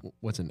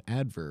 What's an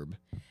adverb?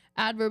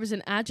 adverb is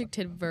an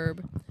adjective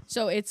verb.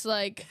 So it's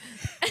like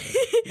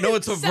No,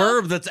 it's a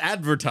verb that's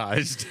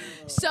advertised.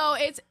 so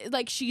it's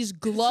like she's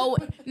glow.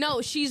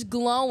 No, she's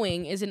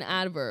glowing is an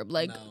adverb.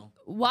 Like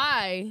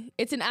why?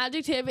 It's an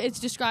adjective. It's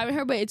describing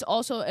her, but it's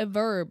also a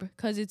verb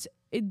because it's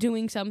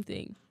doing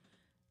something.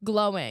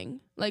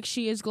 Glowing, like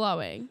she is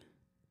glowing.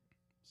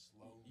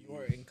 You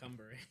are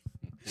encumbering.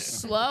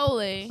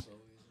 Slowly.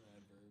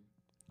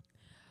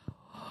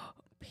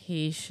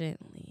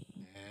 Patiently.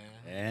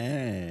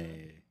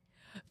 Hey.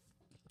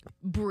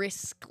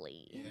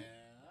 Briskly.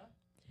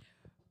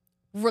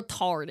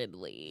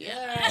 Retardedly.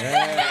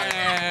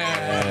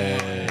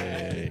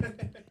 Hey.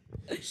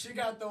 She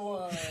got the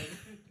one.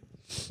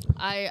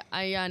 I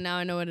now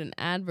I know what an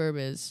adverb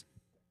is.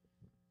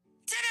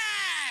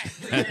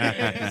 We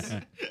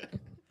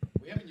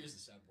haven't used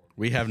the soundboard.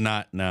 We have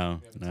not.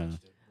 No. No.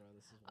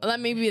 Let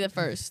me be the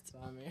first.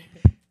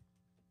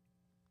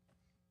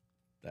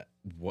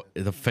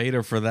 The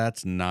fader for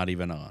that's not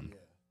even on.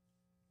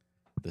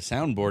 The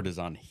soundboard is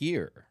on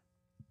here.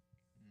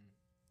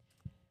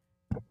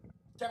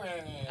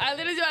 I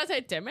literally want to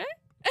say Timmy.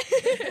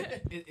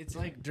 It's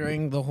like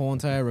during the whole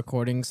entire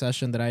recording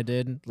session that I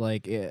did,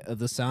 like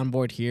the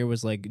soundboard here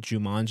was like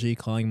Jumanji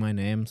calling my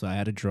name, so I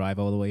had to drive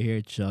all the way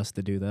here just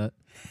to do that.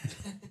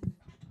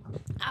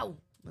 Ow,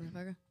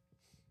 motherfucker.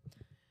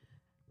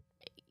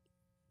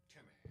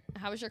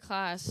 How was your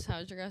class? How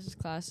was your guys'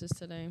 classes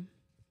today?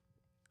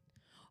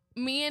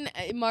 Me and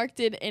Mark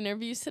did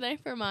interviews today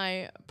for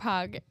my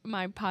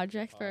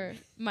project for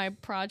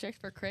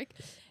Crick.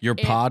 Your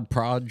And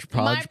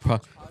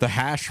the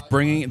hash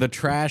bringing the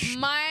trash.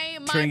 My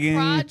Tringing.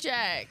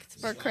 project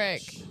for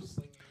Crick.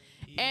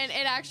 And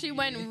it actually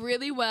went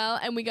really well,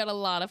 and we got a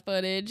lot of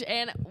footage,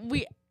 and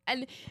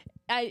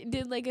I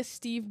did like a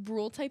Steve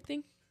Brule type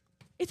thing.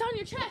 It's on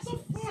your chest.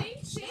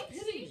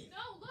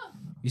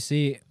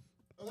 See?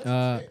 No,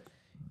 look.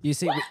 You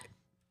see,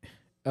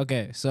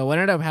 okay, so what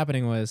ended up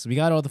happening was we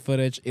got all the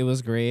footage. It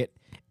was great.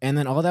 And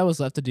then all that was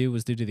left to do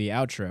was do the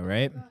outro,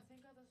 right?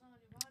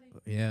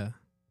 Yeah.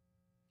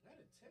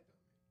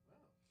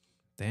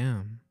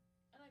 Damn.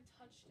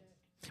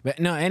 But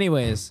no,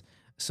 anyways,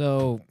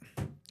 so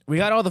we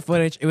got all the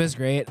footage. It was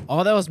great.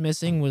 All that was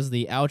missing was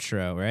the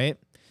outro, right?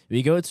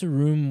 We go to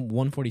room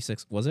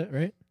 146. Was it,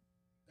 right?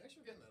 Thanks for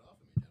getting that off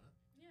of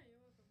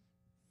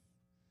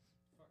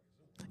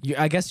me,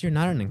 Jenna. I guess you're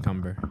not an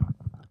encumber.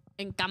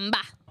 Encamba.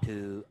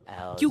 2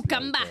 hours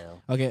Cucumber. later.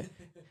 Okay.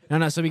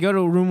 No. So we go to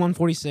room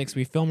 146.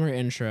 We film our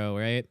intro,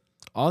 right?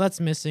 All that's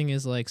missing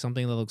is like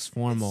something that looks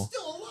formal.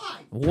 Still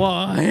alive.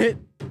 What?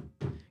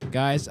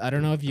 Guys, I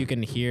don't know if you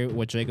can hear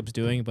what Jacob's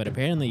doing, but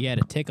apparently he had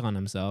a tick on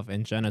himself,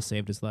 and Jenna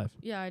saved his life.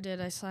 Yeah, I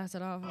did. I slapped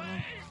it off. My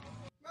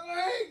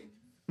leg.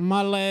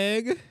 My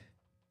leg.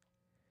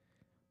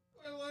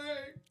 My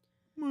leg.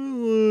 My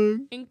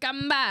leg.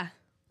 Encamba.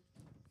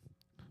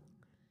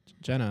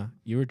 Jenna,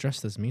 you were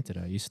dressed as me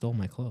today. You stole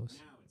my clothes.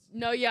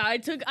 No, yeah, I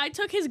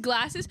took his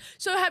glasses.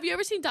 So have you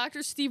ever seen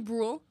Dr. Steve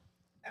Brule?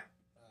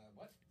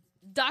 What?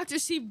 Dr.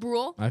 Steve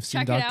Brule. I've seen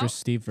Check it Dr. out.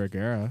 Steve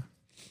Vergara.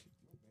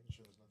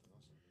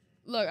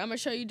 Look, I'm gonna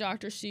show you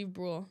Dr. Steve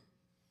Brule.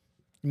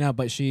 No,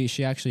 but she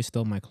actually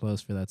stole my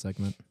clothes for that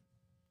segment.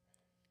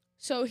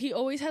 So he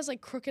always has like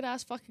crooked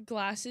ass fucking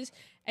glasses,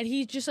 and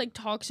he just like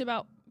talks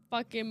about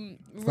fucking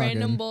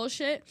random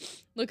bullshit.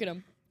 Look at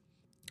him.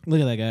 Look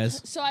at that,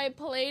 guys. So I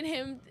played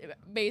him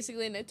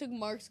basically, and I took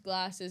Mark's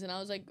glasses, and I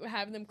was like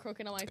having them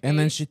crooked on my face. And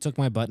then she took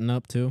my button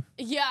up too.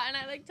 Yeah, and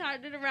I like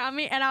tied it around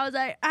me, and I was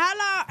like,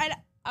 "Hello,"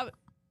 and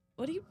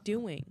what are you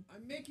doing?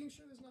 I'm making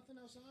sure there's nothing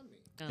else on me.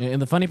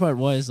 And the funny part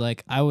was,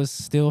 like, I was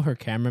still her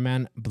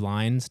cameraman,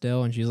 blind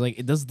still, and she's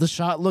like, "Does the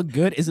shot look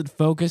good? Is it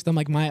focused?" I'm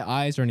like, "My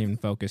eyes aren't even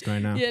focused right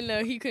now." Yeah,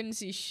 no, he couldn't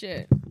see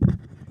shit.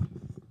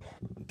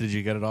 Did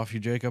you get it off you,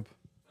 Jacob?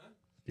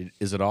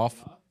 Is it off?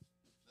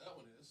 That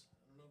one is.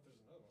 I don't know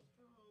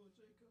if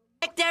there's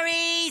another one.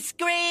 Victory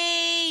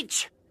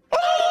screech!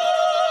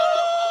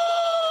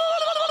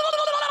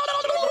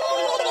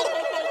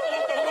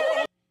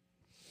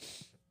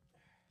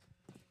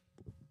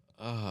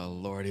 Oh,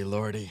 lordy,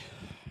 lordy.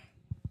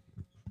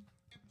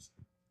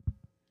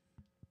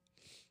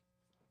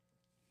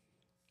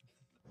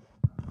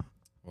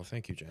 Well,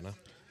 thank you, Jenna.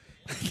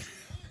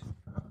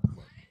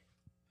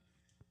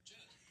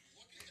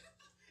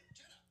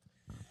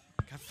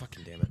 God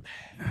fucking damn it.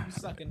 You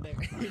sucking dick.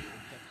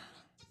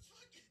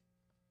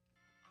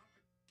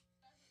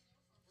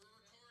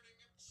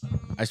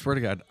 I swear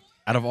to God,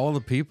 out of all the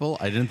people,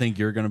 I didn't think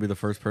you were going to be the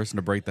first person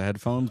to break the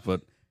headphones,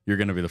 but you're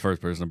going to be the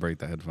first person to break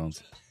the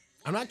headphones.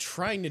 I'm not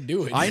trying to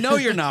do it. I know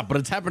you're not, but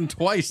it's happened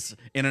twice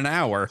in an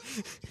hour.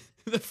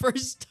 The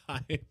first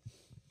time.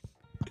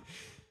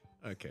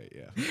 Okay,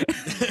 yeah.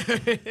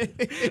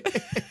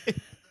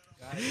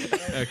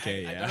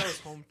 Okay, I yeah. thought I was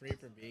home free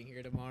for being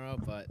here tomorrow,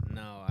 but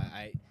no,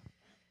 I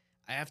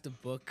have to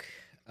book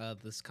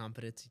this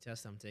competency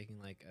test I'm taking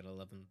like at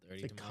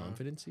 11:30 The tomorrow.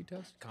 competency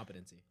test?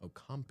 Competency. Oh,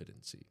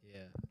 competency. Yeah,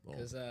 Well.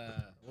 because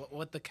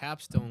what the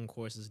capstone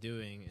course is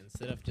doing,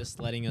 instead of just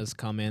letting us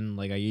come in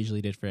like I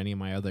usually did for any of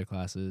my other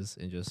classes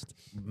and just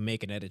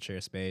make an edit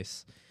share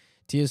space,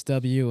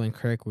 TSW and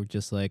Kirk were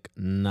just like,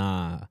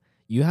 nah,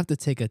 you have to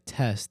take a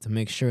test to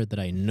make sure that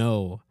I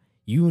know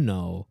you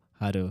know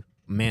how to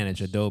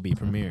manage Adobe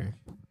Premiere.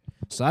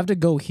 So I have to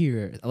go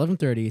here at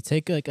 11:30,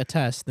 take like a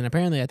test, and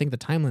apparently I think the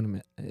time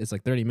limit is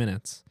like 30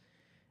 minutes.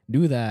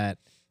 Do that,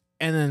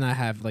 and then I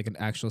have like an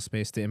actual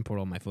space to import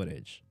all my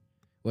footage,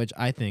 which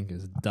I think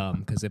is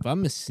dumb. Because if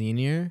I'm a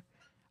senior,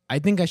 I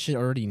think I should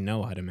already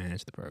know how to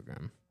manage the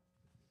program.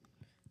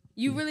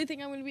 You really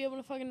think I'm going to be able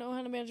to fucking know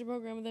how to manage a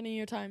program within a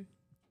year time?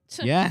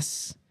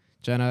 Yes,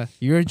 Jenna,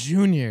 you're a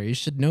junior. You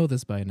should know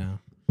this by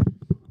now.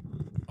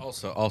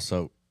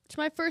 Also, It's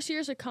my first year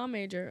as a comm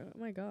major. Oh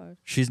my god.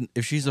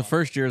 if she's a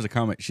first year as a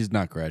comic, she's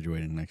not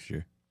graduating next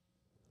year.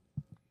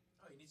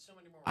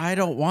 I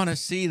don't want to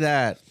see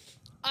that.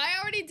 I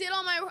already did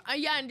all my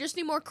yeah, and just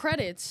need more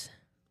credits.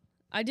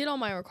 I did all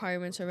my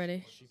requirements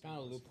already. She found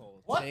a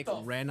loophole. What Take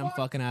the random fuck?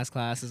 fucking ass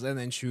classes and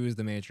then choose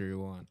the major you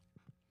want.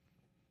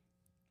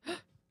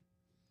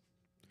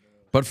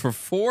 But for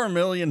 $4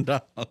 million.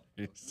 No.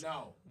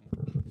 No.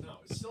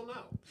 Still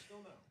no. Still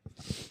no.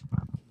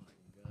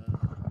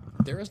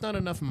 There is not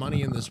enough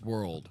money in this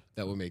world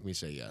that would make me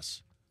say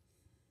yes.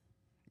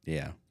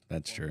 Yeah,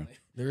 that's true.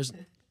 There's,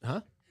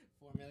 huh?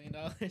 $4 million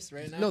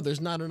right now? No, there's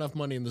not enough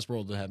money in this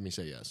world to have me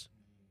say yes.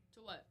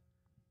 To what?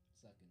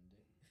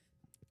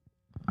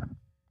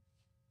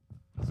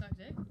 Suck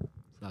dick?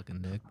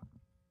 Sucking dick.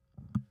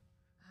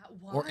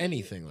 Or Why?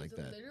 anything like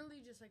It's that.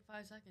 Literally just like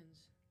 5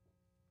 seconds.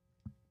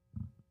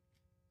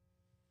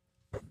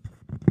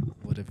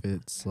 What if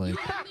it's like, You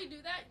literally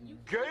do that. You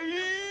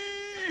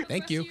gay.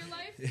 Thank you. Your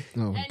life,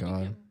 oh and you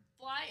god, can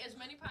fly as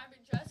many private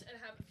jets and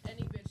have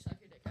any bitch suck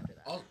your dick after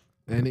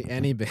that.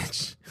 any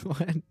bitch.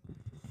 What?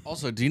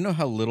 Also, do you know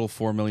how little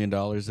 $4 million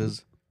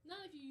is? Not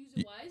if you use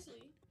it wisely.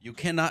 You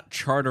cannot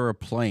charter a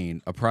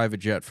plane, a private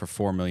jet, for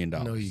 $4 million.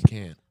 No, you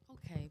can't.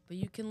 Okay, but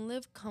you can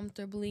live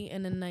comfortably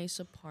in a nice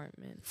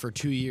apartment. For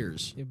 2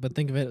 years. Yeah, but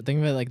think of it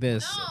like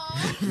this.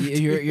 No.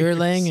 You're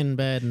laying in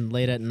bed and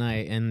late at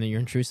night, and your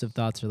intrusive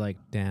thoughts are like,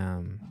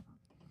 damn.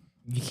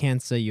 You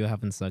can't say you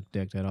haven't sucked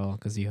dick at all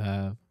because you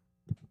have.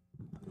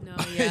 No,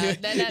 yeah.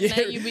 Then at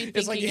night you be thinking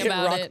It's like you hit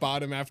about rock it.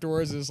 bottom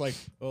afterwards. It's like,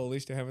 oh, at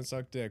least you haven't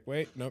sucked dick.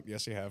 Wait, nope,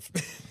 yes you have.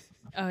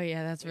 Oh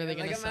yeah, that's really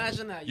gonna suck.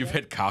 that. You've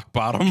hit cock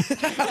bottom.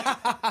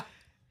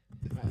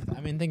 I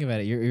mean, think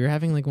about it. You're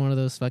having like one of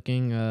those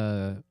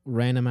fucking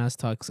random ass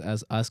talks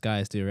as us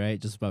guys do, right?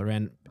 Just about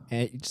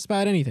just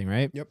about anything,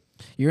 right? Yep.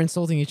 You're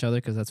insulting each other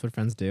because that's what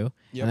friends do.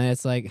 Yep. And then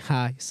it's like,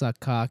 ha, you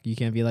suck cock. You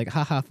can't be like,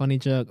 ha ha, funny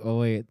joke. Oh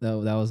wait, that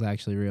was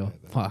actually real.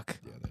 Fuck.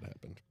 Yeah, that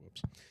happened.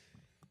 Whoops.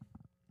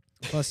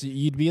 Plus,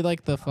 you'd be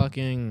like the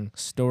fucking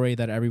story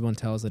that everyone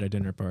tells at a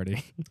dinner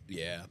party.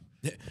 Yeah.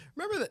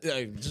 Remember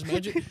that? Just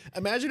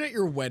imagine at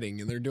your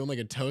wedding and they're doing like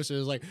a toast. And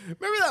it's like,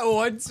 remember that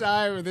one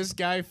time where this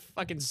guy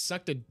fucking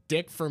sucked a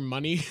dick for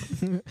money?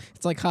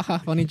 It's like, haha,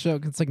 funny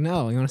joke. It's like,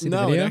 no, you want to see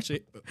No, the video?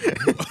 actually.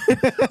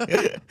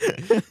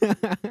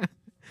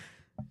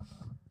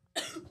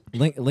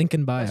 Link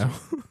in bio.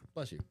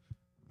 Bless you.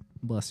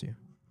 Bless you.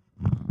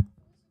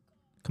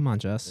 Come on,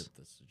 Jess.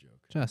 That's the joke.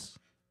 Jess.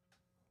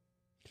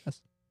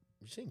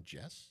 You saying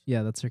Jess?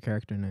 Yeah, that's her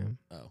character name.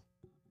 Oh.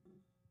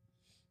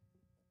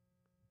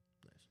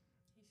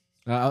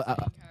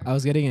 I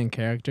was getting in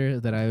character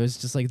that I was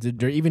just like,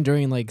 even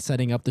during like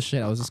setting up the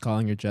shit, I was just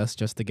calling her Jess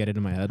just to get it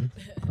in my head.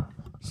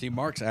 See,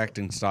 Mark's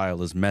acting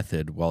style is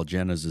method, while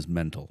Jenna's is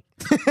mental.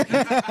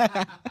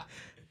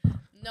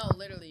 No,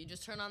 literally, you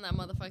just turn on that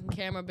motherfucking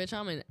camera, bitch.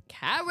 I'm in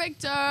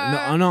character.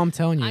 No, I'm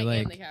telling you, I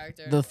like am the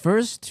character. the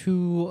first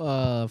two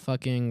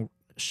fucking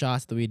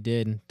shots that we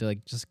did to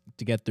like just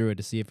to get through it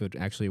to see if it would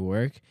actually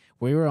work.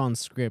 We were on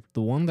script.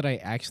 The one that I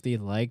actually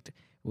liked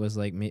was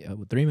like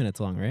 3 minutes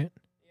long, right?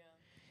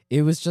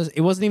 It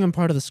wasn't even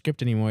part of the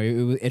script anymore.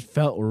 It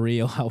felt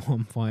real at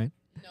one point.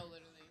 No,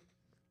 literally.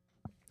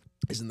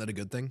 Isn't that a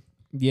good thing?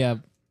 Yeah.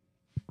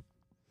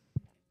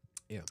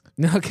 Yeah.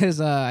 No, because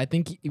I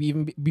think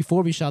even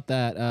before we shot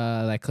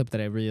that clip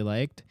that I really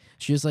liked,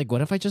 she was like,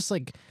 "What if I just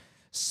like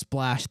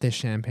splash this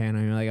champagne?"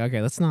 And you're like,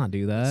 "Okay, let's not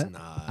do that." It's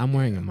not, I'm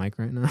wearing a mic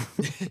right now. Oh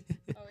yeah,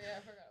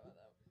 I forgot about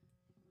that.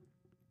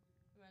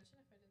 Imagine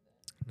if I did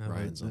that. No,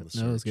 Ryan's on the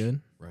that was search. good.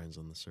 Ryan's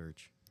on the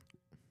search.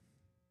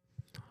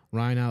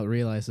 Ryan out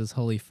realizes,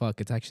 holy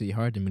fuck, it's actually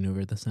hard to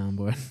maneuver the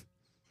soundboard.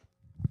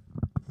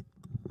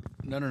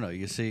 No.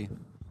 You see,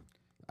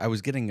 I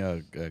was getting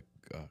a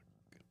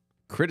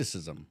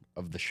criticism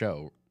of the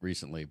show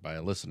recently by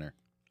a listener.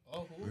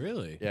 Oh,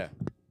 really? Yeah.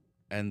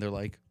 And they're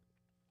like,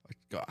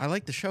 I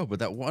like the show, but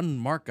that one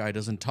Mark guy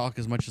doesn't talk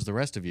as much as the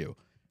rest of you.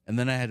 And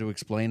then I had to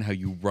explain how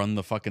you run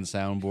the fucking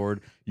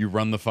soundboard, you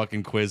run the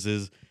fucking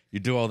quizzes, you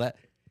do all that.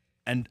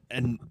 And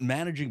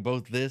managing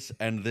both this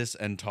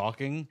and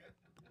talking.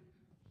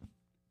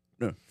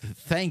 No,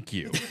 thank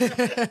you.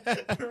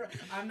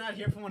 I'm not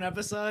here for one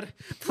episode.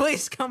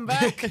 Please come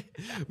back.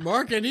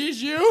 Mark, I need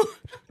you.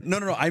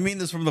 No. I mean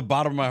this from the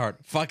bottom of my heart.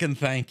 Fucking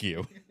thank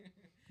you.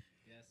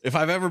 If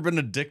I've ever been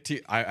a dick to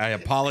you, I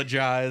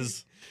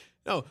apologize.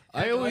 No,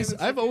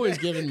 I've always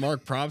given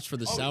Mark props for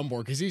the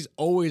soundboard because he's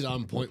always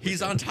on point.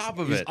 He's on top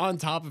of it. He's on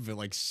top of it,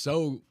 like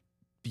so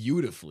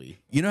beautifully.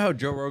 You know how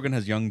Joe Rogan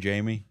has young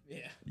Jamie?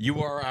 Yeah.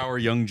 You are our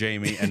young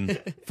Jamie,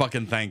 and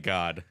fucking thank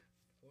God.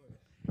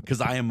 Because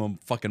I am a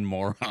fucking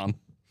moron.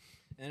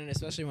 And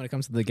especially when it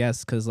comes to the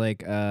guests, because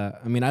like,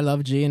 I mean, I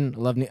love Gene,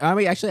 I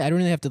mean, actually, I don't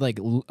really have to like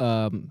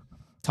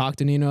talk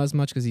to Nino as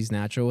much because he's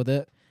natural with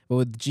it. But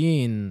with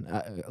Gene,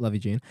 I love you,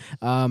 Gene.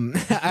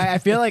 I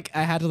feel like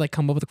I had to like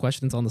come up with the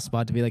questions on the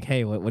spot to be like,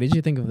 hey, what did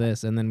you think of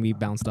this? And then we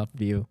bounced off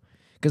of you.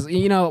 Because,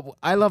 you know,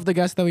 I love the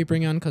guests that we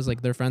bring on because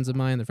like they're friends of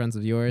mine, they're friends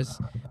of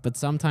yours. But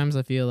sometimes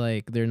I feel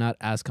like they're not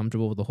as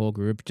comfortable with the whole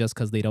group just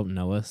because they don't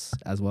know us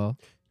as well.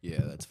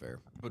 Yeah, that's fair.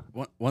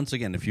 But once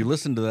again, if you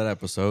listen to that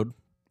episode,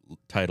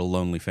 titled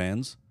Lonely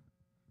Fans,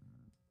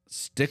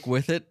 stick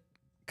with it,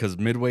 because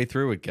midway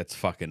through it gets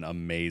fucking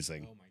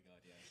amazing. Oh my God,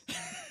 yes.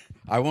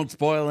 I won't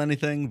spoil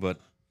anything,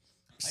 but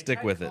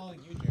stick with it.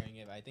 You during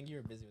it, but I think you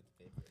were busy with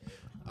the paper.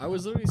 I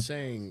was literally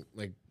saying,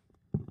 like,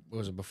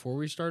 was it before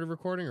we started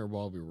recording or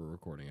while we were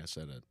recording? I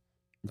said it.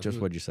 Just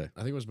what'd you say? I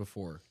think it was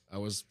before. I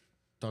was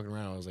talking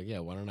around. I was like, yeah,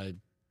 why don't I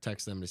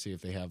text them to see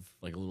if they have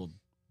like a little,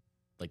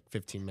 like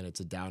 15 minutes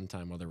of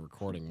downtime while they're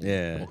recording.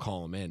 We'll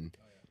call them in.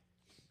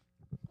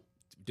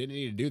 Didn't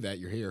need to do that.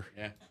 You're here.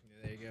 Yeah.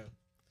 There you go.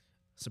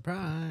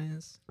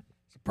 Surprise.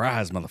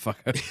 Surprise,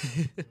 motherfucker.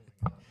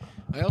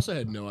 I also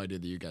had no idea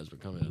that you guys were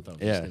coming. I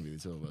thought it was just going to be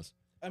the two of us.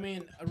 I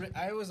mean,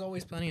 I was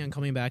always planning on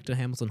coming back to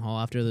Hamilton Hall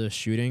after the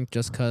shooting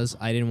just because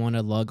I didn't want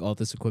to lug all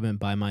this equipment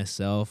by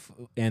myself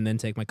and then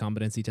take my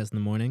competency test in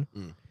the morning.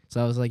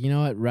 So I was like, you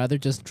know what? Rather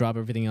just drop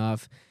everything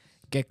off,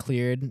 get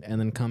cleared, and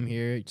then come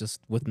here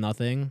just with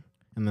nothing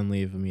and then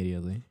leave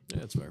immediately. Yeah,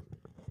 that's fair.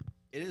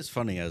 It is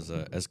funny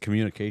as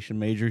communication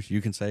majors,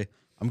 you can say,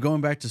 I'm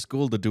going back to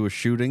school to do a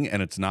shooting,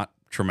 and it's not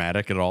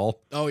traumatic at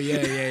all. Oh, yeah.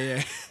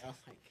 Oh my God.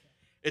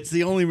 It's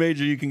the only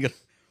major you can get.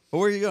 Oh,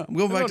 where are you going? I'm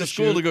going back to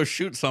school to go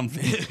shoot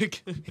something.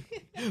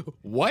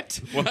 What?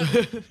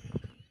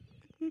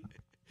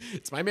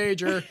 It's my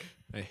major.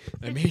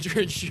 I major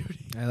in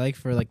shooting. I like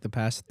for like the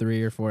past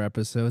 3 or 4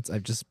 episodes,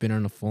 I've just been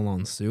in a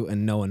full-on suit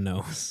and no one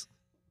knows.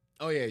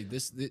 Oh, yeah.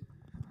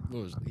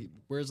 What was he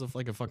wears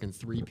like a fucking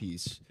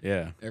 3-piece.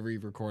 Yeah. Every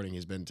recording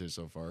he's been to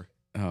so far.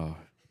 Oh.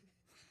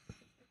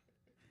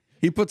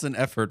 He puts an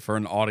effort for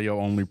an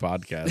audio-only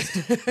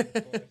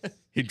podcast.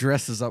 He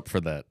dresses up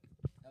for that.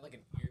 I like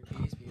an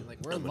earpiece being like,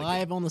 we're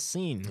live on the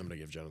scene. I'm gonna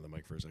give Jenna the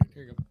mic for a second.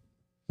 Here you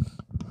go.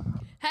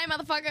 Hey,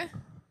 motherfucker.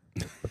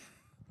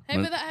 Hey,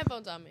 put that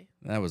headphones on me.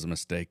 That was a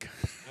mistake.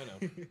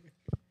 I know.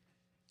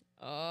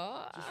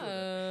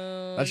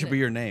 Oh. That should be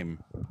your name.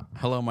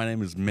 Hello, my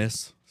name is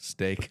Miss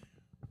Steak.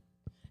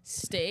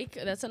 Steak.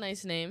 That's a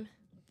nice name.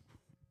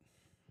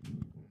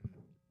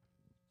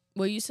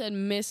 Well, you said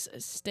Miss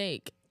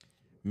Steak.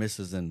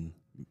 Mrs. and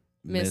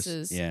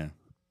Mrs.. Yeah.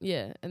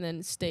 Yeah, and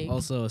then steak.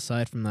 Also,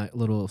 aside from that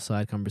little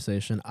side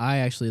conversation, I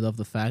actually love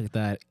the fact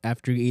that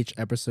after each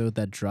episode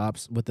that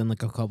drops within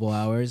like a couple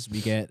hours,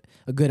 we get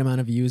a good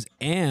amount of views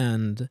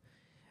and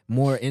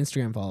more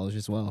Instagram followers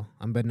as well.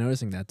 I've been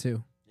noticing that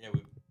too. Yeah,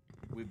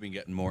 we've been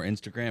getting more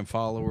Instagram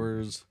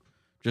followers.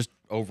 Just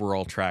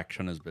overall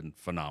traction has been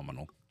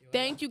phenomenal.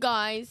 Thank you,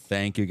 guys.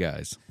 Thank you,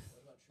 guys.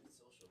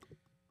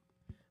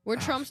 We're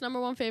Trump's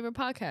 #1 favorite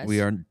podcast.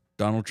 We are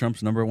Donald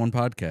Trump's #1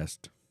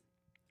 podcast.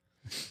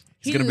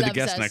 He's going to be the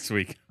guest next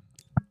week.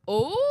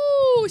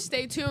 Oh,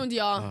 stay tuned,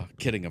 y'all. Oh,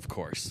 kidding, of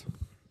course.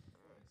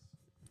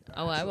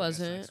 Oh, I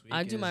wasn't.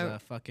 I do my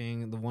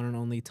fucking the one and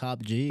only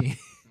Top G.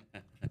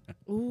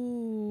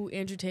 Ooh,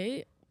 Andrew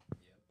Tate.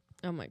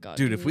 Oh my God,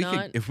 dude!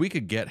 If we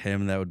could get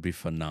him, that would be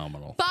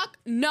phenomenal. Fuck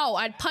no!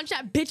 I'd punch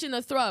that bitch in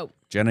the throat.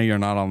 Jenna, you're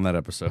not on that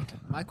episode.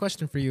 My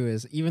question for you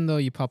is: even though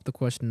you popped the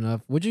question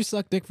of, would you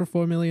suck dick for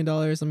 $4 million?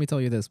 Let me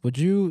tell you this: would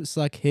you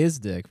suck his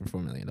dick for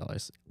 $4 million?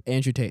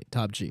 Andrew Tate,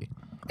 Top G,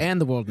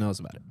 and the world knows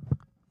about it.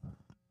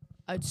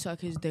 I'd suck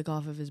his dick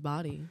off of his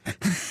body.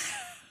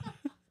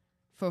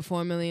 For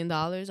 $4 million,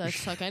 I'd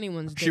suck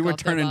anyone's dick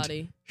off their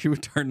body. She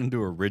would turn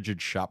into a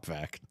rigid shop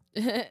vac.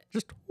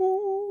 Just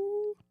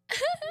whoo.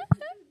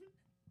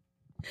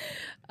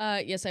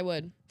 Yes, I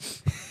would.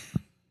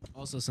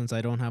 Also, since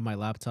I don't have my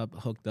laptop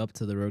hooked up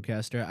to the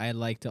Rodecaster, I'd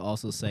like to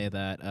also say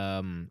that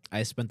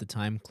I spent the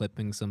time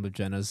clipping some of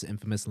Jenna's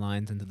infamous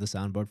lines into the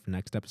soundboard for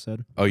next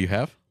episode. Oh, you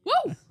have?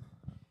 Woo!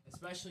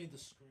 Especially the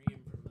scream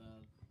from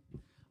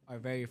our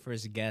very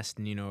first guest,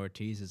 Nino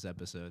Ortiz's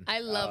episode. I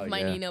love my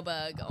yeah. Nino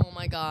bug. Oh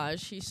my gosh,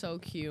 she's so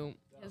cute.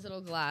 His little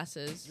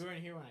glasses. You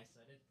weren't here when I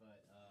said it,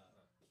 but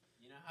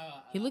you know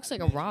how He looks like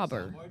a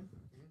robber.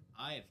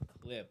 I have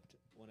clipped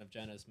one of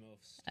Jenna's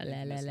most La, la,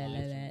 infamous la, la,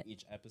 lines la. from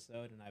each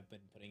episode, and I've been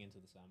putting into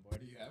the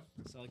soundboard. You have?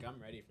 So like I'm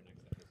ready for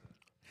next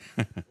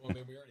episode. Well, I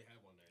mean, we already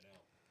have one there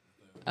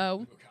now.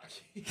 Oh.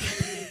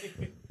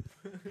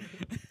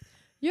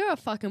 You're a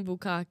fucking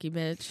bukkake,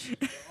 bitch.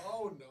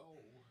 Oh, no.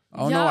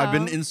 Oh, no, I've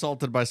been Yeah.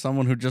 insulted by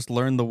someone who just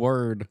learned the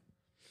word.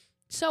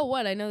 So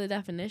what? I know the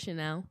definition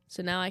now.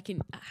 So now I can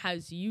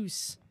has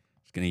use.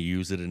 Just going to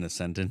use it in a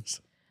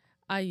sentence.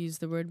 I use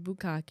the word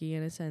bukkake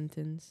in a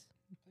sentence.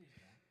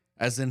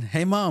 As in,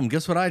 hey mom,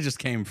 guess what I just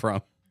came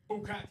from?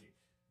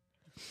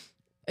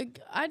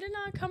 I did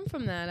not come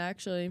from that,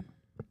 actually.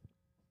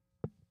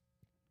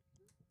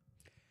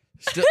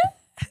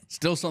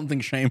 Still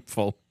something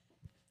shameful.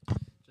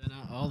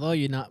 Jenna, although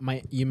you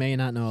may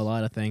not know a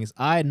lot of things,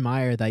 I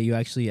admire that you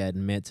actually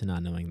admit to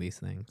not knowing these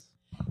things.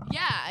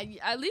 Yeah,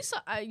 at least,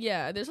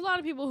 yeah, there's a lot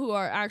of people who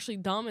are actually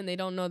dumb and they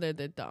don't know that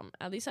they're dumb.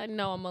 At least I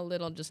know I'm a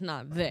little just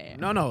not there.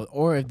 No,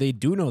 or if they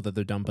do know that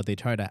they're dumb, but they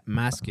try to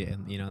mask it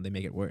and, they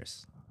make it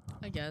worse.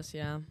 I guess,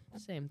 yeah,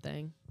 same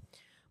thing.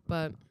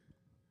 But,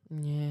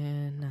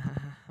 yeah, nah,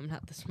 I'm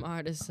not the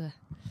smartest.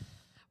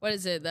 What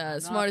is it?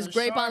 The smartest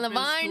grape on the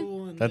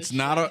vine? That's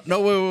not a...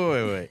 No,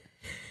 wait.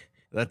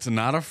 That's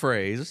not a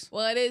phrase.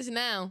 Well, it is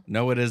now.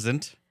 No, it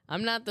isn't.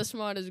 I'm not the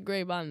smartest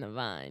grape on the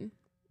vine.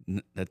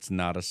 That's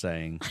not a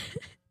saying.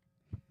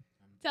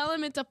 Tell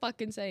him it's a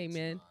fucking saying,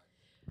 man.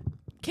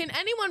 Can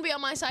anyone be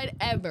on my side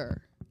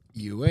ever?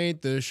 You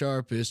ain't the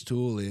sharpest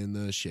tool in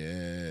the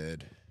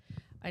shed.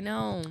 I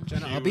know.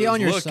 Jenna, I'll be on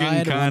your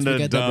side once we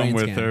get the brain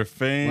with scan. her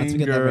Once we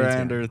get that finger brain and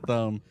scan. her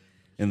thumb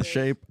in the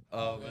shape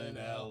of an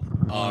L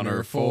on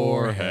her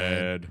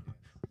forehead.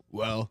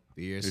 Well,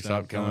 beers They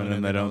stop coming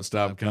and they don't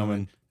stop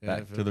coming.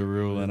 Back to the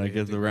rule and I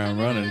get the round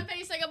running.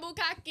 Face like a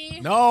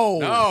bukkake. No.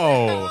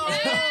 No.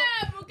 Yeah,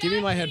 Give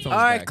me my bukkake. headphones. All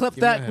right, back. clip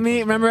Give me my that. Me,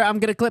 headphones remember, I'm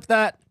going to clip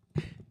that.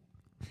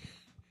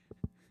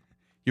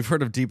 You've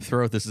heard of deep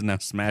throat. This is now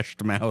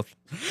smashed mouth.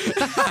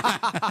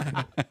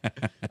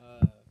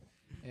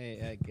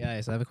 Hey,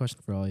 guys, I have a question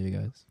for all you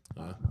guys.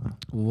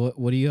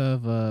 What do you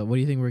have? What do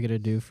you think we're gonna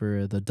do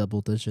for the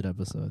double digit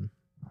episode?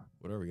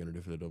 What are we gonna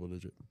do for the double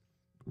digit?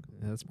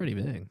 That's pretty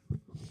big.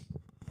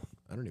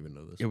 I don't even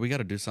know this. Yeah, we got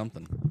to do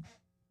something.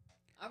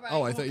 All right,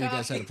 Oh, I thought you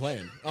guys had a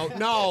plan. Oh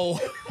no!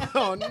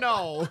 Oh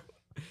no!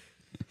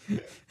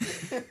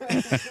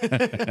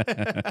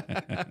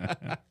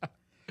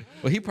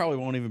 Well, he probably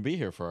won't even be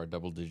here for our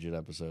double digit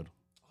episode.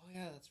 Oh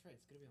yeah, that's right.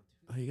 It's gonna be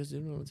on Oh, you guys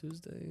doing it on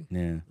Tuesday?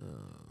 Yeah.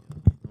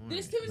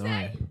 This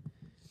Tuesday?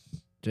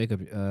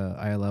 Jacob,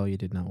 I allow you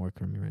did not work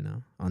for me right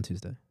now on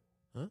Tuesday.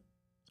 Huh?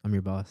 I'm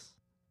your boss.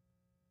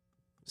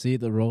 See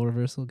the role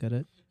reversal? Get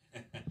it?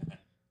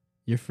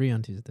 You're free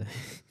on Tuesday.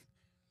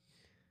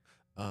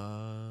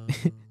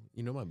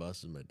 You know my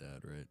boss is my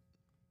dad, right?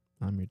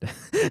 I'm your dad.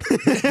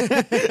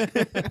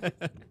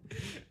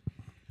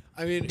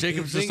 I mean,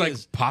 Jacob's the just thing like,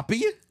 is,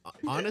 Poppy?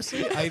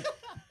 honestly,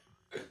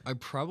 I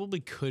probably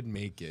could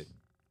make it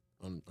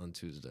on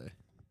Tuesday.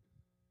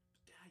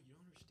 Dad, you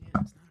don't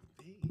understand. It's not a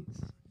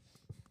phase.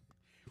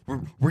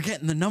 We're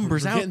getting the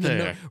numbers We're out getting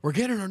there. we're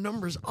getting our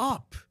numbers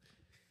up.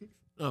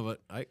 No,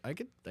 but I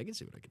could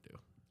see what I could do.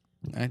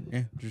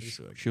 Yeah, just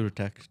shoot a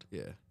text.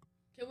 Yeah.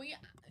 Can we?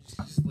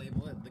 Just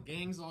label it. The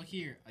gang's all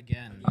here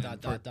again.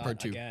 Part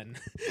two. Again.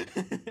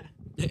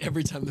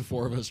 Every time the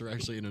four of us are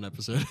actually in an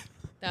episode.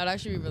 That would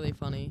actually be really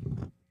funny.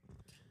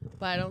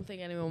 But I don't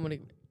think anyone would.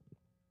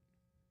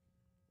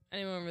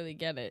 Anyone really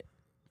get it.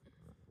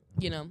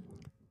 You know.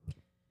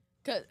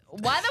 Cause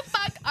why the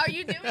fuck are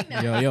you doing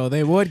that? Yo,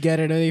 they would get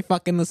it if they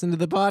fucking listen to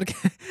the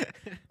podcast.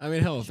 I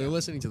mean, hell, if they're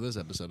listening to this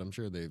episode, I'm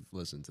sure they've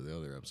listened to the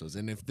other episodes.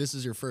 And if this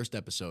is your first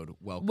episode,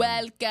 welcome.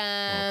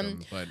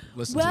 Welcome. But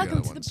listen Welcome to the to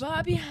other the ones.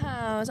 Barbie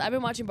house. I've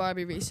been watching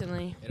Barbie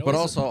recently. But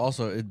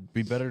also, it'd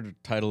be better to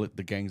title it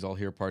 "The Gang's All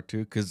Here" Part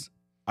 2 because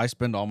I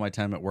spend all my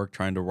time at work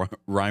trying to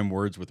rhyme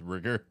words with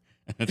rigor,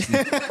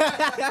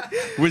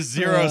 with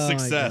zero Oh my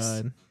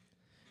success. God.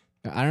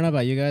 I don't know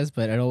about you guys,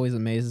 but it always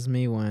amazes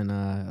me when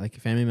like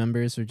family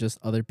members or just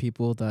other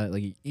people that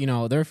like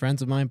they're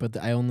friends of mine, but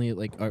I only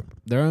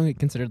they're only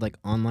considered like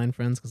online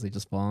friends because they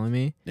just follow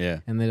me, Yeah.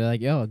 and they're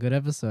like, "Yo, good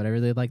episode. I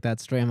really like that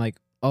story." I'm like,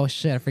 "Oh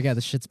shit, I forgot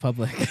this shit's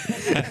public."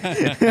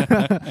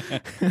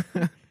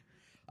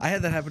 I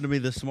had that happen to me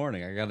this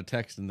morning. I got a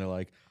text and they're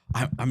like,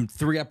 I'm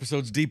 3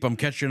 episodes deep. I'm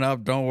catching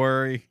up. Don't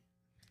worry.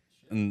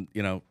 And,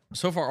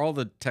 so far, all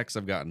the texts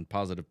I've gotten,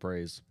 positive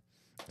praise.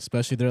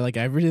 Especially they're like,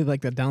 "I really like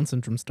that Down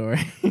syndrome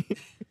story."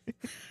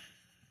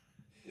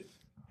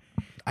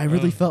 I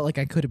really felt like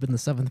I could have been the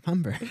 7th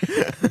member.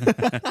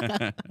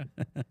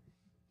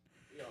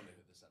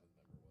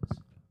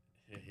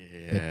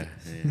 Yeah.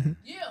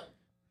 You.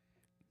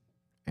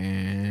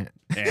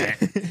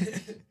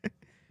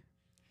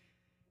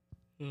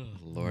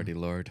 Lordy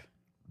Lord.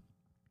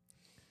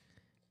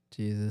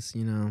 Jesus,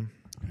 Your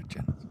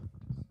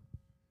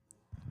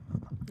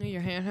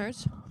hand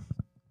hurts? No,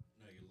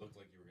 you look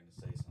like you were going to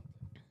say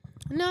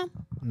something. No,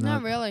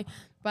 not really.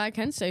 But I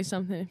can say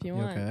something if you You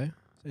want. okay?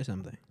 Say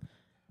something.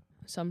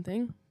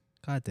 Something.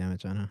 God damn it,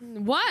 Jenna.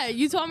 What?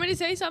 You told me to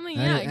say something?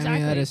 Yeah, exactly. I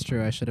mean, that is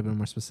true. I should have been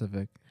more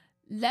specific.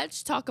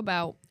 Let's talk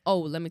about. Oh,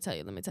 let me tell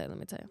you. Let me tell you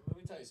something. Let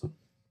me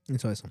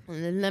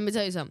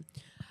tell you something.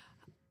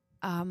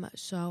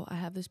 So I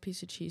have this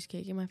piece of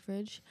cheesecake in my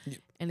fridge,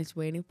 and it's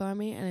waiting for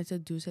me, and it's a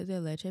dulce de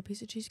leche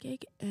piece of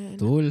cheesecake, and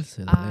Dulce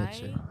de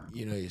leche.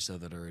 You know you said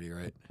that already,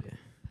 right?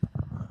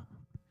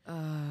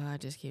 I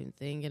just keep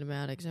thinking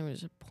about it because I'm gonna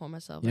just pour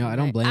myself. I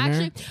don't blame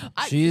her.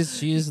 Actually,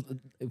 She's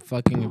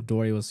fucking if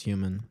Dory was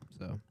human. So.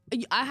 So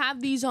I have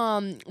these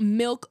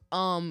milk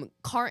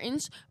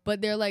cartons,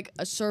 but they're like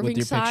a serving with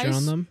your size. picture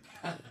on them.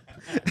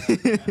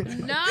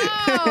 No.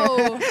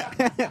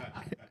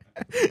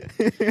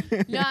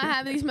 No, I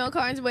have these milk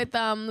cartons with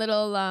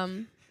little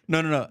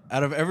No.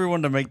 Out of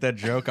everyone to make that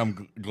joke,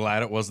 I'm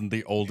glad it wasn't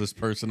the oldest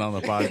person on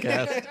the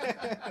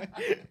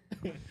podcast.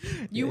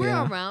 You were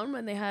around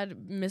when they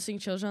had missing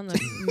children on the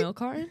milk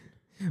carton?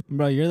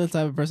 Bro, you're the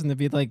type of person to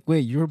be like, wait,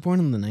 you were born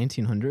in the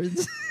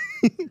 1900s?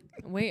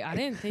 Wait, I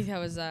didn't think that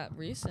was that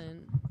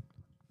recent.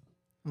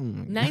 Oh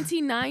my God.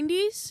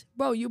 1990s?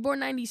 Bro, you were born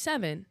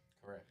 97.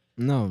 Correct.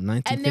 No,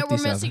 1957. And there were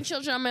missing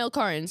children on milk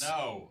cartons.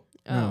 No.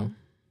 Oh. No.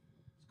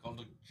 It's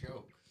called a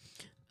joke.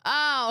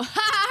 Oh.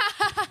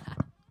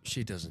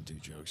 She doesn't do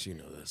jokes. You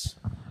know this.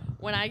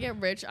 When I get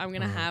rich, I'm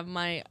going to have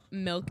my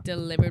milk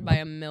delivered by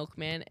a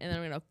milkman, and then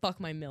I'm going to fuck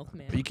my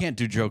milkman. But you can't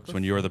do jokes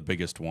when you're the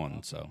biggest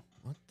one, so.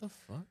 What the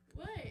fuck?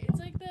 What? It's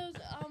like those,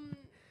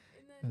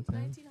 in the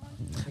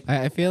 1900s.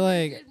 I feel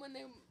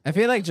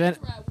like Jen.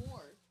 Were at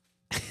war.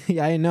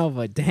 Yeah, I know,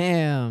 but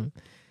damn,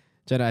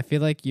 Jenna, I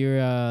feel like you're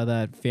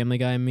that Family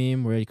Guy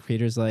meme where the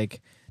creator's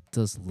like,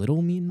 "Does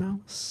Little mean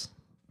mouse?"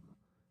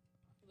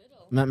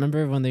 Little.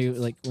 Remember when they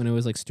when it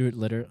was like Stuart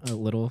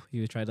Little,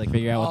 you tried to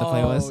figure out what the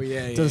play was. Oh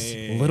yeah. Does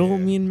Little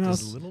mean mouse?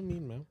 Does little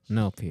mean mouse?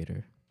 No,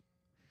 Peter.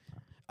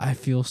 I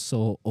feel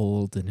so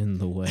old and in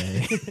the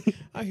way.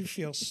 I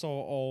feel so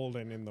old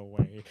and in the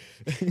way.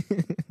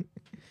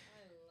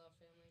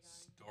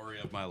 Story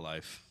of my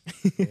life.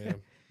 Yeah.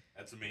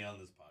 That's me on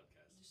this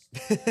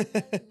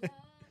podcast.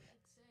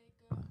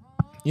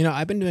 You know,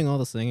 I've been doing all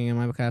the singing in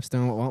my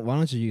capstone. Why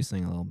don't you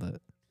sing a little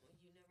bit?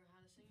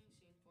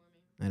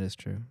 That is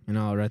true. You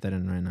know, I'll write that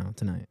in right now,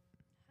 tonight.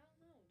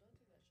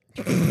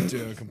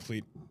 Do a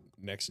complete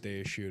next day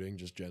of shooting,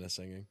 just Jenna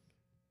singing.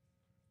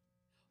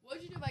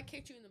 What'd you do if I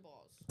kicked you in the balls?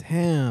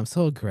 Damn,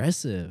 so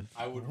aggressive.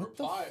 I would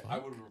reply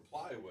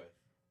with.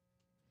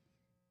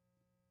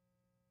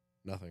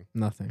 Nothing.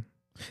 Nothing.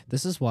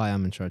 This is why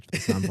I'm in charge of the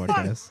soundboard,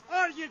 guys. What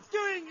are you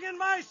doing in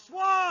my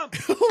swamp?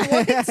 I'm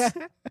going to get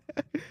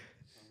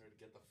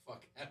the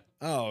fuck out.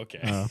 Oh, okay.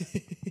 Oh.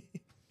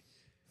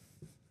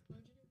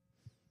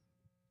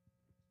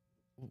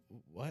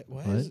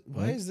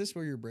 Why is this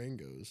where your brain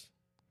goes?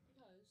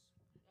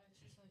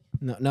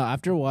 No.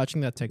 After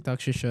watching that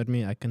TikTok she showed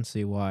me, I can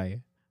see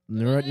why.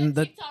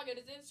 TikTok, it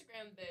is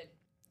Instagram vid.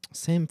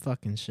 Same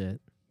fucking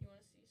shit. You want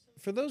to see some?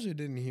 For those who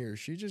didn't hear,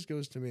 she just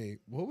goes to me,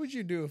 "What would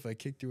you do if I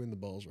kicked you in the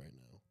balls right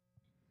now?"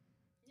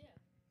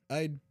 Yeah.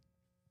 I'd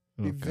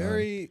Oh, be God.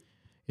 very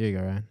Here you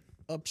go, Ryan.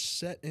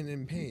 upset and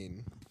in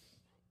pain.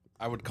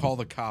 I would call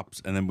the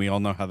cops, and then we all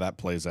know how that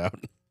plays out.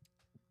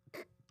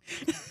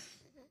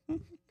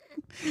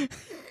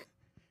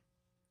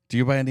 Do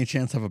you by any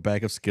chance have a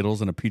bag of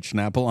Skittles and a peach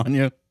Snapple on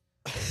you?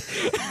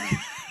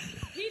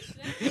 Peach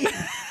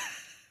Snapple?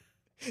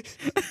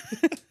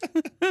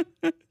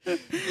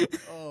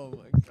 Oh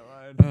my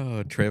god.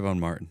 Oh, Trayvon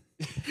Martin.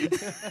 Yeah,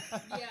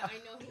 I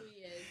know who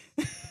he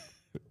is.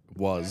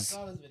 Was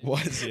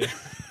Yeah.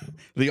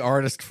 the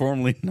artist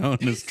formerly known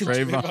as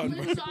Trayvon.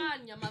 What's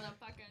on, you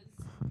motherfuckers?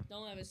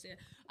 Don't ever say it.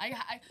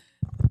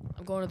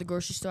 I'm going to the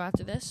grocery store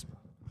after this.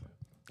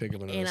 Pick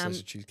up another slice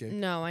of cheesecake.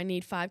 No, I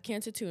need 5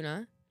 cans of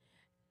tuna.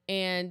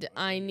 And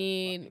I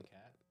need...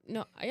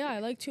 No, yeah, I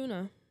like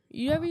tuna.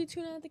 You ever eat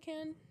tuna at the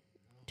can?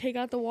 Take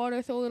out the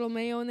water, throw a little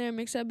mayo in there,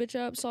 mix that bitch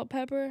up, salt,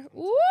 pepper.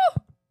 Woo!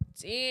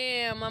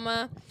 Damn,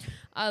 mama.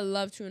 I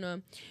love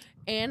tuna.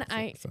 And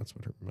If that's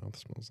what her mouth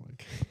smells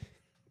like.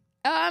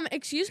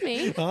 Excuse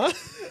me. Huh?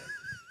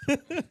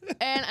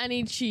 And I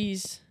need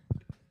cheese.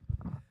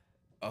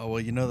 Oh, well,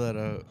 you know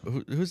that,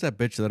 who's that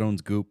bitch that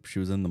owns Goop? She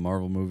was in the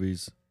Marvel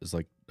movies. It's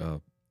like,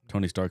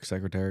 Tony Stark's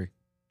secretary.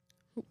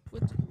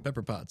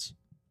 Pepper Potts.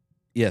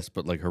 Yes,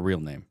 but like her real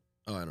name.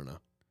 Oh, I don't know.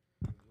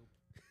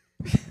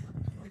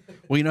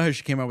 Well, you know how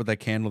she came out with that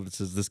candle that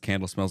says, "This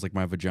candle smells like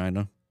my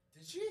vagina"?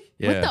 Did she?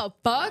 Yeah. What the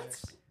fuck?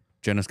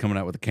 Jenna's coming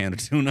out with a can of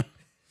tuna.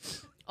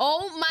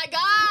 Oh my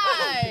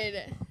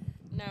god!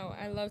 No,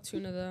 I love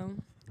tuna though.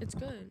 It's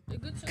good. A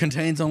good tuna.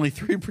 Contains only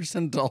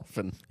 3%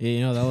 dolphin. Yeah,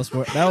 you know that was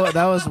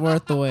that was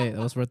worth the wait.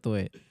 That was worth the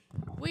wait.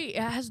 Wait,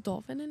 it has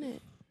dolphin in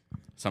it.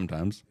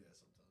 Sometimes.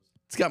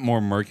 It's got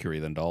more mercury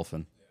than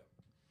dolphin.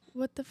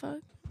 What the fuck?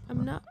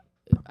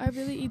 I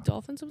really eat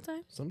dolphin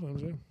sometimes.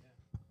 Sometimes, yeah.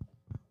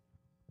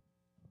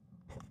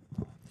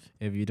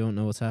 If you don't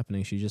know what's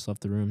happening, she just left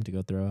the room to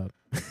go throw up.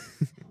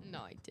 No,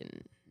 I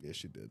didn't. Yes,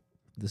 she did.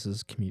 This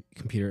is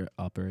computer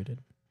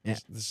operated. Yeah.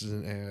 This is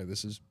an AI.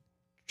 This is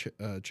Chat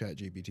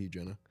GPT,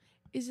 Jenna.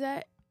 Is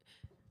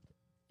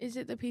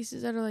it the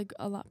pieces that are like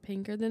a lot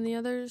pinker than the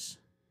others?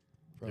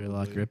 They're a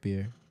lot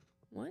grippier.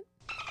 What?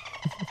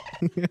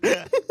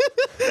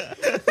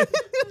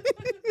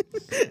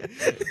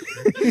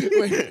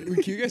 Wait,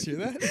 can you guys hear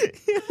that?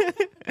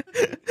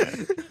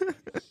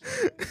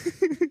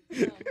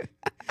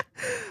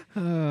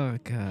 Oh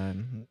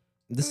god.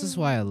 This is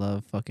why I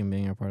love fucking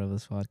being a part of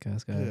this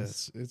podcast, guys.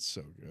 Yes, it's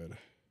so good.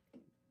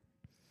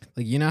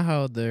 Like, you know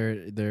how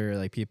they're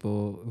like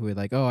people who are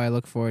like, oh, I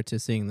look forward to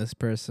seeing this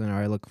person, or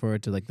I look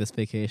forward to like this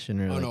vacation,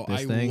 or Oh like no,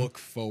 this I thing. look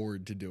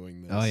forward to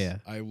doing this. Oh, yeah.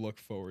 I look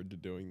forward to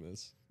doing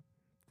this.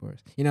 Of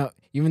course. You know,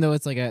 even though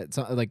it's like at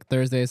like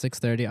Thursday at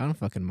 6:30, I don't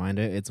fucking mind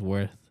it. It's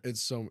worth.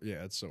 It's so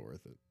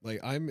worth it.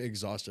 Like I'm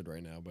exhausted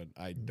right now, but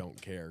I don't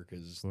care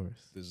because Of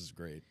course. this is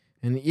great.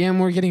 And yeah, and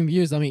we're getting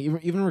views. I mean,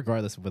 even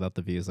regardless of without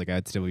the views, like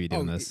I'd still be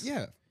doing this.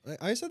 Yeah,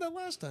 I said that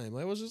last time.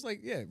 I was just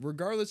like, yeah,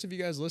 regardless of you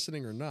guys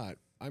listening or not,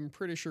 I'm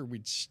pretty sure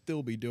we'd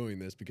still be doing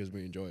this because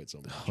we enjoy it so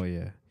much. Oh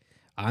yeah,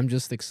 I'm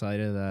just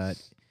excited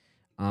that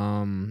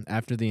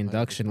after the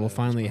induction, we'll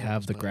finally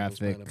have the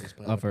graphic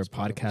of our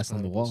podcast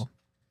on the wall.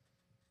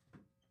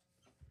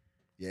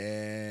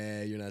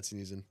 Yeah, you're not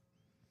sneezing.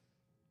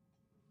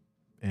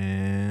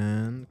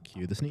 And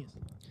cue the sneeze.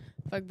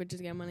 Fuck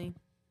bitches get money.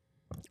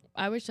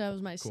 I wish that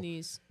was my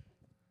sneeze.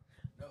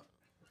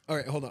 All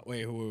right, hold on.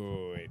 Wait.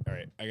 All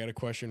right, I got a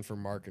question for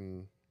Mark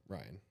and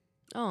Ryan.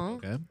 Oh.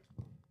 Okay.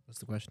 What's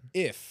the question?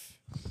 If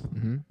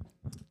Mm-hmm.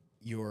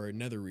 your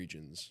nether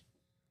regions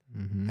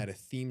Mm-hmm. had a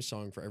theme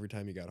song for every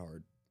time you got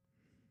hard,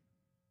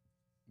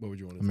 what would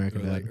you want to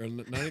American do? Or, Dad. like, or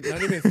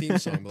not even a theme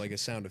song, but like a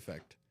sound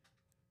effect.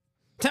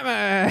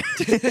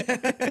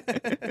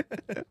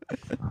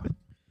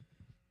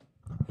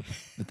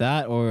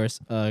 That or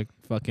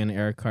fucking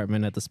Eric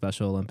Cartman at the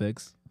Special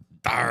Olympics.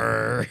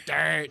 No,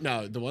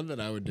 the one that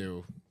I would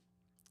do,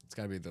 it's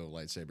got to be the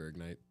lightsaber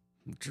ignite.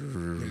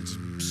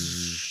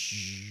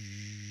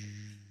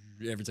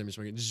 Every time you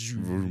swing it,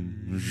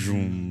 Zoom,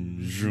 zoom,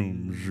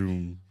 zoom,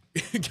 zoom.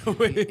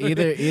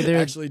 Either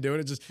actually doing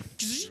it, just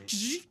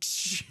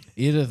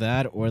either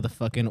that or the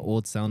fucking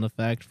old sound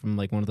effect from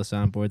like one of the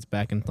soundboards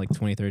back in like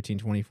 2013,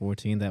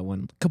 2014. That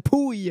one,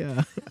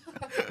 Kapuya.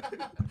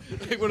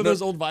 like one of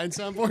those old Vine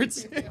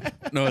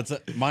soundboards. No, it's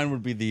mine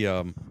would be the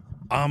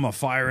I'm a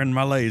firing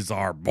my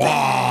laser.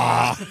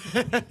 Blah!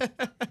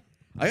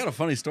 I got a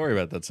funny story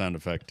about that sound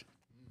effect.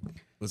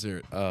 Let's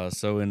hear it.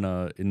 So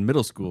in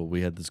middle school,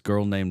 we had this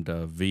girl named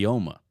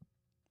Vioma.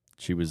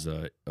 She was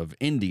of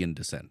Indian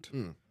descent.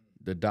 Mm.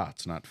 The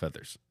dots, not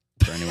feathers.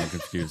 For anyone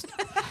confused.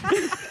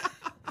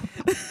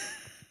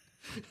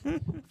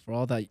 For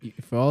all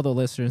the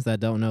listeners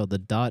that don't know, the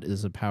dot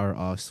is a power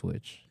off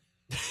switch.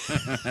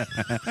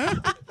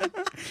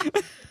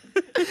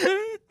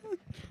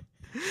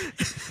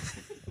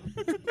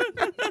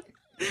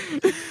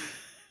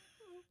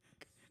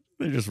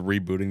 They're just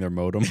rebooting their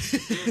modem.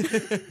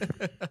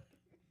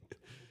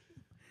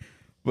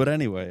 But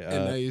anyway,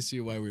 And now you see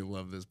why we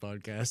love this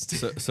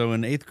podcast. so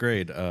in 8th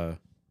grade,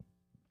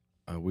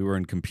 we were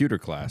in computer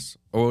class.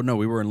 Oh no,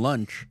 we were in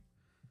lunch,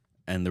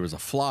 and there was a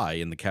fly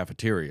in the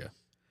cafeteria,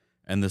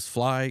 and this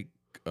fly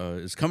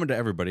is coming to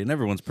everybody, and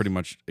everyone's pretty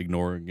much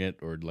ignoring it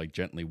or like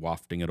gently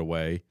wafting it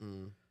away.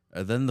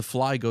 And then the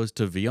fly goes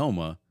to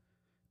Vioma,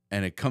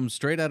 and it comes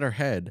straight at her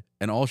head,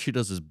 and all she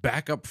does is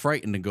back up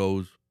frightened and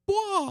goes,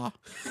 "Blah."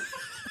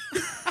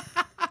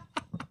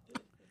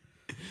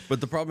 But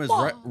the problem is,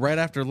 right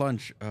after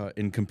lunch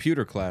in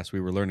computer class,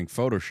 we were learning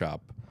Photoshop.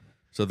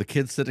 So the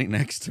kid sitting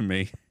next to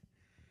me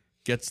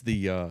gets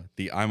the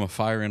I'm a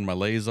fire in my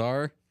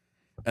laser,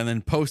 and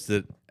then posts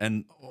it,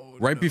 and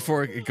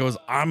before it goes,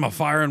 I'm a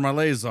fire in my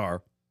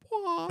laser.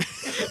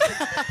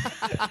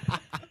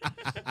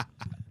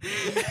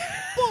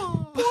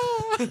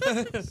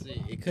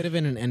 See, it could have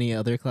been in any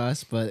other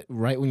class, but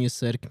right when you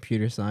said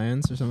computer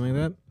science or something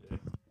like that,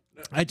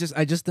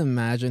 I just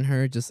imagine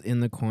her just in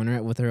the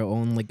corner with her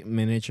own like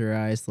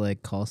miniaturized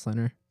like call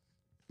center.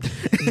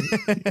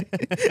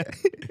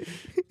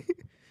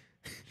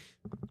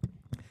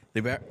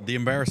 The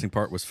embarrassing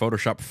part was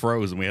Photoshop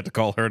froze, and we had to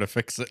call her to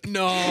fix it.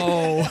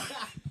 No.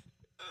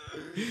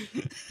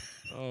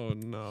 Oh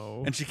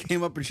no. And she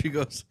came up and she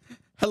goes,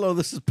 "Hello,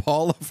 this is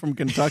Paula from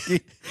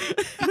Kentucky."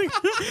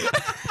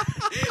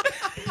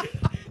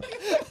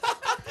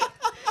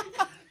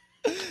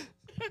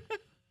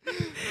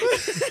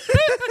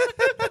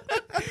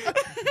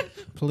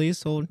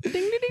 Please hold. Ding,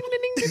 ding, ding,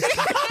 ding, ding,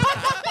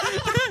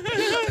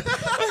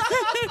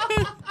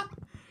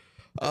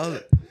 ding.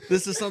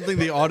 This is something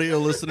the audio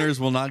listeners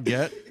will not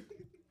get,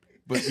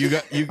 but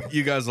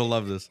you guys will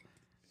love this.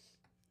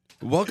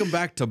 Welcome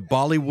back to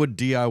Bollywood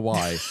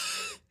DIY.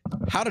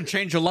 How to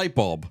change a light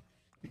bulb.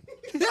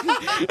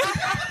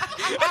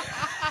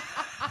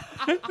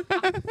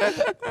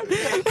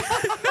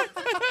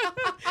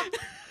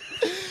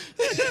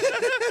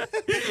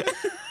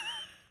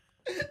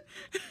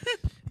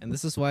 And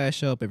this is why I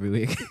show up every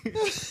week.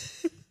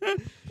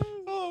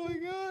 Oh my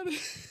god.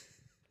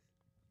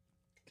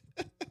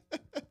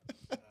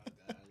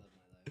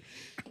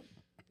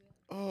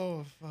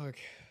 Oh fuck.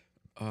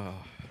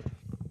 Oh.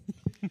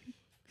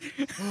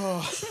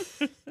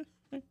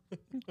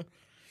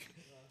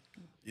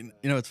 You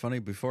know, it's funny.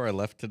 Before I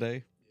left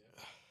today,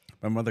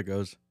 my mother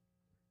goes,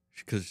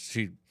 because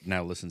she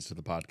now listens to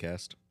the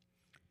podcast.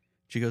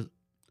 She goes,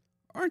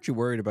 "Aren't you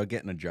worried about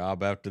getting a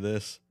job after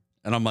this?"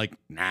 And I'm like,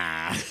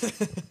 "Nah."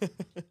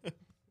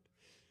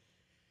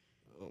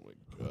 Oh my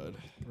god.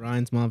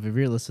 Ryan's mom, if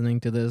you're listening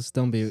to this,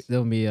 don't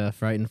be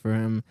frightened for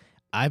him.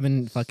 I've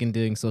been fucking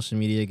doing social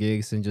media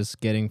gigs and just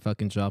getting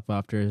fucking job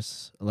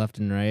offers left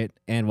and right,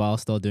 and while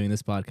still doing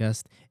this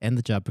podcast, and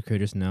the job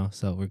recruiters know,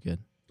 so we're good.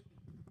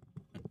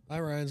 Hi,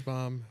 Ryan's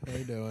mom. How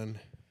you doing?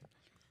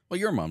 Well,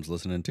 your mom's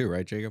listening too,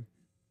 right, Jacob?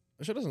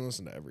 She doesn't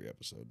listen to every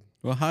episode.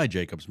 Well, hi,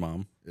 Jacob's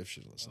mom. If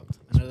she's listening.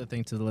 Another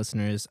thing to the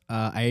listeners,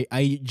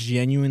 I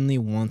genuinely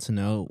want to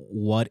know,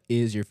 what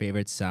is your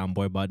favorite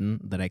soundboard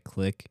button that I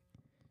click?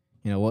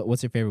 You know,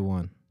 what's your favorite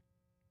one?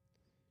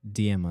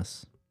 DM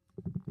us.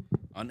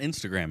 On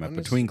Instagram at On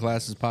Between Instagram.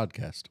 Classes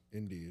Podcast.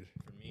 Indeed.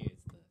 For me,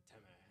 it's the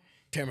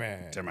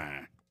Timmy.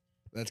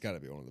 That's got to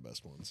be one of the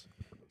best ones.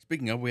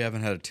 Speaking of, we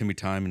haven't had a Timmy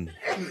time in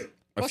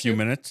a few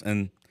minutes,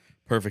 and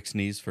perfect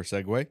sneeze for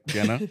segue.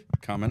 Jenna,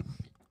 comment.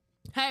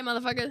 Hey,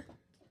 motherfucker.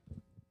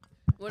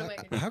 What am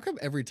I? How come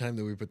every time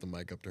that we put the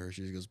mic up to her,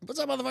 she goes, "What's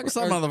up, motherfucker? What's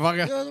up, Or,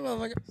 motherfucker? "Yeah, what's up,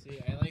 motherfucker?" See,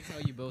 I like how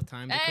you both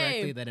timed it Hey!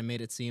 correctly, that it made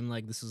it seem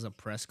like this was a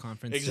press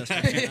conference.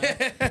 Exactly.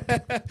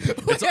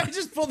 Wait, I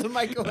just pulled the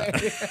mic away.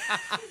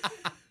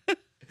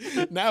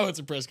 Now it's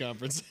a press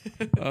conference.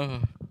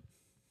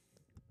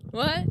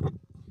 What?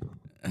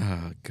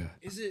 Oh, God.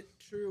 Is it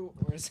true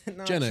or is it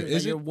not Jenna, true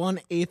is that you're it-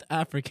 1/8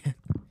 African?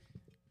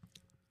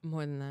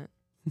 More than that.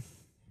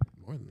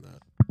 More than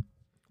that.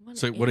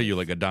 So, what are you,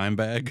 like a dime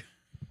bag?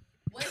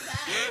 What is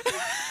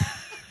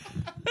that?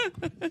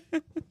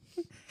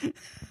 I'm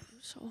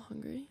so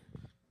hungry.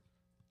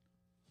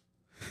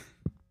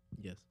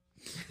 Yes.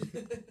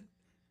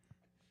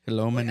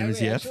 Hello, my name is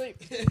Jeff.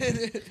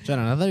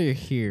 Jenna, now that you're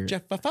here,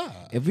 Jeff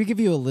Fafa. if we give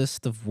you a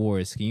list of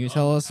wars, can you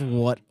tell us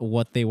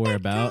what they were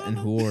about and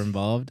who were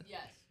involved?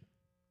 Yes.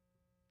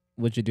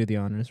 Would you do the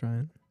honors,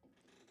 Ryan?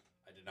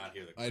 I did not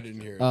hear the I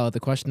didn't hear it. Oh, the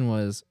question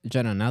was,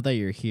 Jenna, now that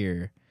you're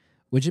here,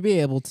 would you be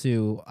able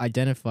to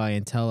identify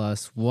and tell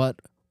us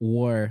what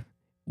war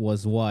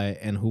was what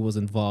and who was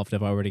involved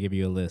if I were to give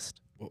you a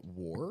list? What,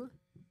 war?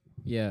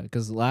 Yeah,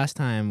 because last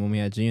time when we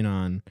had Gene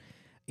on,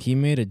 he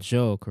made a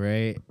joke,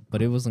 right?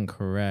 But it wasn't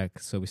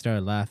correct, so we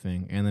started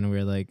laughing. And then we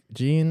were like,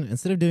 Gene,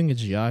 instead of doing a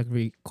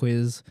geography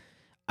quiz,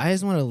 I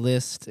just want a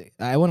list.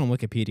 I went on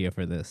Wikipedia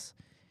for this.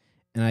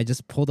 And I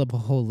just pulled up a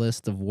whole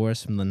list of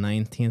wars from the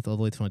 19th all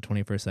the way to the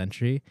 21st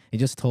century. He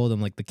just told them,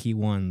 like, the key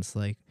ones.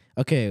 Like,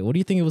 okay, what do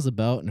you think it was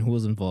about and who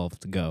was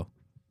involved? Go.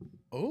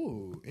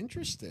 Oh,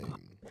 interesting.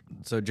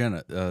 So,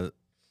 Jenna, the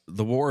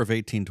War of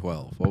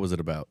 1812, what was it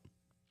about?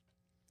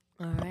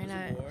 All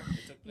right.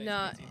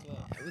 No,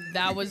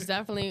 that was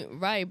definitely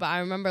right. But I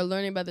remember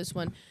learning about this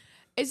one.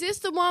 Is this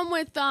the one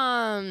with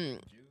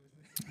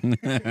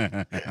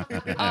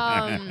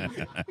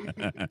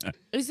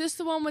Is this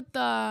the one with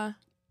the?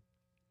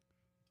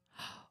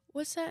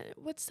 What's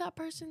that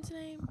person's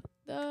name?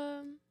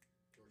 The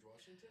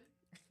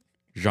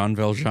Jean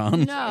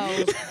Valjean?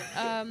 no.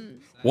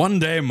 One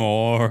day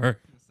more.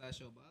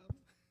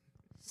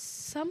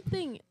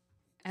 Something.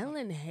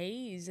 Ellen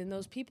Hayes and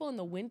those people in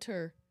the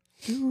winter.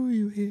 Do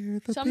you hear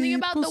the Something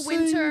about people the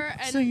winter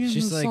and- singing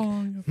She's the like,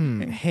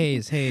 song of-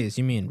 Hayes,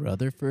 you mean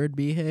Rutherford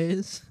B.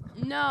 Hayes?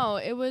 No,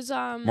 it was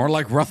More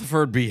like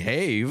Rutherford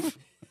behave.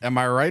 Am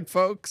I right,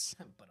 folks?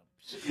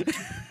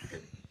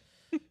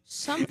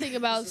 something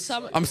about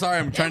some. I'm sorry,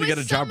 I'm trying to It get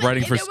a was job something-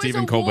 writing for there was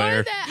Stephen a Colbert.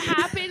 War that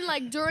happened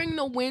like during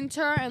the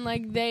winter, and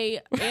like they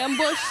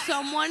ambushed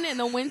someone in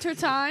the winter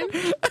time,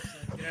 Did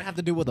it have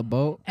to do with a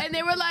boat? and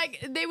they were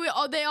like, they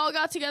all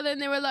got together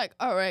and they were like,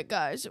 all right,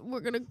 guys, we're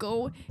gonna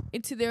go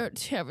into their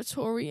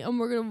territory and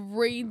we're gonna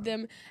raid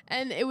them.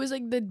 And it was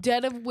like the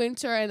dead of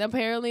winter, and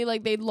apparently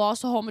like they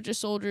lost a whole bunch of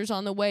soldiers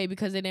on the way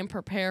because they didn't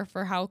prepare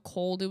for how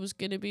cold it was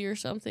gonna be or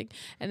something.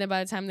 And then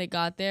by the time they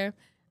got there,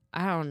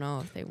 I don't know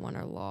if they won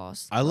or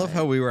lost. I love but-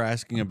 how we were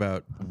asking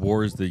about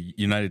wars the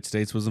United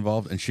States was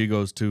involved, and she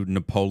goes to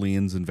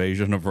Napoleon's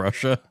invasion of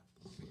Russia.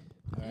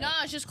 No,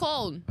 it's just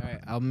cold. All right,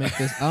 I'll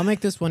make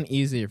this one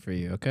easier for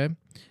you, okay?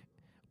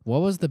 What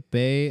was the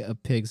Bay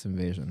of Pigs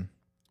invasion?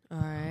 All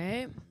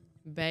right.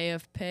 Bay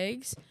of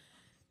Pigs.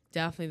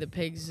 Definitely the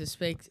pigs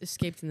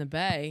escaped in the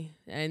bay,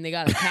 and they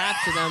got to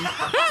capture them.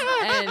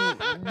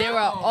 And they were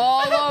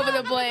all over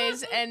the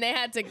place, and they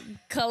had to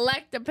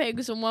collect the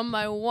pigs one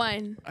by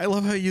one. I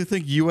love how you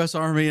think U.S.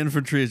 Army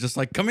infantry is just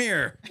like, come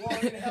here. Well,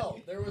 I mean, hell,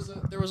 there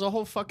was a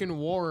whole fucking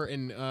war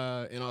in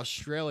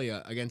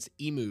Australia against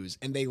emus,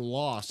 and they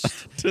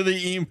lost To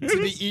the emus. to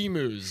the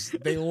emus.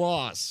 They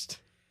lost.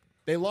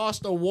 They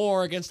lost a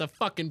war against a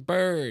fucking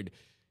bird.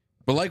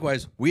 But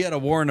likewise, we had a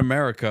war in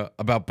America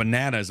about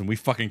bananas, and we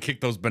fucking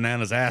kicked those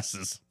bananas'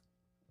 asses.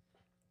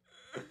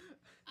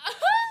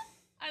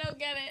 I don't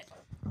get it.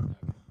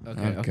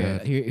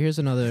 Okay. Here's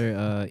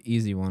another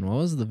easy one. What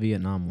was the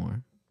Vietnam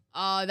War?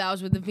 Oh, that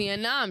was with the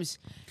Vietnams.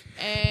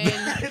 And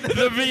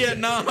The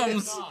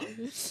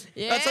Vietnams.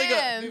 yeah.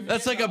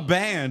 That's like a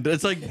band.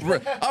 It's like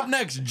up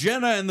next,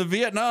 Jenna and the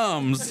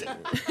Vietnams.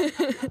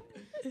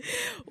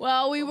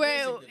 Well, we were,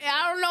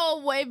 I don't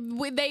know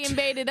if they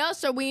invaded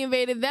us or we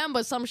invaded them,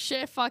 but some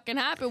shit fucking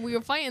happened. We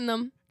were fighting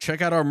them.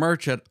 Check out our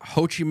merch at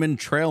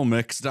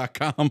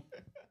HoChiMinhTrailMix.com.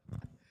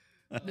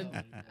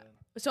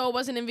 So it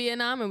wasn't in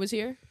Vietnam, it was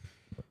here?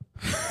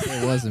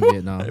 It was in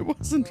Vietnam. It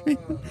wasn't me.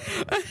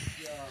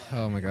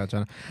 Oh my God,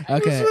 John.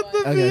 Okay.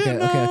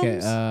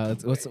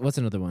 What's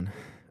another one?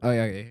 Oh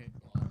yeah. Okay.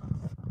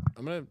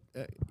 I'm gonna.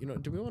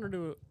 Do we want to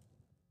do?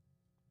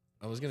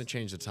 I was gonna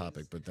change the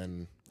topic, but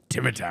then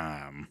Timmy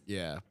time.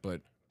 yeah,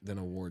 but then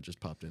a war just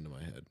popped into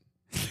my head.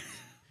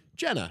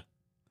 Jenna,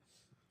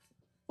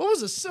 what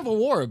was the Civil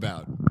War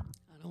about?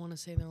 I don't want to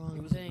say the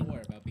wrong thing.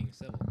 More about being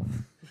civil.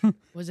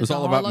 Was it It's the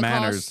all about Holocaust?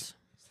 manners.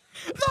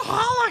 The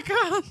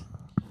Holocaust.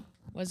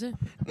 Was it?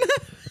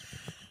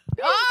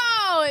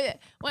 Oh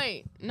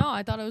wait, no,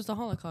 I thought it was the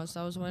Holocaust.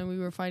 That was when we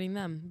were fighting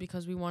them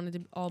because we wanted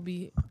to all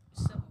be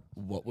civil.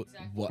 What?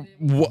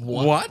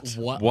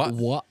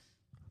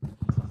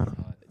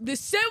 The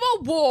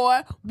Civil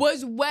War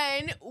was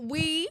when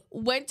we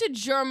went to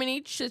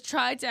Germany to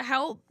try to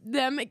help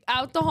them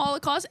out the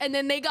Holocaust, and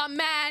then they got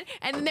mad,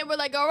 and then they were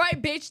like, all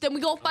right, bitch, then we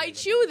gonna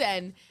fight you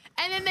then.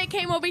 And then they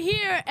came over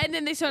here, and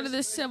then they started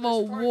the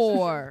Civil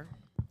War.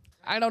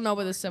 I don't know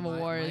what the Civil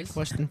War My is.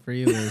 question for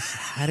you is,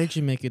 how did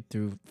you make it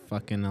through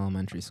fucking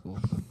elementary school?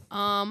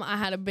 I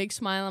had a big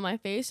smile on my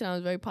face, and I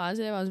was very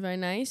positive. I was very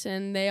nice,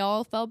 and they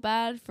all felt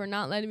bad for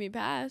not letting me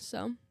pass,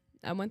 so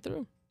I went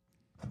through.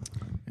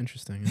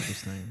 Interesting.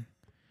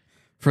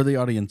 For the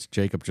audience,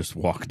 Jacob just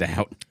walked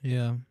out.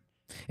 Yeah,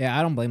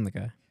 I don't blame the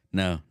guy.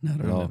 No, not I at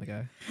don't blame all. the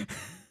guy.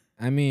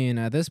 I mean,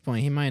 at this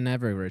point, he might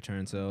never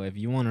return. So if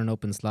you want an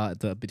open slot at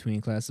the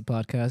Between Classes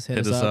podcast, hit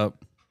us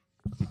up.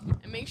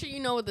 And make sure you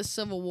know what the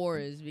Civil War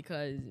is,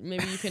 because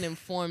maybe you can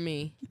inform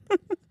me.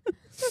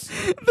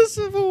 The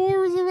Civil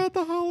War was about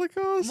the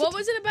Holocaust. What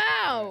was it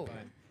about?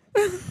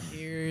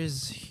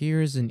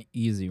 Here's an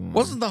easy one.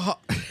 Wasn't the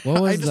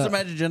What was I just the-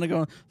 imagine Jenna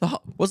going.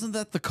 Wasn't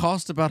that the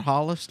cost about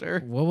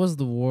Hollister? What was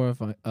the war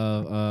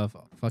of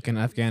fucking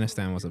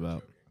Afghanistan was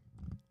about?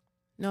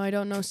 No, I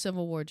don't know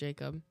Civil War,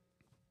 Jacob.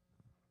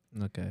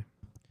 Okay.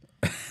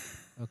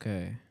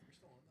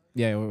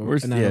 Yeah, We're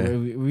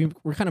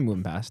kind of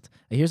moving past.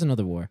 Here's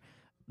another war,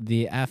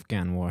 the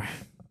Afghan War.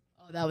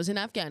 Oh, that was in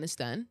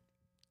Afghanistan.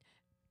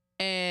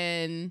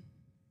 And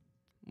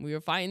we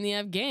were fighting the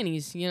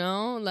Afghanis, you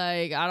know?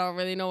 Like, I don't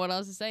really know what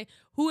else to say.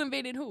 Who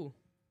invaded who?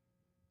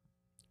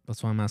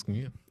 That's why I'm asking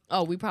you.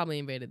 Oh, we probably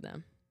invaded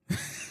them.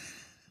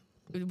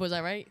 Was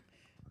I right?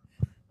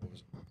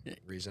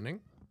 Reasoning?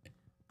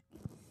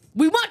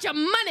 We want your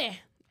money,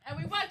 and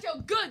we want your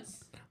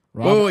goods.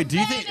 Wait, do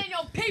you Land think? and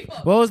your people.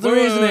 What was the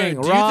Wait,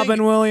 reasoning? do you Robin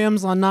think-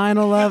 Williams on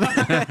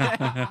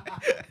 9/11.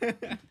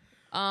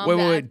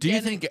 Wait. Do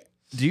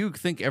you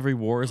think every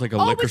war is like a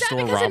Oh, liquor was that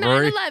store because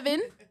robbery? of 9/11?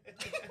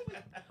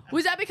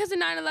 Was that because of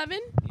 9/11?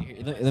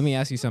 Let me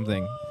ask you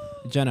something,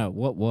 Jenna.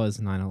 What was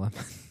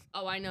 9/11?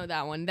 Oh, I know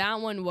that one.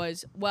 That one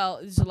was, well,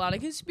 there's a lot of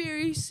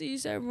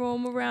conspiracies that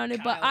roam around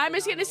it, but I'm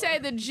just going to say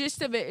the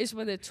gist of it is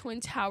when the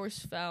Twin Towers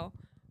fell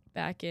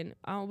back in,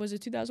 was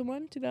it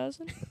 2001,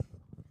 2000?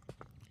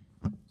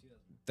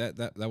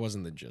 That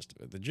wasn't the gist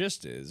of it. The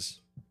gist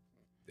is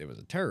it was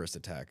a terrorist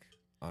attack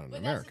on But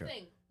America. that's the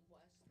thing.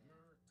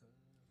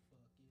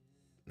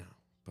 No,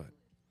 but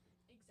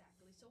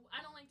Exactly. So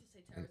I don't like to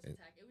say terrorist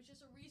attack. It was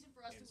just a reason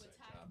for us to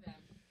attack them.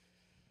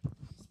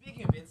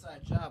 Speaking of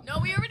inside job. No,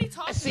 we already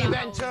talked See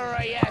about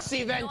Ventura, yeah,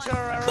 see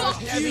Ventura.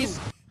 Fuck you.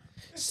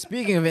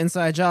 Speaking of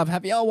Inside Job,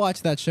 have y'all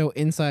watched that show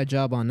Inside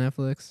Job on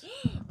Netflix?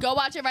 Go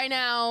watch it right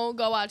now.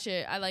 Go watch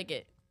it. I like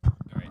it. all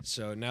right.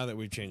 So now that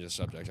we've changed the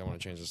subject, I want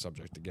to change the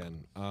subject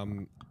again.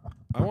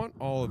 I want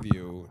all of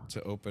you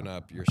to open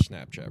up your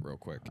Snapchat real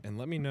quick and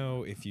let me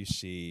know if you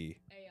see.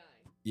 AI.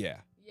 Yeah.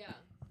 Yeah.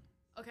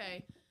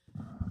 Okay.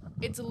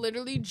 It's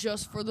literally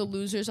just for the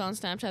losers on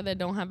Snapchat that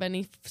don't have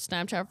any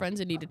Snapchat friends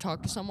and need to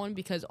talk to someone,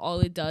 because all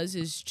it does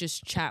is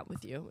just chat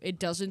with you. It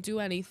doesn't do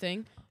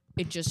anything.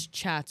 It just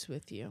chats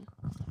with you.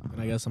 And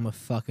I guess I'm a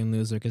fucking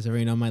loser because I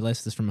already know my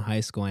list is from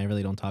high school and I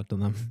really don't talk to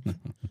them.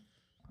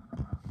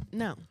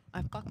 No,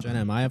 I fuck.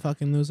 Jenna, am I a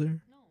fucking loser? No,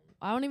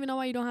 I don't even know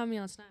why you don't have me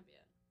on Snap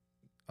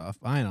yet.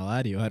 Fine, I'll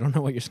add you. I don't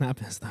know what your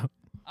Snap is though.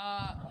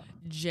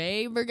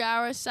 J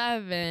Vergara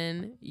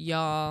 7,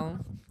 y'all.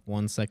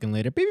 1 second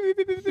later. Beep, beep,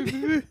 beep, beep, beep,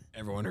 beep, beep.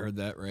 Everyone heard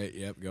that, right?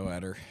 Yep. Go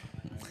at her.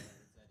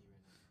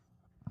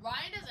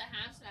 Ryan doesn't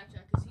have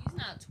Snapchat because he's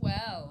not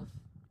 12.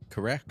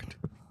 Correct.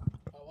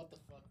 Oh, what the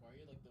fuck? Why are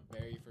you like the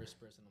very first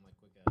person on my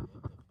quick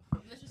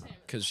ad? Let's just say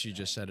Because she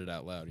just said it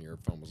out loud and your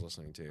phone was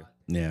listening to you.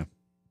 Yeah,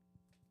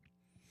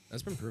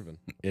 That's been proven.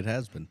 it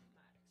has been.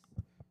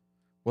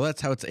 Well,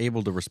 that's how it's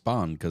able to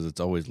respond, because it's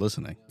always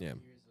listening. Yeah.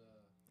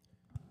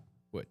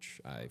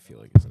 Which I feel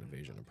like is an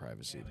invasion of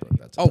privacy, but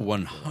that's a Oh,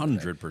 topic for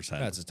another day. 100%.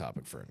 That's a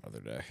topic for another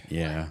day.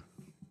 Yeah.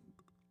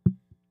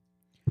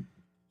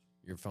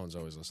 Your phone's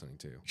always listening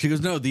to you. She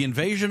goes, no, the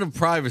invasion of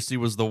privacy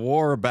was the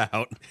war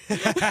about.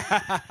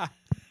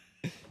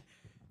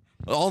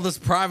 All this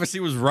privacy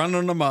was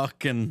running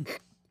amok and...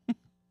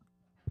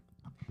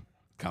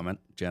 Comment,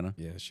 Jenna.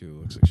 Yeah, she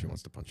looks like she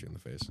wants to punch you in the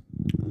face.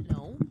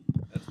 no.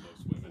 That's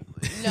most women.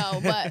 No,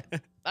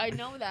 but I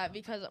know that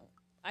because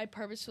I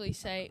purposefully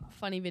say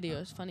funny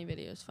videos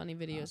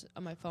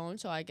on my phone,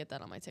 so I get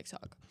that on my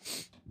TikTok.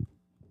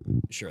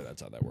 Sure,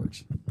 that's how that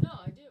works. No,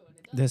 I do. And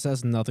it does. This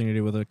has nothing to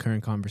do with the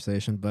current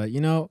conversation, but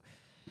you know,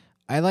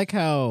 I like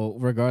how,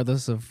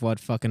 regardless of what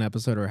fucking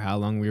episode or how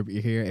long we're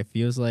here, it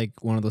feels like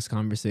one of those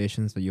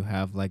conversations that you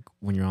have like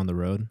when you're on the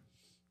road.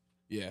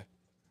 Yeah.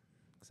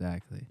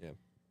 Exactly. Yeah.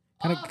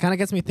 Kind of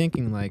gets me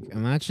thinking. Like,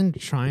 imagine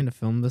trying to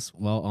film this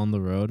while on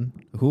the road.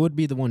 Who would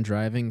be the one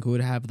driving? Who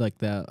would have like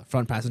the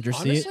front passenger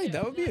seat? Honestly,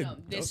 that would be No.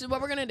 This is what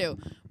we're gonna do.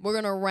 We're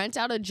gonna rent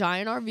out a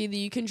giant RV that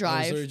you can I was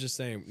drive. literally just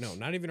saying, no,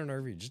 not even an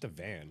RV, just a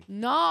van.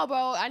 No,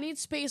 bro, I need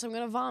space. I'm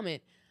gonna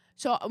vomit.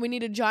 So we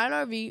need a giant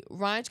RV.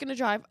 Ryan's gonna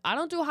drive. I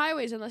don't do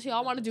highways unless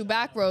y'all want to do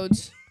back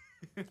roads.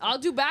 I'll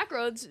do back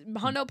roads.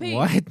 Hundo P.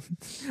 What?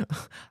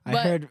 I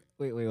But- heard.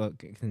 Wait. What?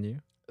 Can you?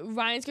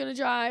 Ryan's gonna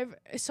drive.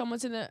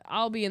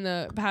 I'll be in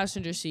the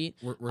passenger seat.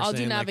 We're I'll do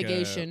saying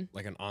navigation.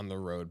 like an on the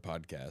road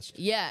podcast.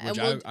 Yeah, Which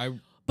and I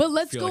but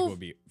let's feel go like would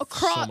be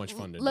across. so much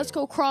fun to let's do.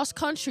 go cross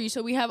country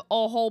so we have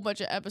a whole bunch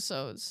of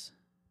episodes.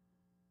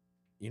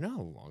 You know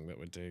how long that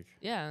would take?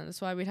 Yeah, that's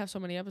why we'd have so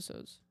many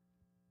episodes.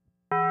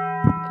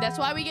 That's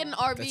why we get an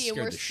RV That and scared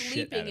we're the shit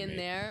sleeping out of in me.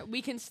 there.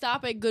 We can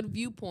stop at good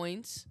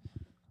viewpoints,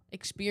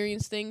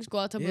 experience things, go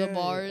out to the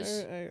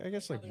bars. I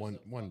guess like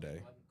one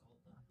day.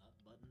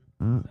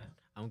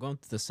 I'm going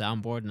to the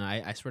soundboard, and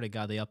I swear to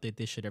God, they update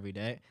this shit every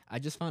day. I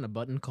just found a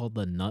button called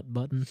the nut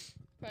button.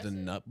 Press The it.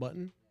 nut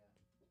button?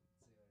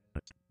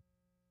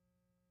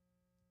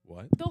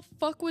 What? The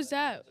fuck was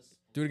that?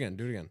 Do it again.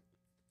 Do it again.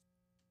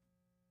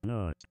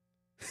 No.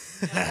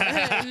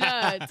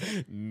 Nut.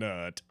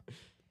 Nut.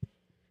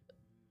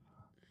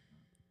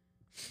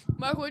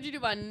 Mark, what'd you do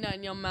about nut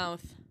in your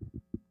mouth?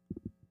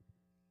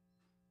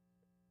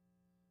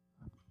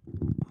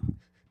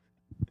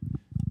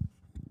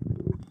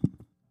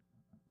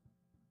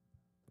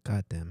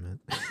 God damn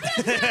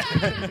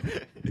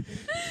it.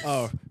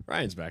 Oh,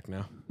 Ryan's back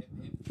now.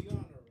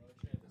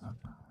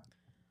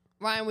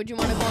 Ryan, would you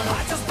want to go on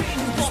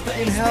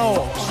a... In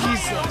hell,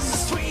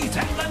 Jesus.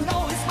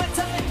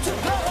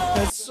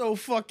 That's so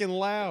fucking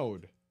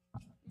loud.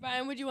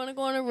 Ryan, would you want to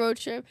go on a road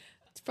trip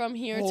from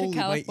here Holy, to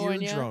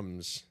California? my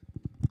eardrums.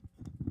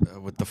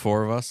 With the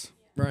four of us.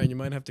 Ryan, you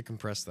might have to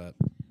compress that.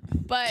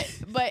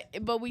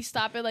 But we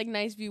stop at like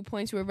nice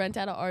viewpoints. We rent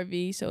out an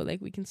RV so like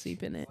we can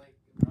sleep in it.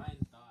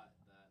 Ryan thought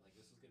that like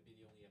this was gonna be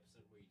the only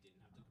episode where you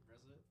didn't have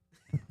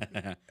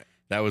to compress it.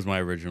 That was my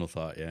original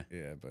thought, yeah.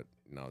 Yeah, but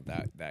no,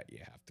 that you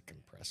have to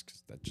compress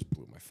because that just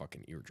blew my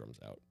fucking eardrums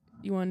out.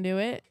 You want to do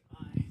it?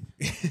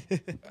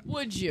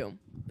 Would you?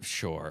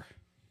 Sure.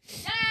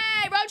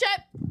 Hey, road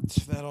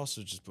trip! That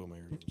also just blew my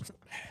eardrums out.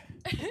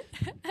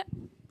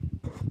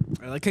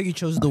 I like how you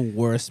chose the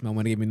worst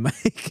moment to give me the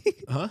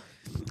mic. Huh?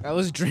 I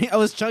was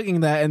chugging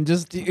that, and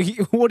just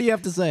what do you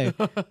have to say?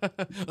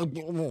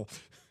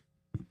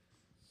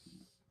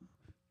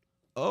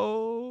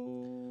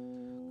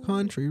 Oh.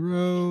 Country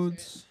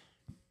roads.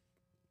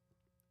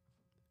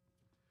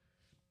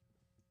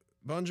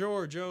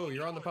 Bonjour, Joe.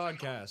 You're on the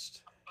podcast.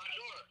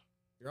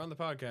 You're on the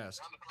podcast.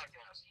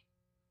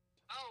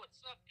 Oh, what's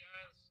up,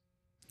 guys?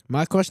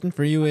 My question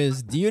for you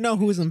is: do you know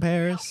who's in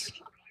Paris?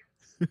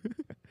 Do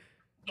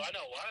I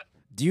know what?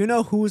 Do you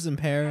know who's in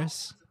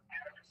Paris?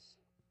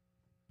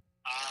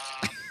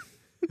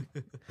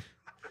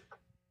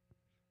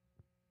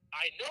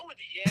 I know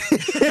the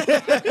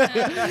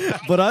answer.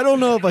 But I don't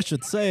know if I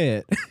should say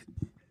it.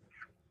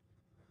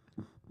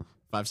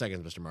 5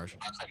 seconds, Mr. Marsh.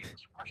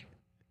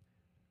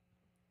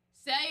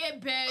 Say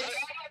it, bitch.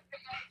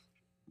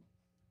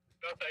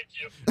 No, thank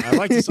you. I'd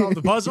like to solve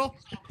the puzzle.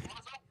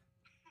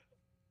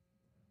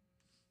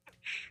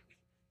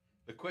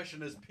 The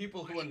question is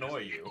people who annoy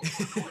you.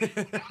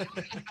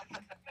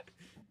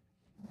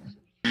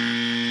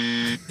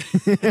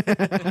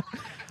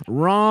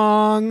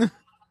 Wrong.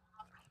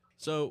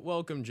 So,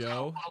 welcome,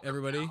 Joe.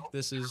 Everybody,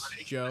 this is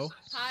Joe.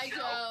 Hi,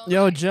 Joe.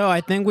 Yo, Joe, I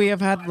think we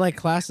have had like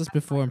classes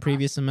before in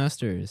previous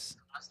semesters.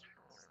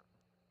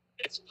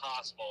 It's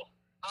possible.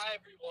 Hi,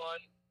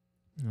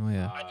 everyone. Oh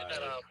yeah. I did that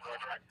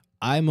portrait.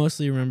 I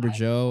mostly remember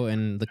Joe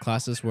and the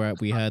classes where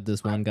we had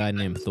this one guy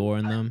named Thor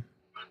in them.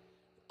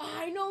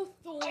 I know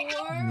Thor.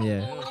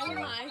 Yeah. Oh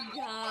my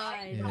god.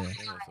 Yeah.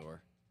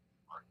 Thor.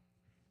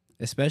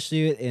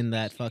 Especially in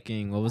that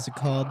fucking, what was it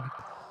called?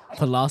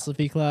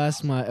 Philosophy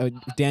class. My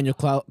Daniel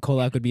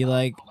Kolak would be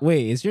like,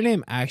 "Wait, is your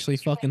name actually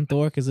fucking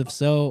Thor? Because if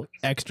so,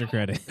 extra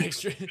credit."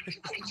 Extra.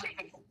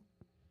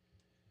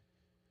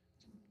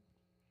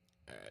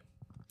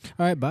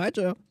 All right, bye,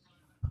 Joe.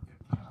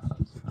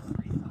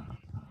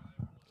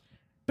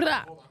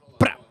 Bra.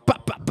 Bra, ba,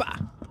 ba,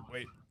 ba.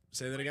 Wait,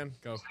 say that again.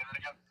 Go. I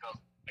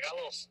got a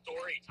little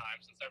story time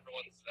since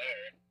everyone's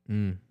there.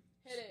 Mm,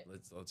 Hit it.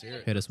 Let's hear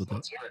it. hit us with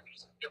it.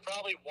 You're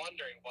probably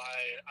wondering why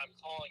I'm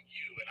calling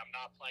you and I'm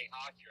not playing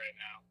hockey right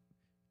now.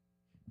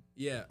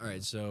 Yeah. All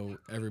right. So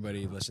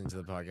everybody listening to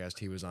the podcast,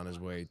 he was on his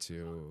way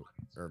to,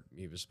 or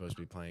he was supposed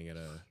to be playing at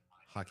a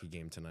hockey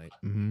game tonight.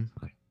 Mm-hmm.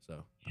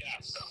 So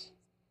Yes.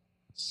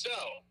 So,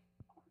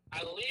 I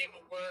leave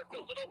work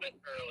a little bit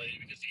early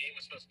because the game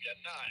was supposed to be at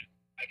 9.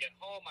 I get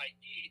home, I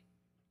eat.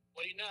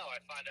 What do you know? I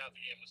find out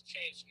the game was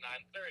changed to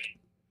 9:30.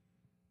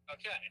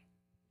 Okay.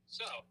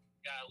 So,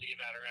 gotta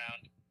leave at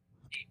around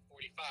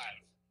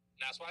 8:45. And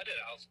that's what I did.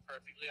 I was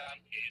perfectly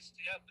on pace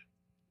to get there.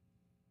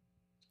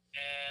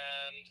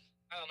 And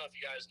I don't know if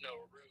you guys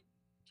know Route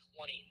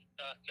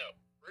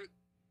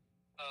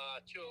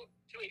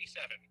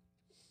 287.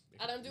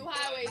 I don't do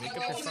highways, Make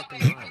bro. up your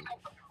fucking mind.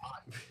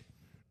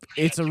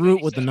 It's a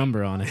route with a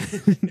number on it.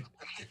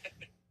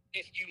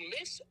 If you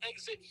miss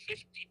exit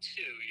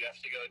 52, you have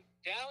to go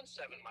down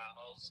 7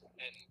 miles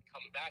and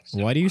come back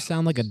 7 Why do you miles.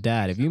 sound like a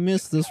dad? If you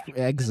miss this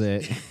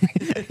exit,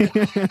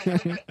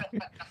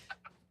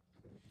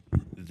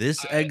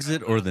 This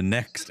exit or the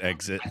next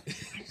exit?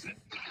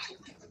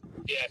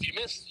 Yeah, if you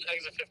miss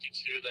exit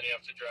 52, then you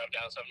have to drive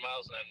down 7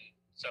 miles and then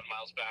 7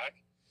 miles back.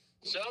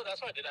 So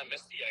that's why I did. I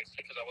missed the exit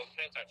because I wasn't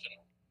paying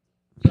attention.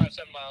 Drive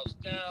 7 miles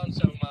down,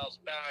 7 miles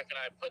back, and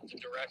I put the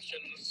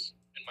directions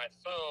in my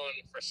phone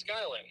for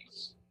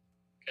Skylands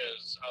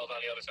because I was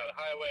on the other side of the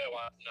highway. I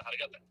wanted to know how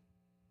to get there.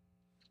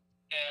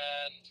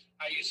 And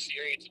I used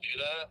Siri to do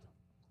that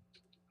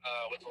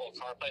with the whole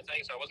CarPlay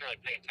thing, so I wasn't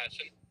really paying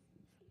attention.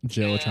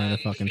 Joe trying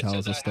to And fucking it tell said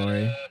us a I had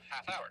story.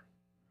 half hour.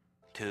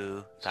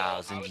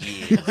 2,000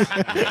 years.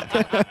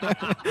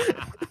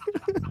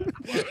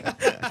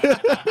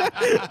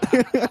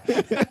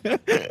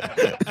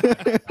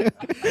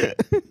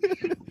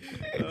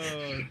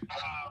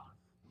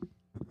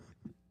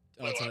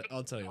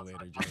 I'll tell you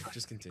later, Joe.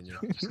 Just continue.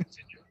 All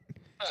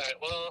right,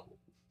 well,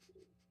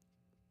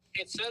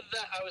 it said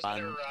that I was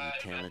going to arrive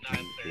at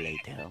 9:30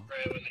 later.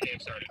 right when the game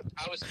started.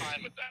 I was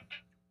fine with that.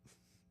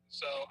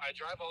 So I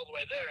drive all the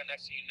way there, and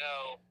next thing you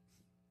know,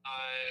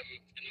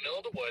 I'm in the middle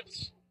of the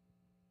woods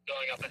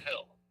going up a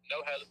hill.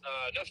 No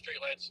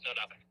streetlights, no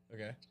nothing.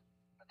 Okay.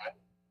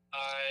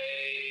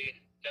 I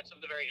get to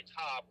the very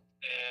top,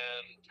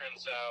 and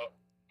turns out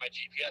my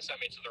GPS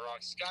sent me to the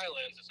wrong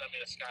Skylands. It sent me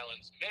to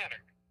Skylands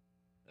Manor,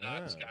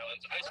 not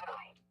Skylands Ice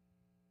World.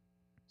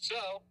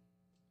 So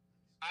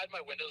I had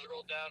my windows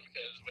rolled down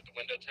because with the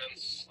window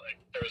tints, like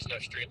there was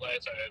no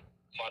streetlights. I had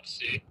want to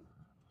see.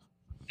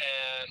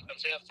 And I'm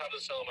sitting at the top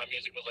of the hill, and my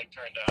music was like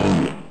turned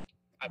down.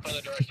 I put the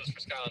directions for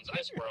Skylands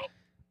Ice World.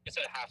 It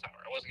said half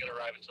hour. I wasn't gonna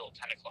arrive until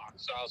 10 o'clock.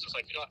 So I was just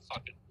like, you know what,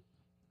 fuck it.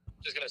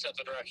 Just gonna set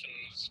the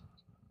directions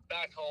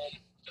back home.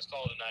 Just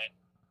call it a night.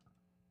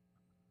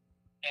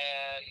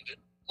 And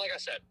like I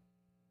said,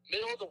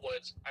 middle of the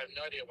woods. I have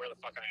no idea where the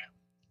fuck I am.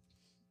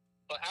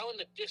 But out in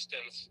the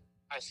distance,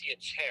 I see a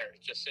chair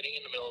just sitting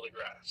in the middle of the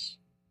grass.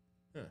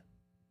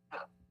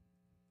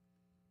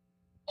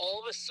 All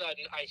of a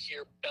sudden, I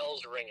hear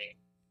bells ringing,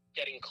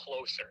 getting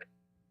closer.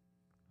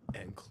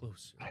 And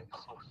closer.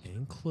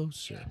 And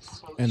closer.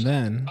 And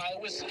then I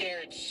was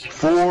scared.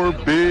 Four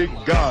big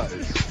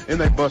guys, and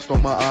they bust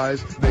on my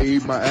eyes. They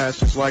eat my ass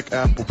just like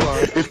apple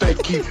pie. If they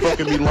keep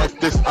fucking me like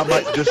this, I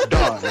might just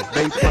die.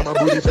 They slap my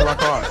booty till I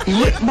cry.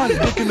 Lick my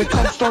dick and the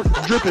cum start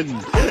dripping.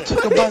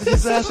 Took a bite of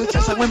his ass, it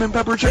tastes like lemon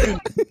pepper chicken.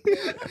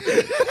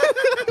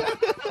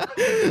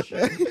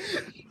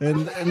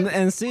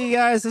 and see,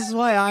 guys, this is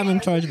why I'm in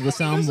charge of the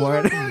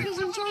soundboard.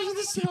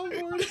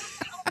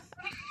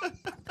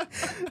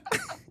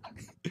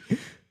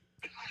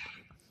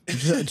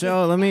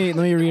 Joe, let me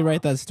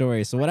rewrite that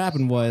story. So what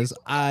happened was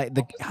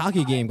the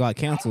hockey game got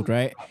canceled,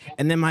 right?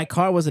 And then my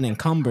car wasn't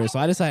encumbered, so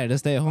I decided to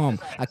stay home.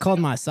 I called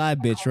my side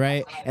bitch,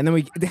 right? And then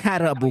we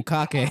had a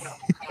bukkake.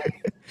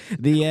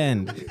 The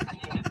end.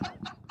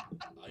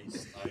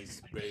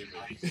 Ice, baby.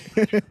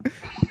 I could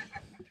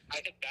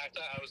back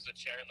that. I was the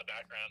chair in the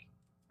background.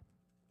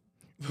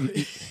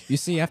 You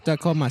see, after I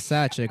called my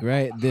side chick,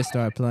 right? This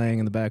started playing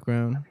in the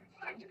background.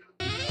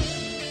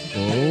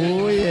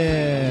 Oh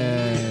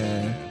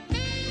yeah.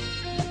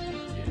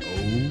 Oh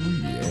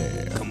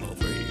yeah. Come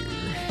over here.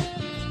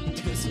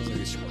 This sounds like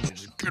a short.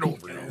 Just get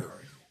over here.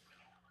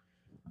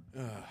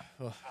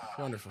 Oh,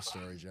 wonderful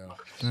story, Joe.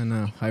 I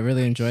know. I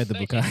really enjoyed the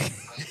bukkake.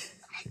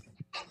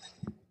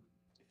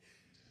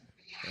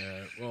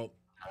 Well,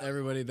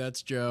 everybody,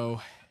 that's Joe.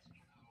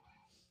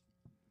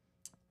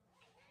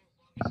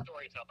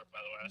 Storyteller, by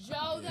the way.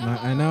 Joe the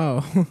I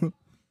know.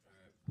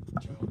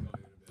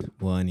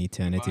 1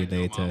 eternity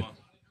later.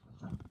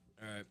 All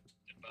right.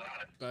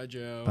 Bye,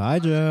 Joe. Bye,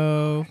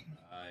 Joe.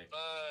 Bye.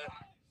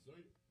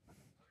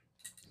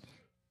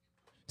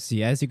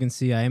 See, as you can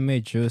see, I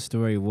made Joe's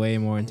story way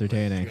more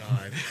entertaining.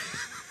 God.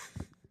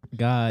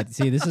 God,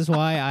 see, this is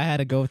why I had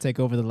to go take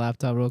over the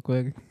laptop real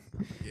quick.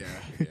 Yeah.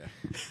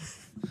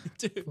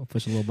 Dude, I'll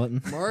push a little button.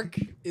 Mark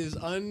is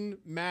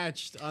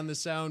unmatched on the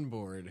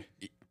soundboard.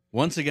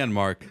 Once again,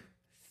 Mark,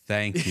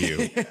 thank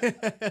you.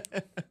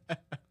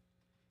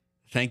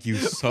 Thank you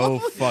so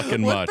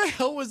fucking much. What the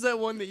hell was that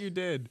one that you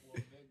did?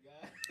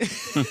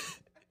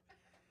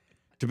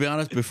 To be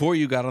honest, before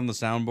you got on the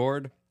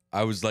soundboard,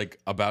 I was like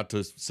about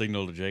to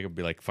signal to Jacob,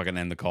 be like, fucking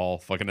end the call.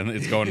 Fucking end,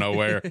 it's going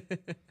nowhere.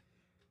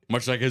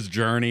 Much like his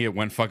journey, it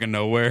went fucking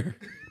nowhere.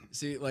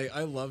 See, like,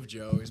 I love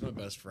Joe. He's my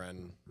best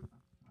friend.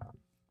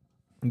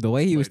 The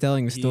way he was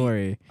telling the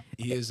story.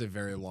 He is a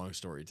very long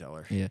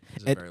storyteller. Yeah.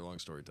 He's a very long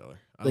storyteller.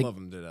 I like, love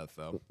him to death,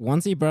 though.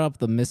 Once he brought up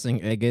the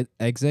missing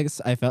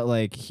exits, I felt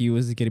like he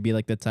was going to be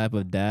like the type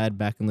of dad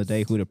back in the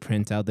day who would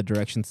print out the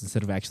directions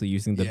instead of actually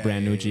using the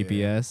brand new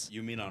GPS.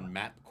 You mean on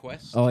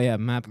MapQuest? Oh, yeah,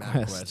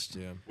 MapQuest. MapQuest,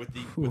 yeah. With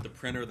the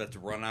printer that's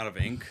run out of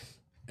ink?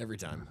 Every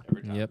time.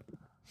 Yep.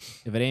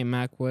 If it ain't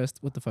Mac West,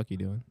 what the fuck you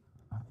doing?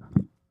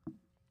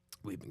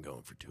 We've been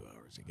going for 2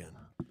 hours again.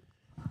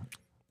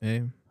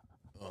 Hey,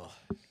 Oh.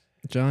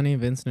 Johnny,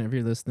 Vincent, if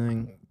you're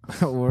listening,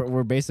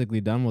 we're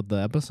basically done with the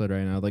episode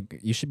right now. Like,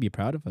 you should be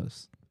proud of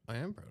us. I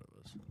am proud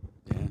of us.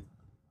 Yeah.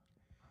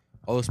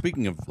 Although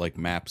speaking of like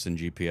maps and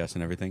GPS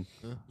and everything,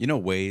 Huh? you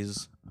know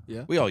Waze?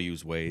 Yeah. We all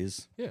use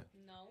Waze. No.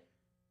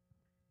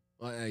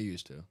 Well, I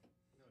used to.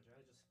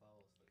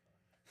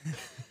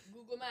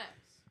 Google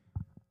Maps.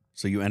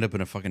 So you end up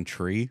in a fucking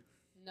tree?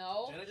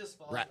 No.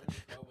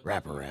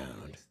 Wrap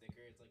around.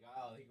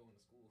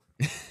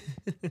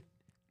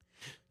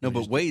 No,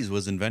 but Waze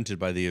was invented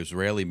by the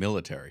Israeli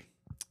military.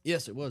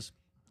 Yes, it was.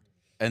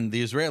 And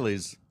the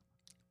Israelis,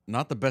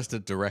 not the best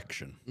at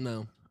direction.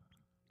 No.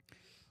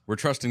 We're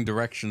trusting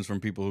directions from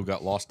people who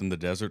got lost in the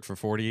desert for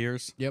 40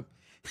 years. Yep.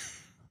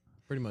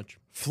 Pretty much.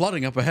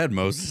 Flooding up ahead,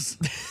 Moses.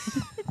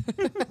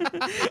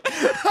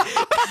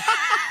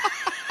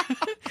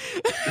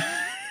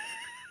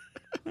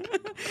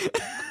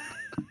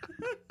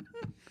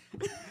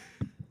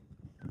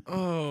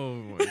 Oh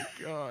my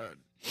god.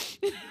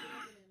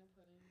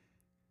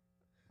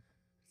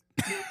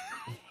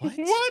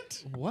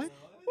 What? What?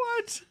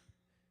 What?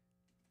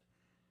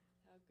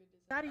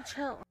 Daddy,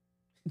 chill.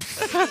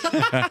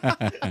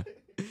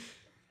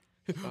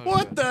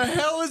 What the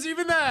hell is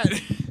even that?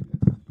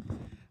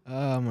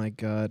 Oh my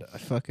god,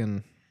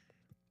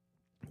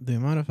 the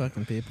amount of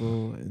fucking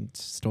people and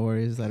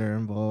stories that are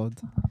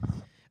involved.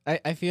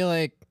 I feel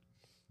like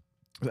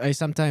I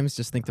sometimes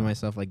just think to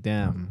myself like,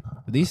 damn,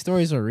 these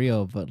stories are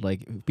real, but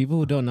like people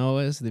who don't know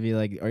us, they'd be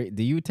like,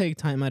 do you take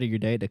time out of your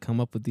day to come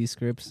up with these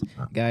scripts?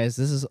 Guys,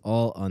 this is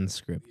all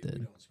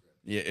unscripted.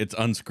 Yeah, it's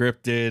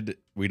unscripted.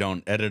 We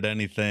don't edit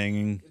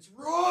anything. It's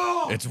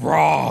raw. It's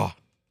raw.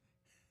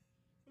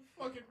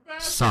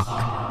 Suck.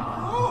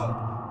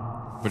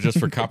 But just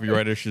for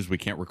copyright issues, we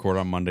can't record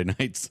on Monday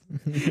nights.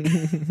 You gotta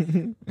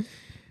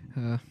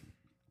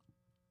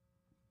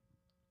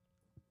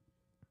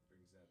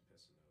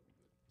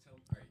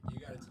tell me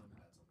that's on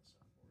the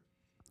soundboard.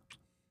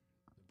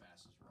 The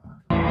bass is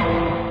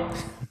raw.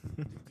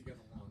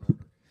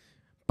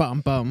 Bum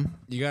bum.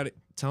 You gotta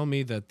tell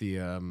me that the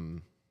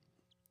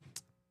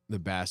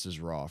bass is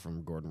raw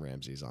from Gordon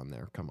Ramsay's on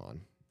there. Come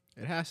on.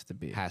 It has to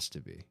be. Has to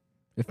be.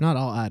 If not,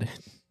 I'll add it.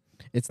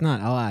 It's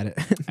not, I'll add it.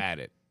 Add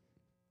it.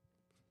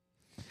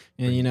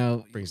 And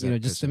brings just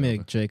that to piston make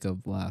over.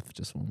 Jacob laugh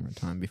just one more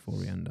time before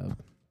we end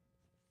up.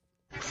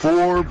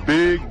 4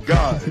 big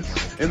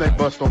guys, and they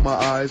bust on my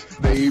eyes.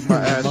 They eat my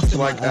ass Bust just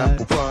on like my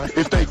apple eyes. pie.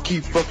 If they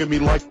keep fucking me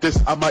like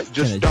this, I might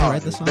just Jenna, did you die.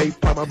 write this song? They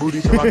tie my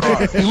booty till I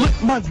cry.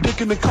 Lick my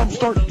dick and the cum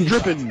start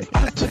dripping.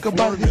 I took a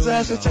bite of his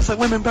ass, it tastes like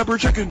lemon pepper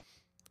chicken.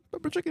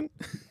 Pepper chicken.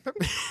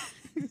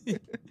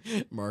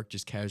 Mark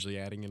just casually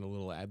adding in a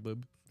little ad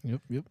lib.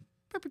 Yep.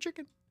 Pepper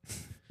chicken.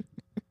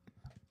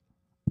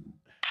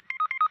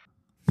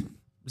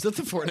 Is that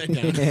the Fortnite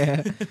down?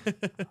 Yeah.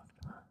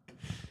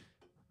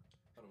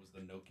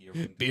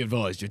 Be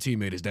advised, your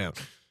teammate is down.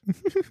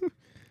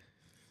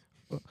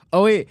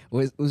 Oh wait,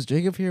 was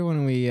Jacob here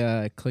when we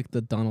clicked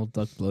the Donald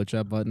Duck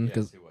blowjob button?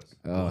 Yes, he was.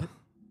 Oh,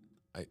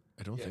 I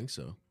don't think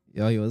so.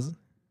 yeah, he was.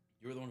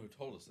 You were the one who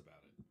told us about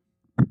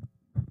it.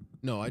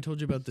 No, I told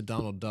you about the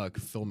Donald Duck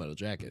Full Metal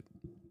Jacket.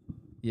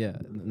 Yeah,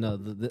 no,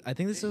 I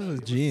think this was with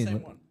It was the Gene.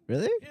 same one.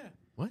 Really? Yeah.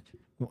 What?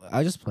 Well,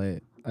 I just play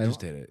it. I Just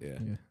don't. did it, yeah.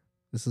 Yeah.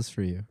 This is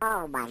for you.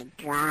 Oh my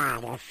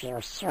god, it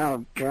feels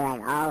so good.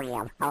 Oh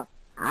yeah.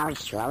 Oh,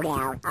 slow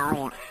down. Oh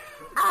yeah.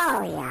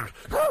 Oh yeah.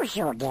 Who's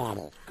your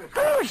daddy?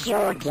 Who's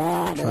your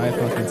daddy? Try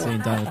fucking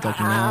saying Donald Duck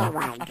now. Oh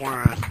my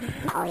god.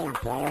 Oh yeah,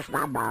 play with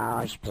my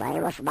balls. Play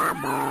with my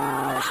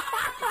balls.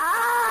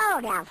 Oh,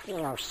 that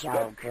feels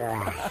so good.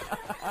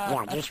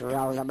 Yeah, just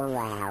roll them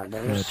around.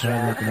 They're Yeah, so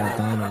try looking at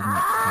good. Donald.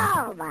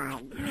 Oh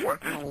my god,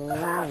 I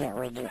love it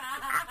when you.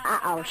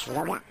 Uh-oh,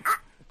 slow down.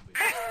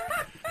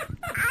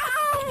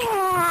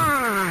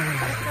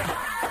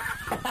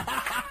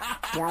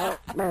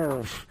 Don't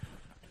move.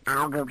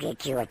 I'll go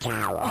get you a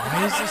towel.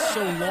 Why is this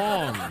so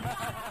long?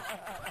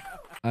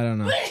 I don't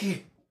know.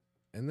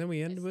 And then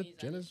we end I with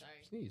sneezed, I'm Jenna's sorry.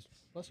 sneeze.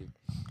 Bless you.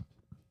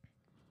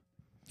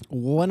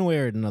 One way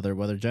or another,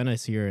 whether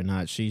Jenna's here or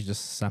not, she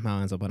just somehow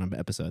ends up on an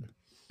episode.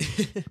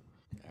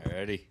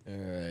 Alrighty.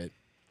 All right.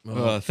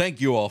 Well,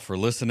 Thank you all for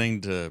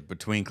listening to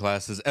Between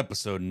Classes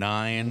Episode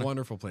 9.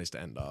 wonderful place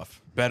to end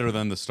off. Better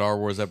than the Star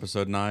Wars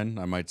Episode 9,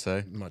 I might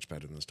say. Much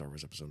better than the Star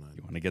Wars Episode 9.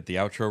 You want to get the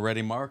outro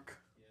ready, Mark?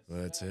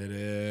 Let's hit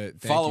it.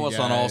 Thank Follow you us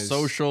on all guys.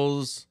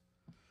 socials.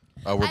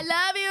 I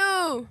love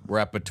you. We're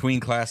at Between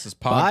Classes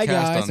Podcast Bye,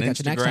 guys. on I'll catch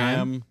you next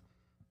time. Instagram,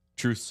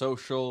 Truth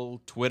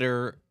Social,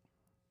 Twitter,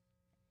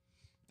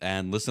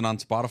 and listen on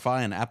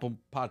Spotify and Apple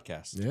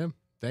Podcasts. Yeah.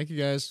 Thank you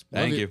guys.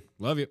 Thank Love you.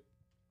 Love you.